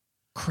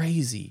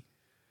crazy.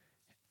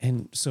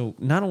 And so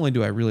not only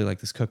do I really like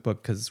this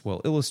cookbook because it's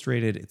well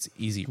illustrated, it's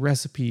easy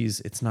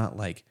recipes, it's not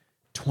like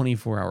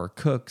 24-hour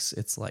cooks,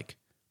 it's like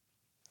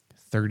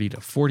 30 to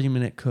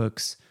 40-minute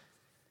cooks.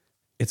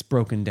 It's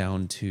broken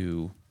down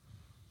to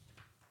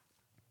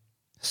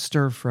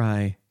stir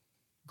fry,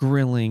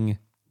 grilling,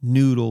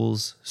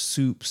 noodles,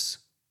 soups,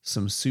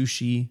 some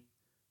sushi,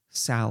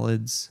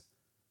 salads,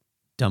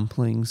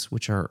 dumplings,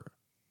 which are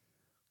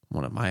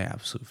one of my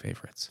absolute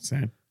favorites.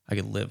 Same. I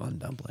could live on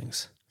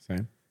dumplings.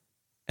 Same.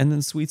 And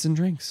then sweets and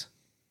drinks.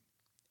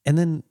 And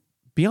then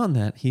beyond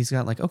that, he's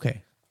got like,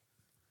 okay,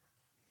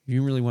 if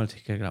you really want to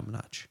take it up a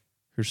notch,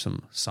 here's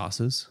some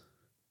sauces,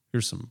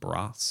 here's some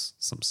broths,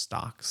 some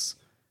stocks,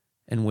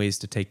 and ways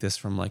to take this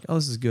from like, oh,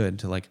 this is good,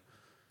 to like,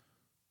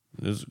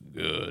 this is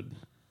good.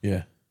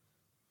 Yeah.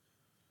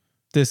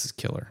 This is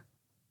killer.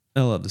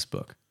 I love this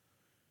book.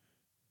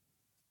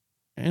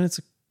 And it's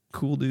a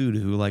cool dude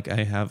who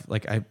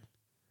I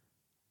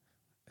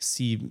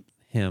see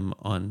him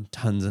on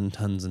tons and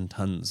tons and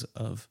tons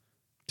of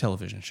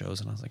television shows.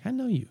 And I was like, I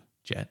know you,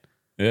 Jet.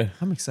 Yeah.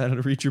 I'm excited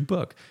to read your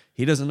book.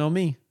 He doesn't know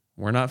me.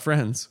 We're not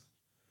friends.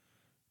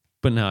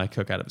 But now I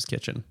cook out of his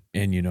kitchen.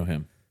 And you know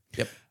him.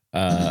 Yep.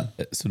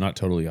 So not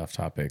totally off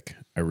topic.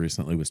 I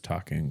recently was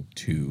talking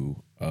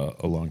to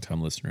a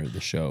longtime listener of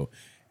the show,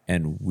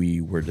 and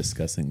we were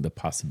discussing the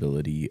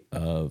possibility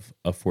of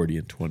a 40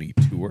 and 20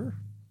 tour,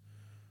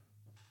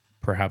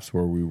 perhaps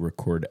where we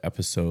record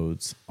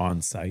episodes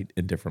on site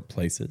in different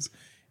places.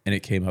 And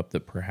it came up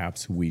that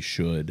perhaps we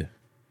should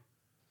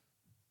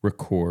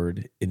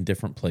record in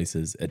different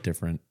places at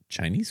different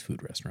Chinese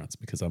food restaurants,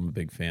 because I'm a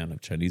big fan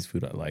of Chinese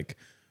food. I like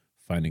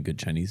finding good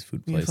Chinese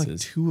food We have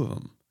places. like two of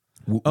them.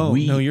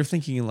 No, you're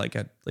thinking like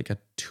a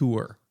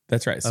tour.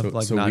 That's right. So,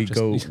 like so not we just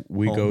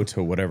go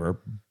to whatever,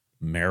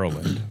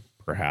 Maryland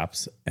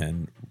perhaps,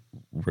 and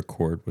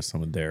record with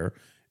someone there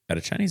at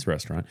a Chinese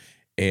restaurant.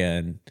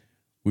 And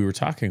we were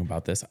talking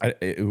about this.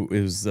 It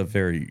was a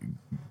very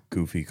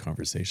goofy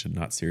conversation,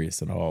 not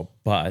serious at all.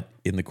 But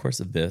in the course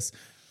of this,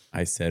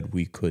 I said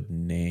we could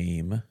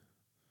name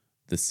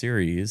the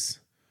series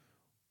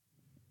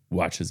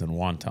Watches and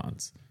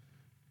Wontons,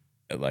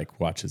 like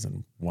Watches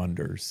and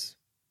Wonders.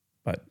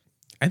 But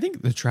I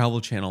think the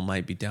Travel Channel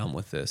might be down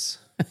with this.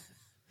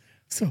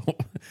 so,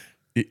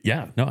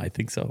 yeah, no, I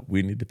think so.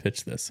 We need to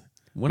pitch this.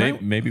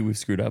 Maybe we've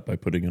screwed up by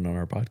putting it on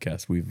our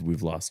podcast.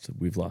 We've lost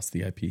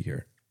the IP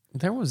here.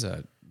 There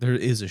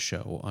is a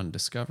show on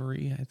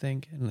Discovery, I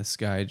think, and this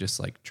guy just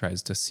like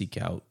tries to seek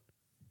out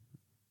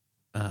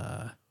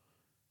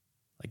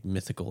like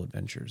mythical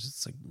adventures.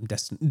 It's like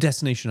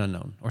Destination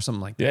Unknown or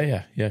something like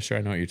that. Yeah, sure.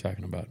 I know what you're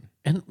talking about.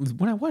 And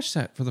when I watched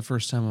that for the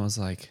first time, I was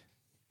like,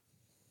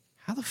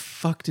 how the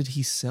fuck did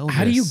he sell this?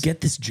 How do you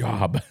get this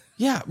job?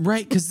 Yeah,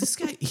 right. Because this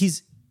guy,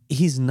 he's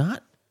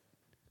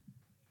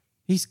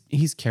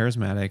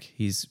charismatic.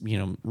 He's,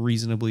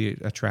 reasonably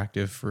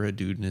attractive for a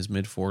dude in his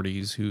mid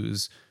 40s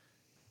who's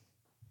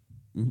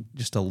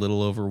just a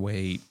little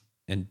overweight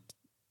and,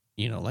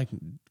 like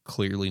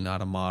clearly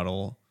not a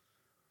model.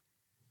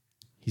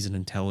 He's an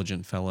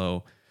intelligent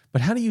fellow.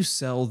 But how do you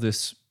sell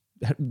this?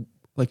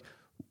 Like,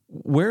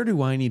 where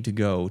do I need to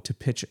go to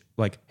pitch?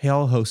 Like, hey,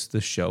 I'll host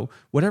this show.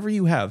 Whatever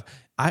you have,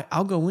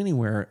 I'll go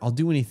anywhere. I'll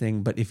do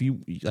anything. But if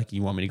you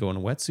want me to go in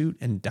a wetsuit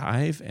and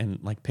dive and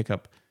like pick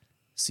up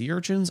sea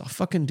urchins, I'll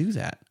fucking do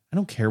that. I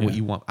don't care what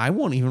you want. I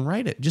won't even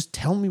write it. Just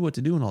tell me what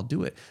to do and I'll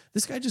do it.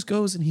 This guy just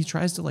goes and he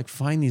tries to like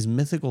find these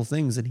mythical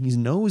things that he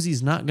knows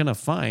he's not going to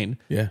find.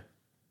 Yeah.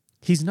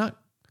 He's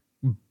not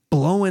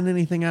blowing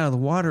anything out of the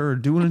water or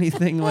doing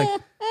anything like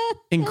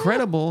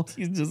incredible.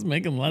 He's just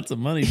making lots of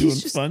money doing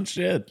fun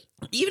shit.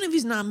 Even if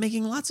he's not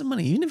making lots of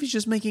money, even if he's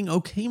just making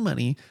okay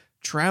money,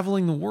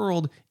 traveling the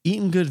world,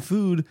 eating good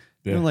food,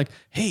 they're like,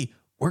 hey,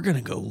 we're going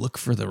to go look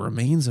for the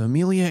remains of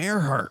Amelia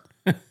Earhart.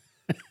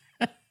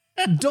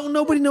 Don't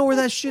nobody know where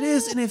that shit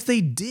is. And if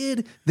they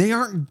did, they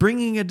aren't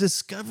bringing a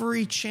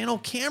Discovery Channel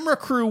camera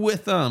crew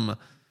with them.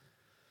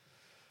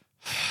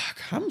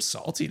 I'm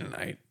salty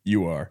tonight.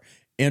 You are.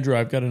 Andrew,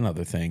 I've got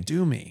another thing.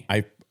 Do me.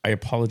 I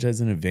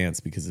apologize in advance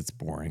because it's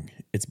boring.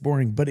 It's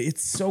boring, but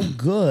it's so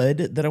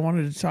good that I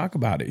wanted to talk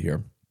about it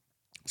here.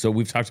 So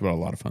we've talked about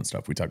a lot of fun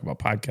stuff. We talk about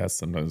podcasts.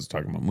 Sometimes we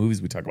talk about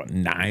movies. We talk about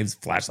knives,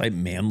 flashlight,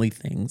 manly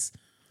things.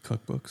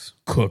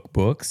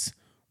 Cookbooks.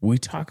 We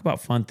talk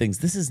about fun things.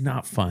 This is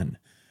not fun.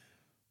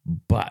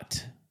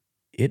 But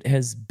it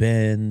has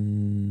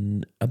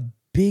been a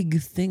big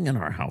thing in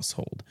our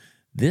household.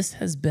 This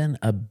has been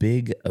a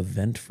big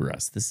event for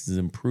us. This has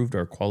improved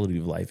our quality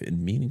of life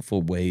in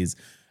meaningful ways,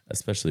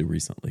 especially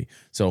recently.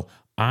 So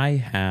I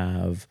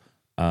have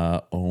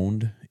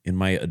owned in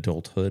my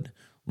adulthood,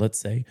 let's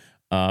say,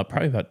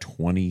 probably about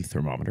 20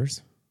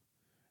 thermometers.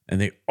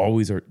 And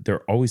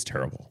they're always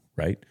terrible,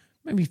 right?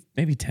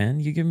 Maybe 10.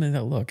 You give me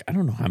that look. I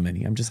don't know how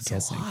many. I'm just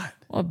guessing. A lot.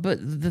 Well, but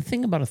the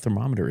thing about a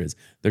thermometer is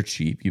they're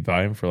cheap. You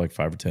buy them for like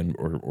 5 or 10,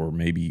 or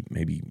maybe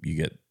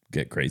you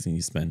get crazy and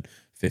you spend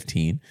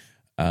 15.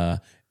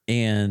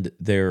 And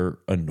they're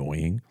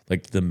annoying.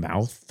 Like the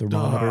mouth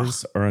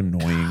thermometers are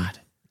annoying.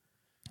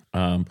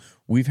 God.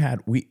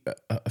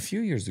 A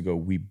few years ago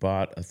we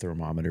bought a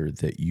thermometer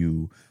that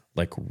you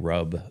like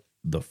rub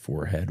the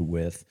forehead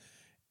with,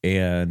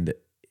 and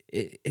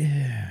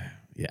yeah.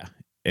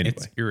 Anyway,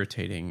 it's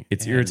irritating.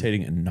 It's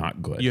irritating and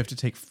not good. You have to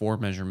take 4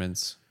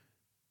 measurements.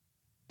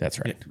 That's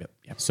right.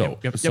 Yep.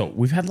 So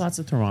we've had lots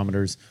of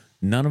thermometers.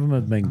 None of them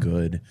have been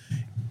good.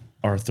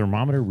 Our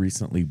thermometer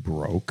recently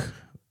broke.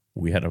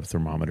 We had a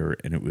thermometer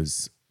and it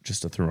was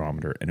just a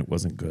thermometer and it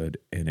wasn't good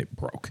and it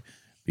broke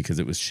because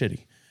it was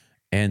shitty.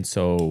 And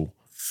so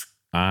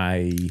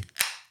I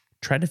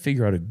tried to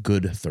figure out a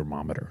good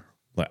thermometer.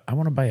 Like I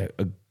want to buy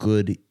a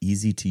good,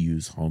 easy to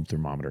use home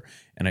thermometer.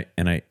 And I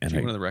Did you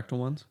one of the rectal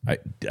ones?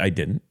 I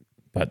didn't,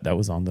 but that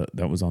was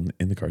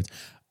in the cards.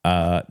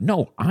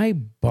 No, I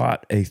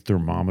bought a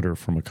thermometer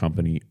from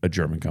a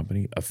German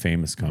company, a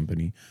famous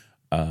company,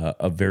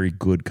 a very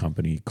good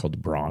company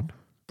called Braun,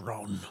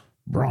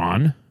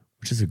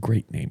 which is a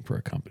great name for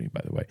a company,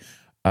 by the way.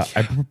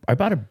 I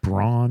bought a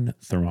Braun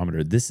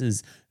thermometer. This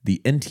is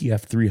the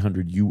NTF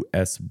 300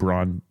 US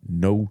Braun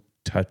no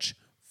touch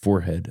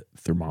forehead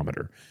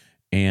thermometer.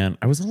 And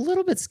I was a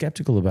little bit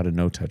skeptical about a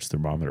no touch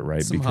thermometer,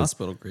 right? Some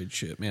hospital grade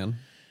shit, man.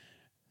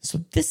 So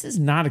this is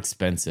not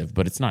expensive,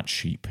 but it's not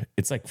cheap.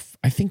 It's like,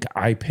 I think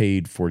I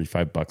paid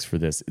 $45 for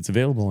this. It's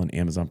available on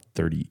Amazon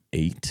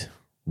 $38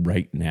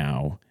 right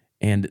now.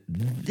 And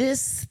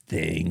this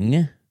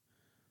thing,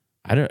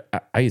 I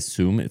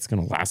assume it's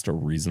going to last a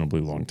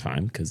reasonably long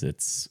time because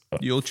it's...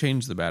 You'll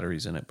change the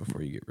batteries in it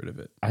before you get rid of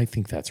it. I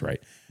think that's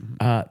right.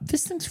 Mm-hmm.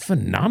 This thing's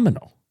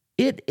phenomenal.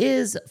 It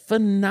is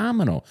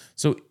phenomenal.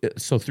 So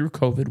through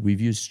COVID,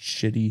 we've used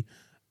shitty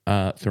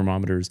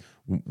thermometers.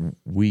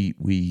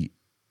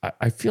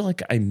 I feel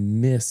like I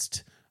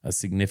missed a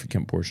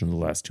significant portion of the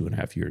last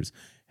 2.5 years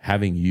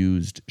having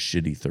used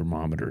shitty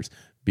thermometers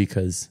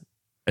because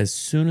as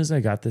soon as I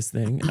got this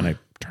thing and I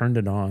turned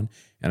it on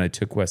and I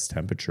took West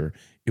temperature,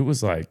 it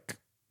was like,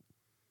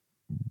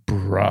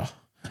 bruh,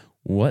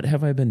 what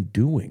have I been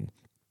doing?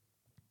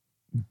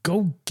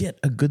 Go get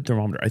a good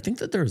thermometer. I think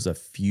that there's a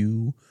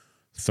few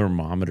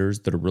thermometers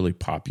that are really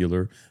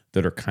popular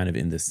that are kind of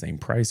in the same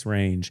price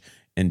range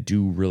and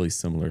do really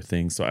similar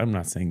things. So I'm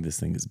not saying this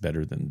thing is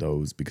better than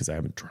those because I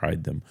haven't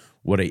tried them.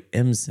 What I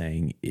am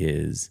saying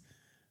is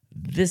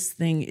this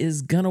thing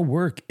is going to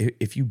work.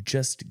 If you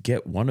just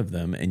get one of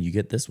them and you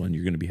get this one,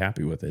 you're going to be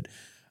happy with it.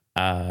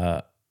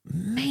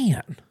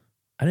 Man,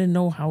 I didn't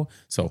know how.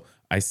 So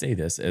I say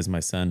this as my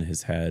son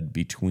has had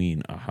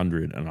between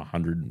 100 and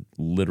 100,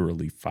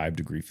 literally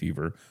 5-degree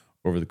fever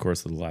over the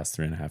course of the last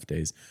 3.5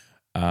 days.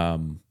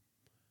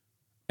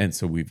 And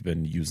so we've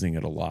been using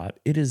it a lot.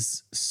 It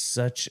is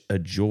such a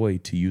joy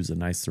to use a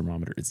nice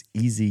thermometer. It's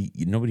easy.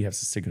 Nobody has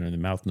to stick it in their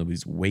mouth.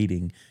 Nobody's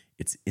waiting.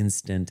 It's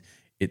instant.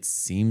 It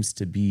seems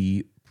to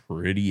be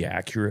pretty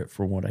accurate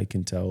from what I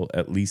can tell,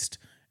 at least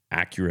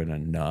accurate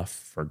enough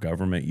for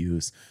government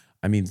use.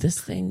 I mean,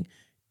 this thing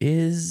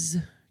is,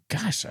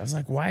 gosh, I was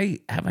like, why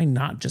have I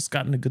not just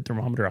gotten a good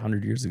thermometer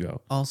 100 years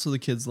ago? Also, the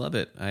kids love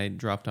it. I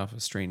dropped off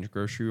a strange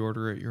grocery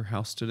order at your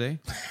house today.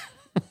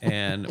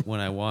 And when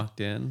I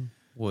walked in,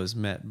 was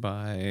met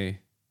by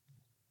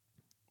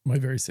My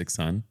very sick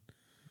son.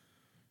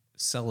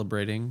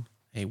 celebrating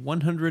a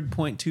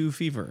 100.2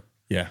 fever.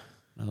 Yeah.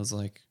 I was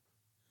like,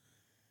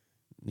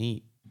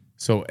 neat.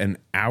 So an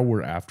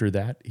hour after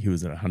that, he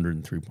was at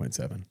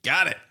 103.7.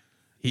 Got it.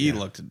 He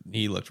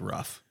looked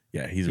rough.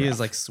 Yeah, he's He rough. was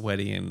like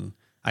sweaty, and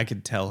I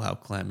could tell how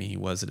clammy he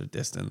was at a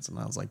distance. And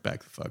I was like,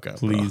 back the fuck up.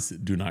 bro. Please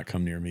do not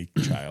come near me,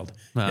 child.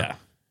 Well, yeah.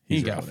 He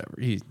He's got rough. whatever.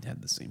 He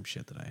had the same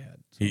shit that I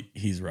had.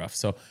 He's rough.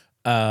 So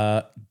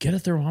get a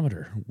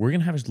thermometer. We're going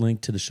to have a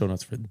link to the show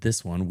notes for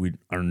this one. We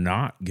are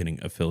not getting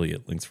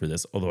affiliate links for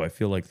this, although I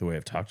feel like the way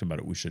I've talked about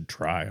it, we should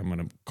try. I'm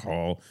going to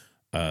call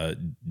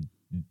Dieter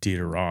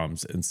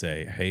Roms and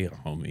say, hey,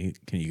 homie,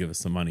 can you give us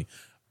some money?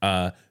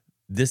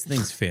 This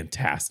thing's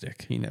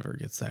fantastic. He never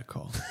gets that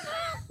call.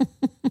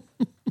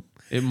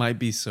 It might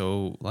be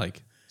so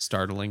like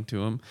startling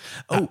to him.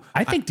 Oh,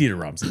 I think Dieter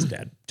Roms is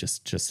dead.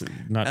 Just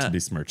not to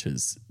besmirch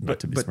his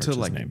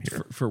name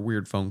here. for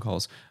weird phone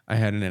calls, I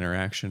had an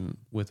interaction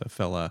with a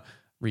fella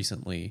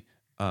recently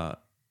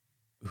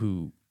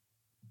who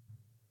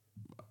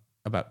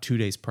about 2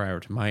 days prior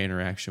to my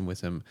interaction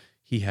with him,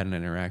 he had an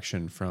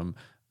interaction from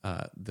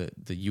the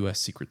U.S.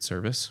 Secret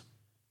Service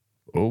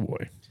Oh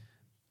boy.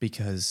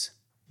 because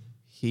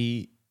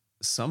he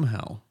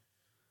somehow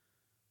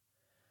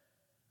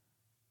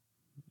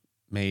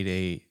made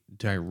a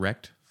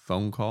direct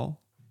phone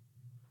call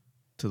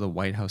to the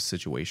White House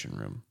Situation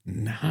Room.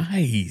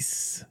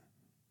 Nice.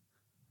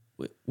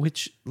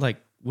 Which, like,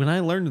 when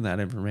I learned that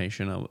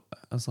information, I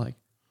was like,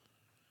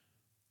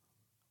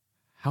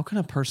 how can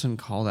a person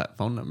call that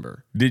phone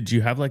number? Did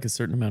you have like a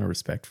certain amount of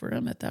respect for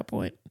him at that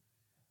point?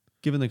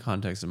 Given the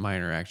context of my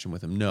interaction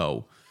with him,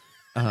 no.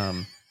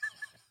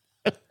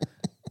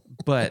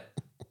 But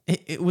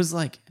it was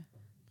like,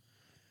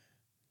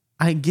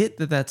 I get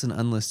that that's an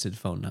unlisted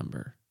phone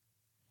number,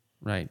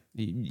 right?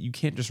 You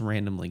can't just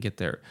randomly get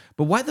there.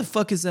 But why the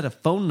fuck is that a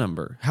phone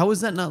number? How is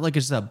that not like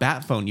it's a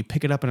bat phone? You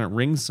pick it up and it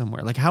rings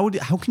somewhere. Like how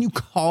can you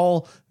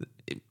call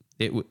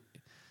it?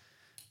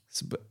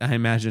 I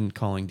imagine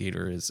calling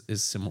Dieter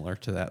is similar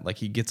to that. Like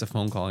he gets a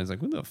phone call and he's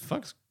like, "What the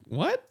fuck's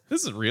what?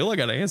 This is real. I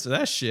got to answer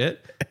that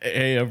shit."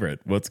 Hey, Everett,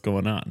 what's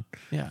going on?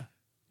 Yeah.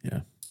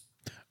 Yeah.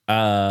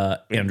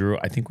 Andrew,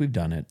 I think we've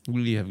done it.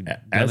 We have done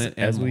As it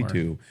and we more.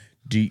 do.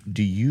 Do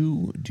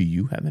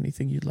you have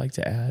anything you'd like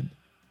to add?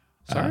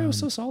 Sorry, I was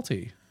so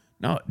salty.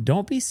 No,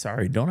 don't be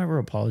sorry. Don't ever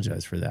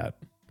apologize for that.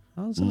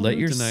 I was in a Let mood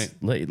your tonight.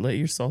 let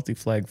your salty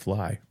flag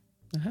fly.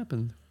 It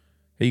happened.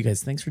 Hey, you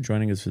guys, thanks for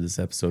joining us for this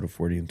episode of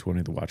 40 and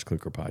 20, the Watch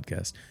Clicker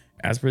podcast.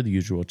 As per the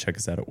usual, check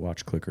us out at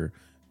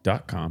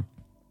watchclicker.com.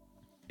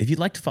 If you'd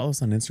like to follow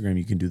us on Instagram,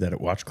 you can do that at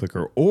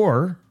watchclicker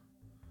or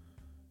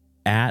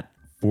at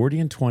 40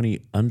 and 20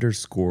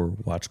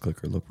 _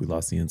 watchclicker. Look, we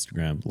lost the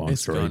Instagram. Long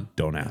It's story. gone.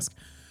 Don't ask.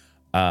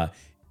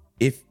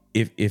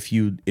 If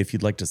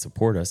you'd like to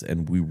support us,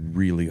 and we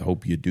really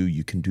hope you do,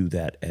 you can do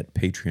that at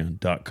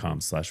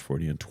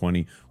patreon.com/40 and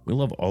 20. We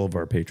love all of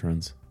our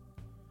patrons.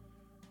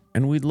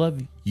 And we'd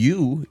love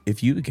you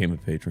if you became a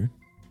patron.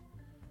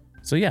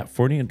 So yeah,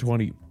 40 and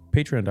 20,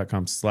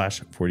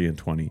 patreon.com/40 and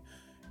 20.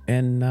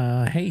 And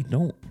hey,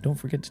 don't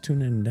forget to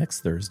tune in next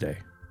Thursday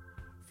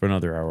for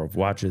another hour of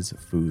watches,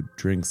 food,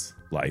 drinks,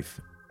 life,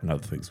 and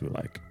other things we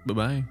like.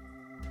 Bye-bye.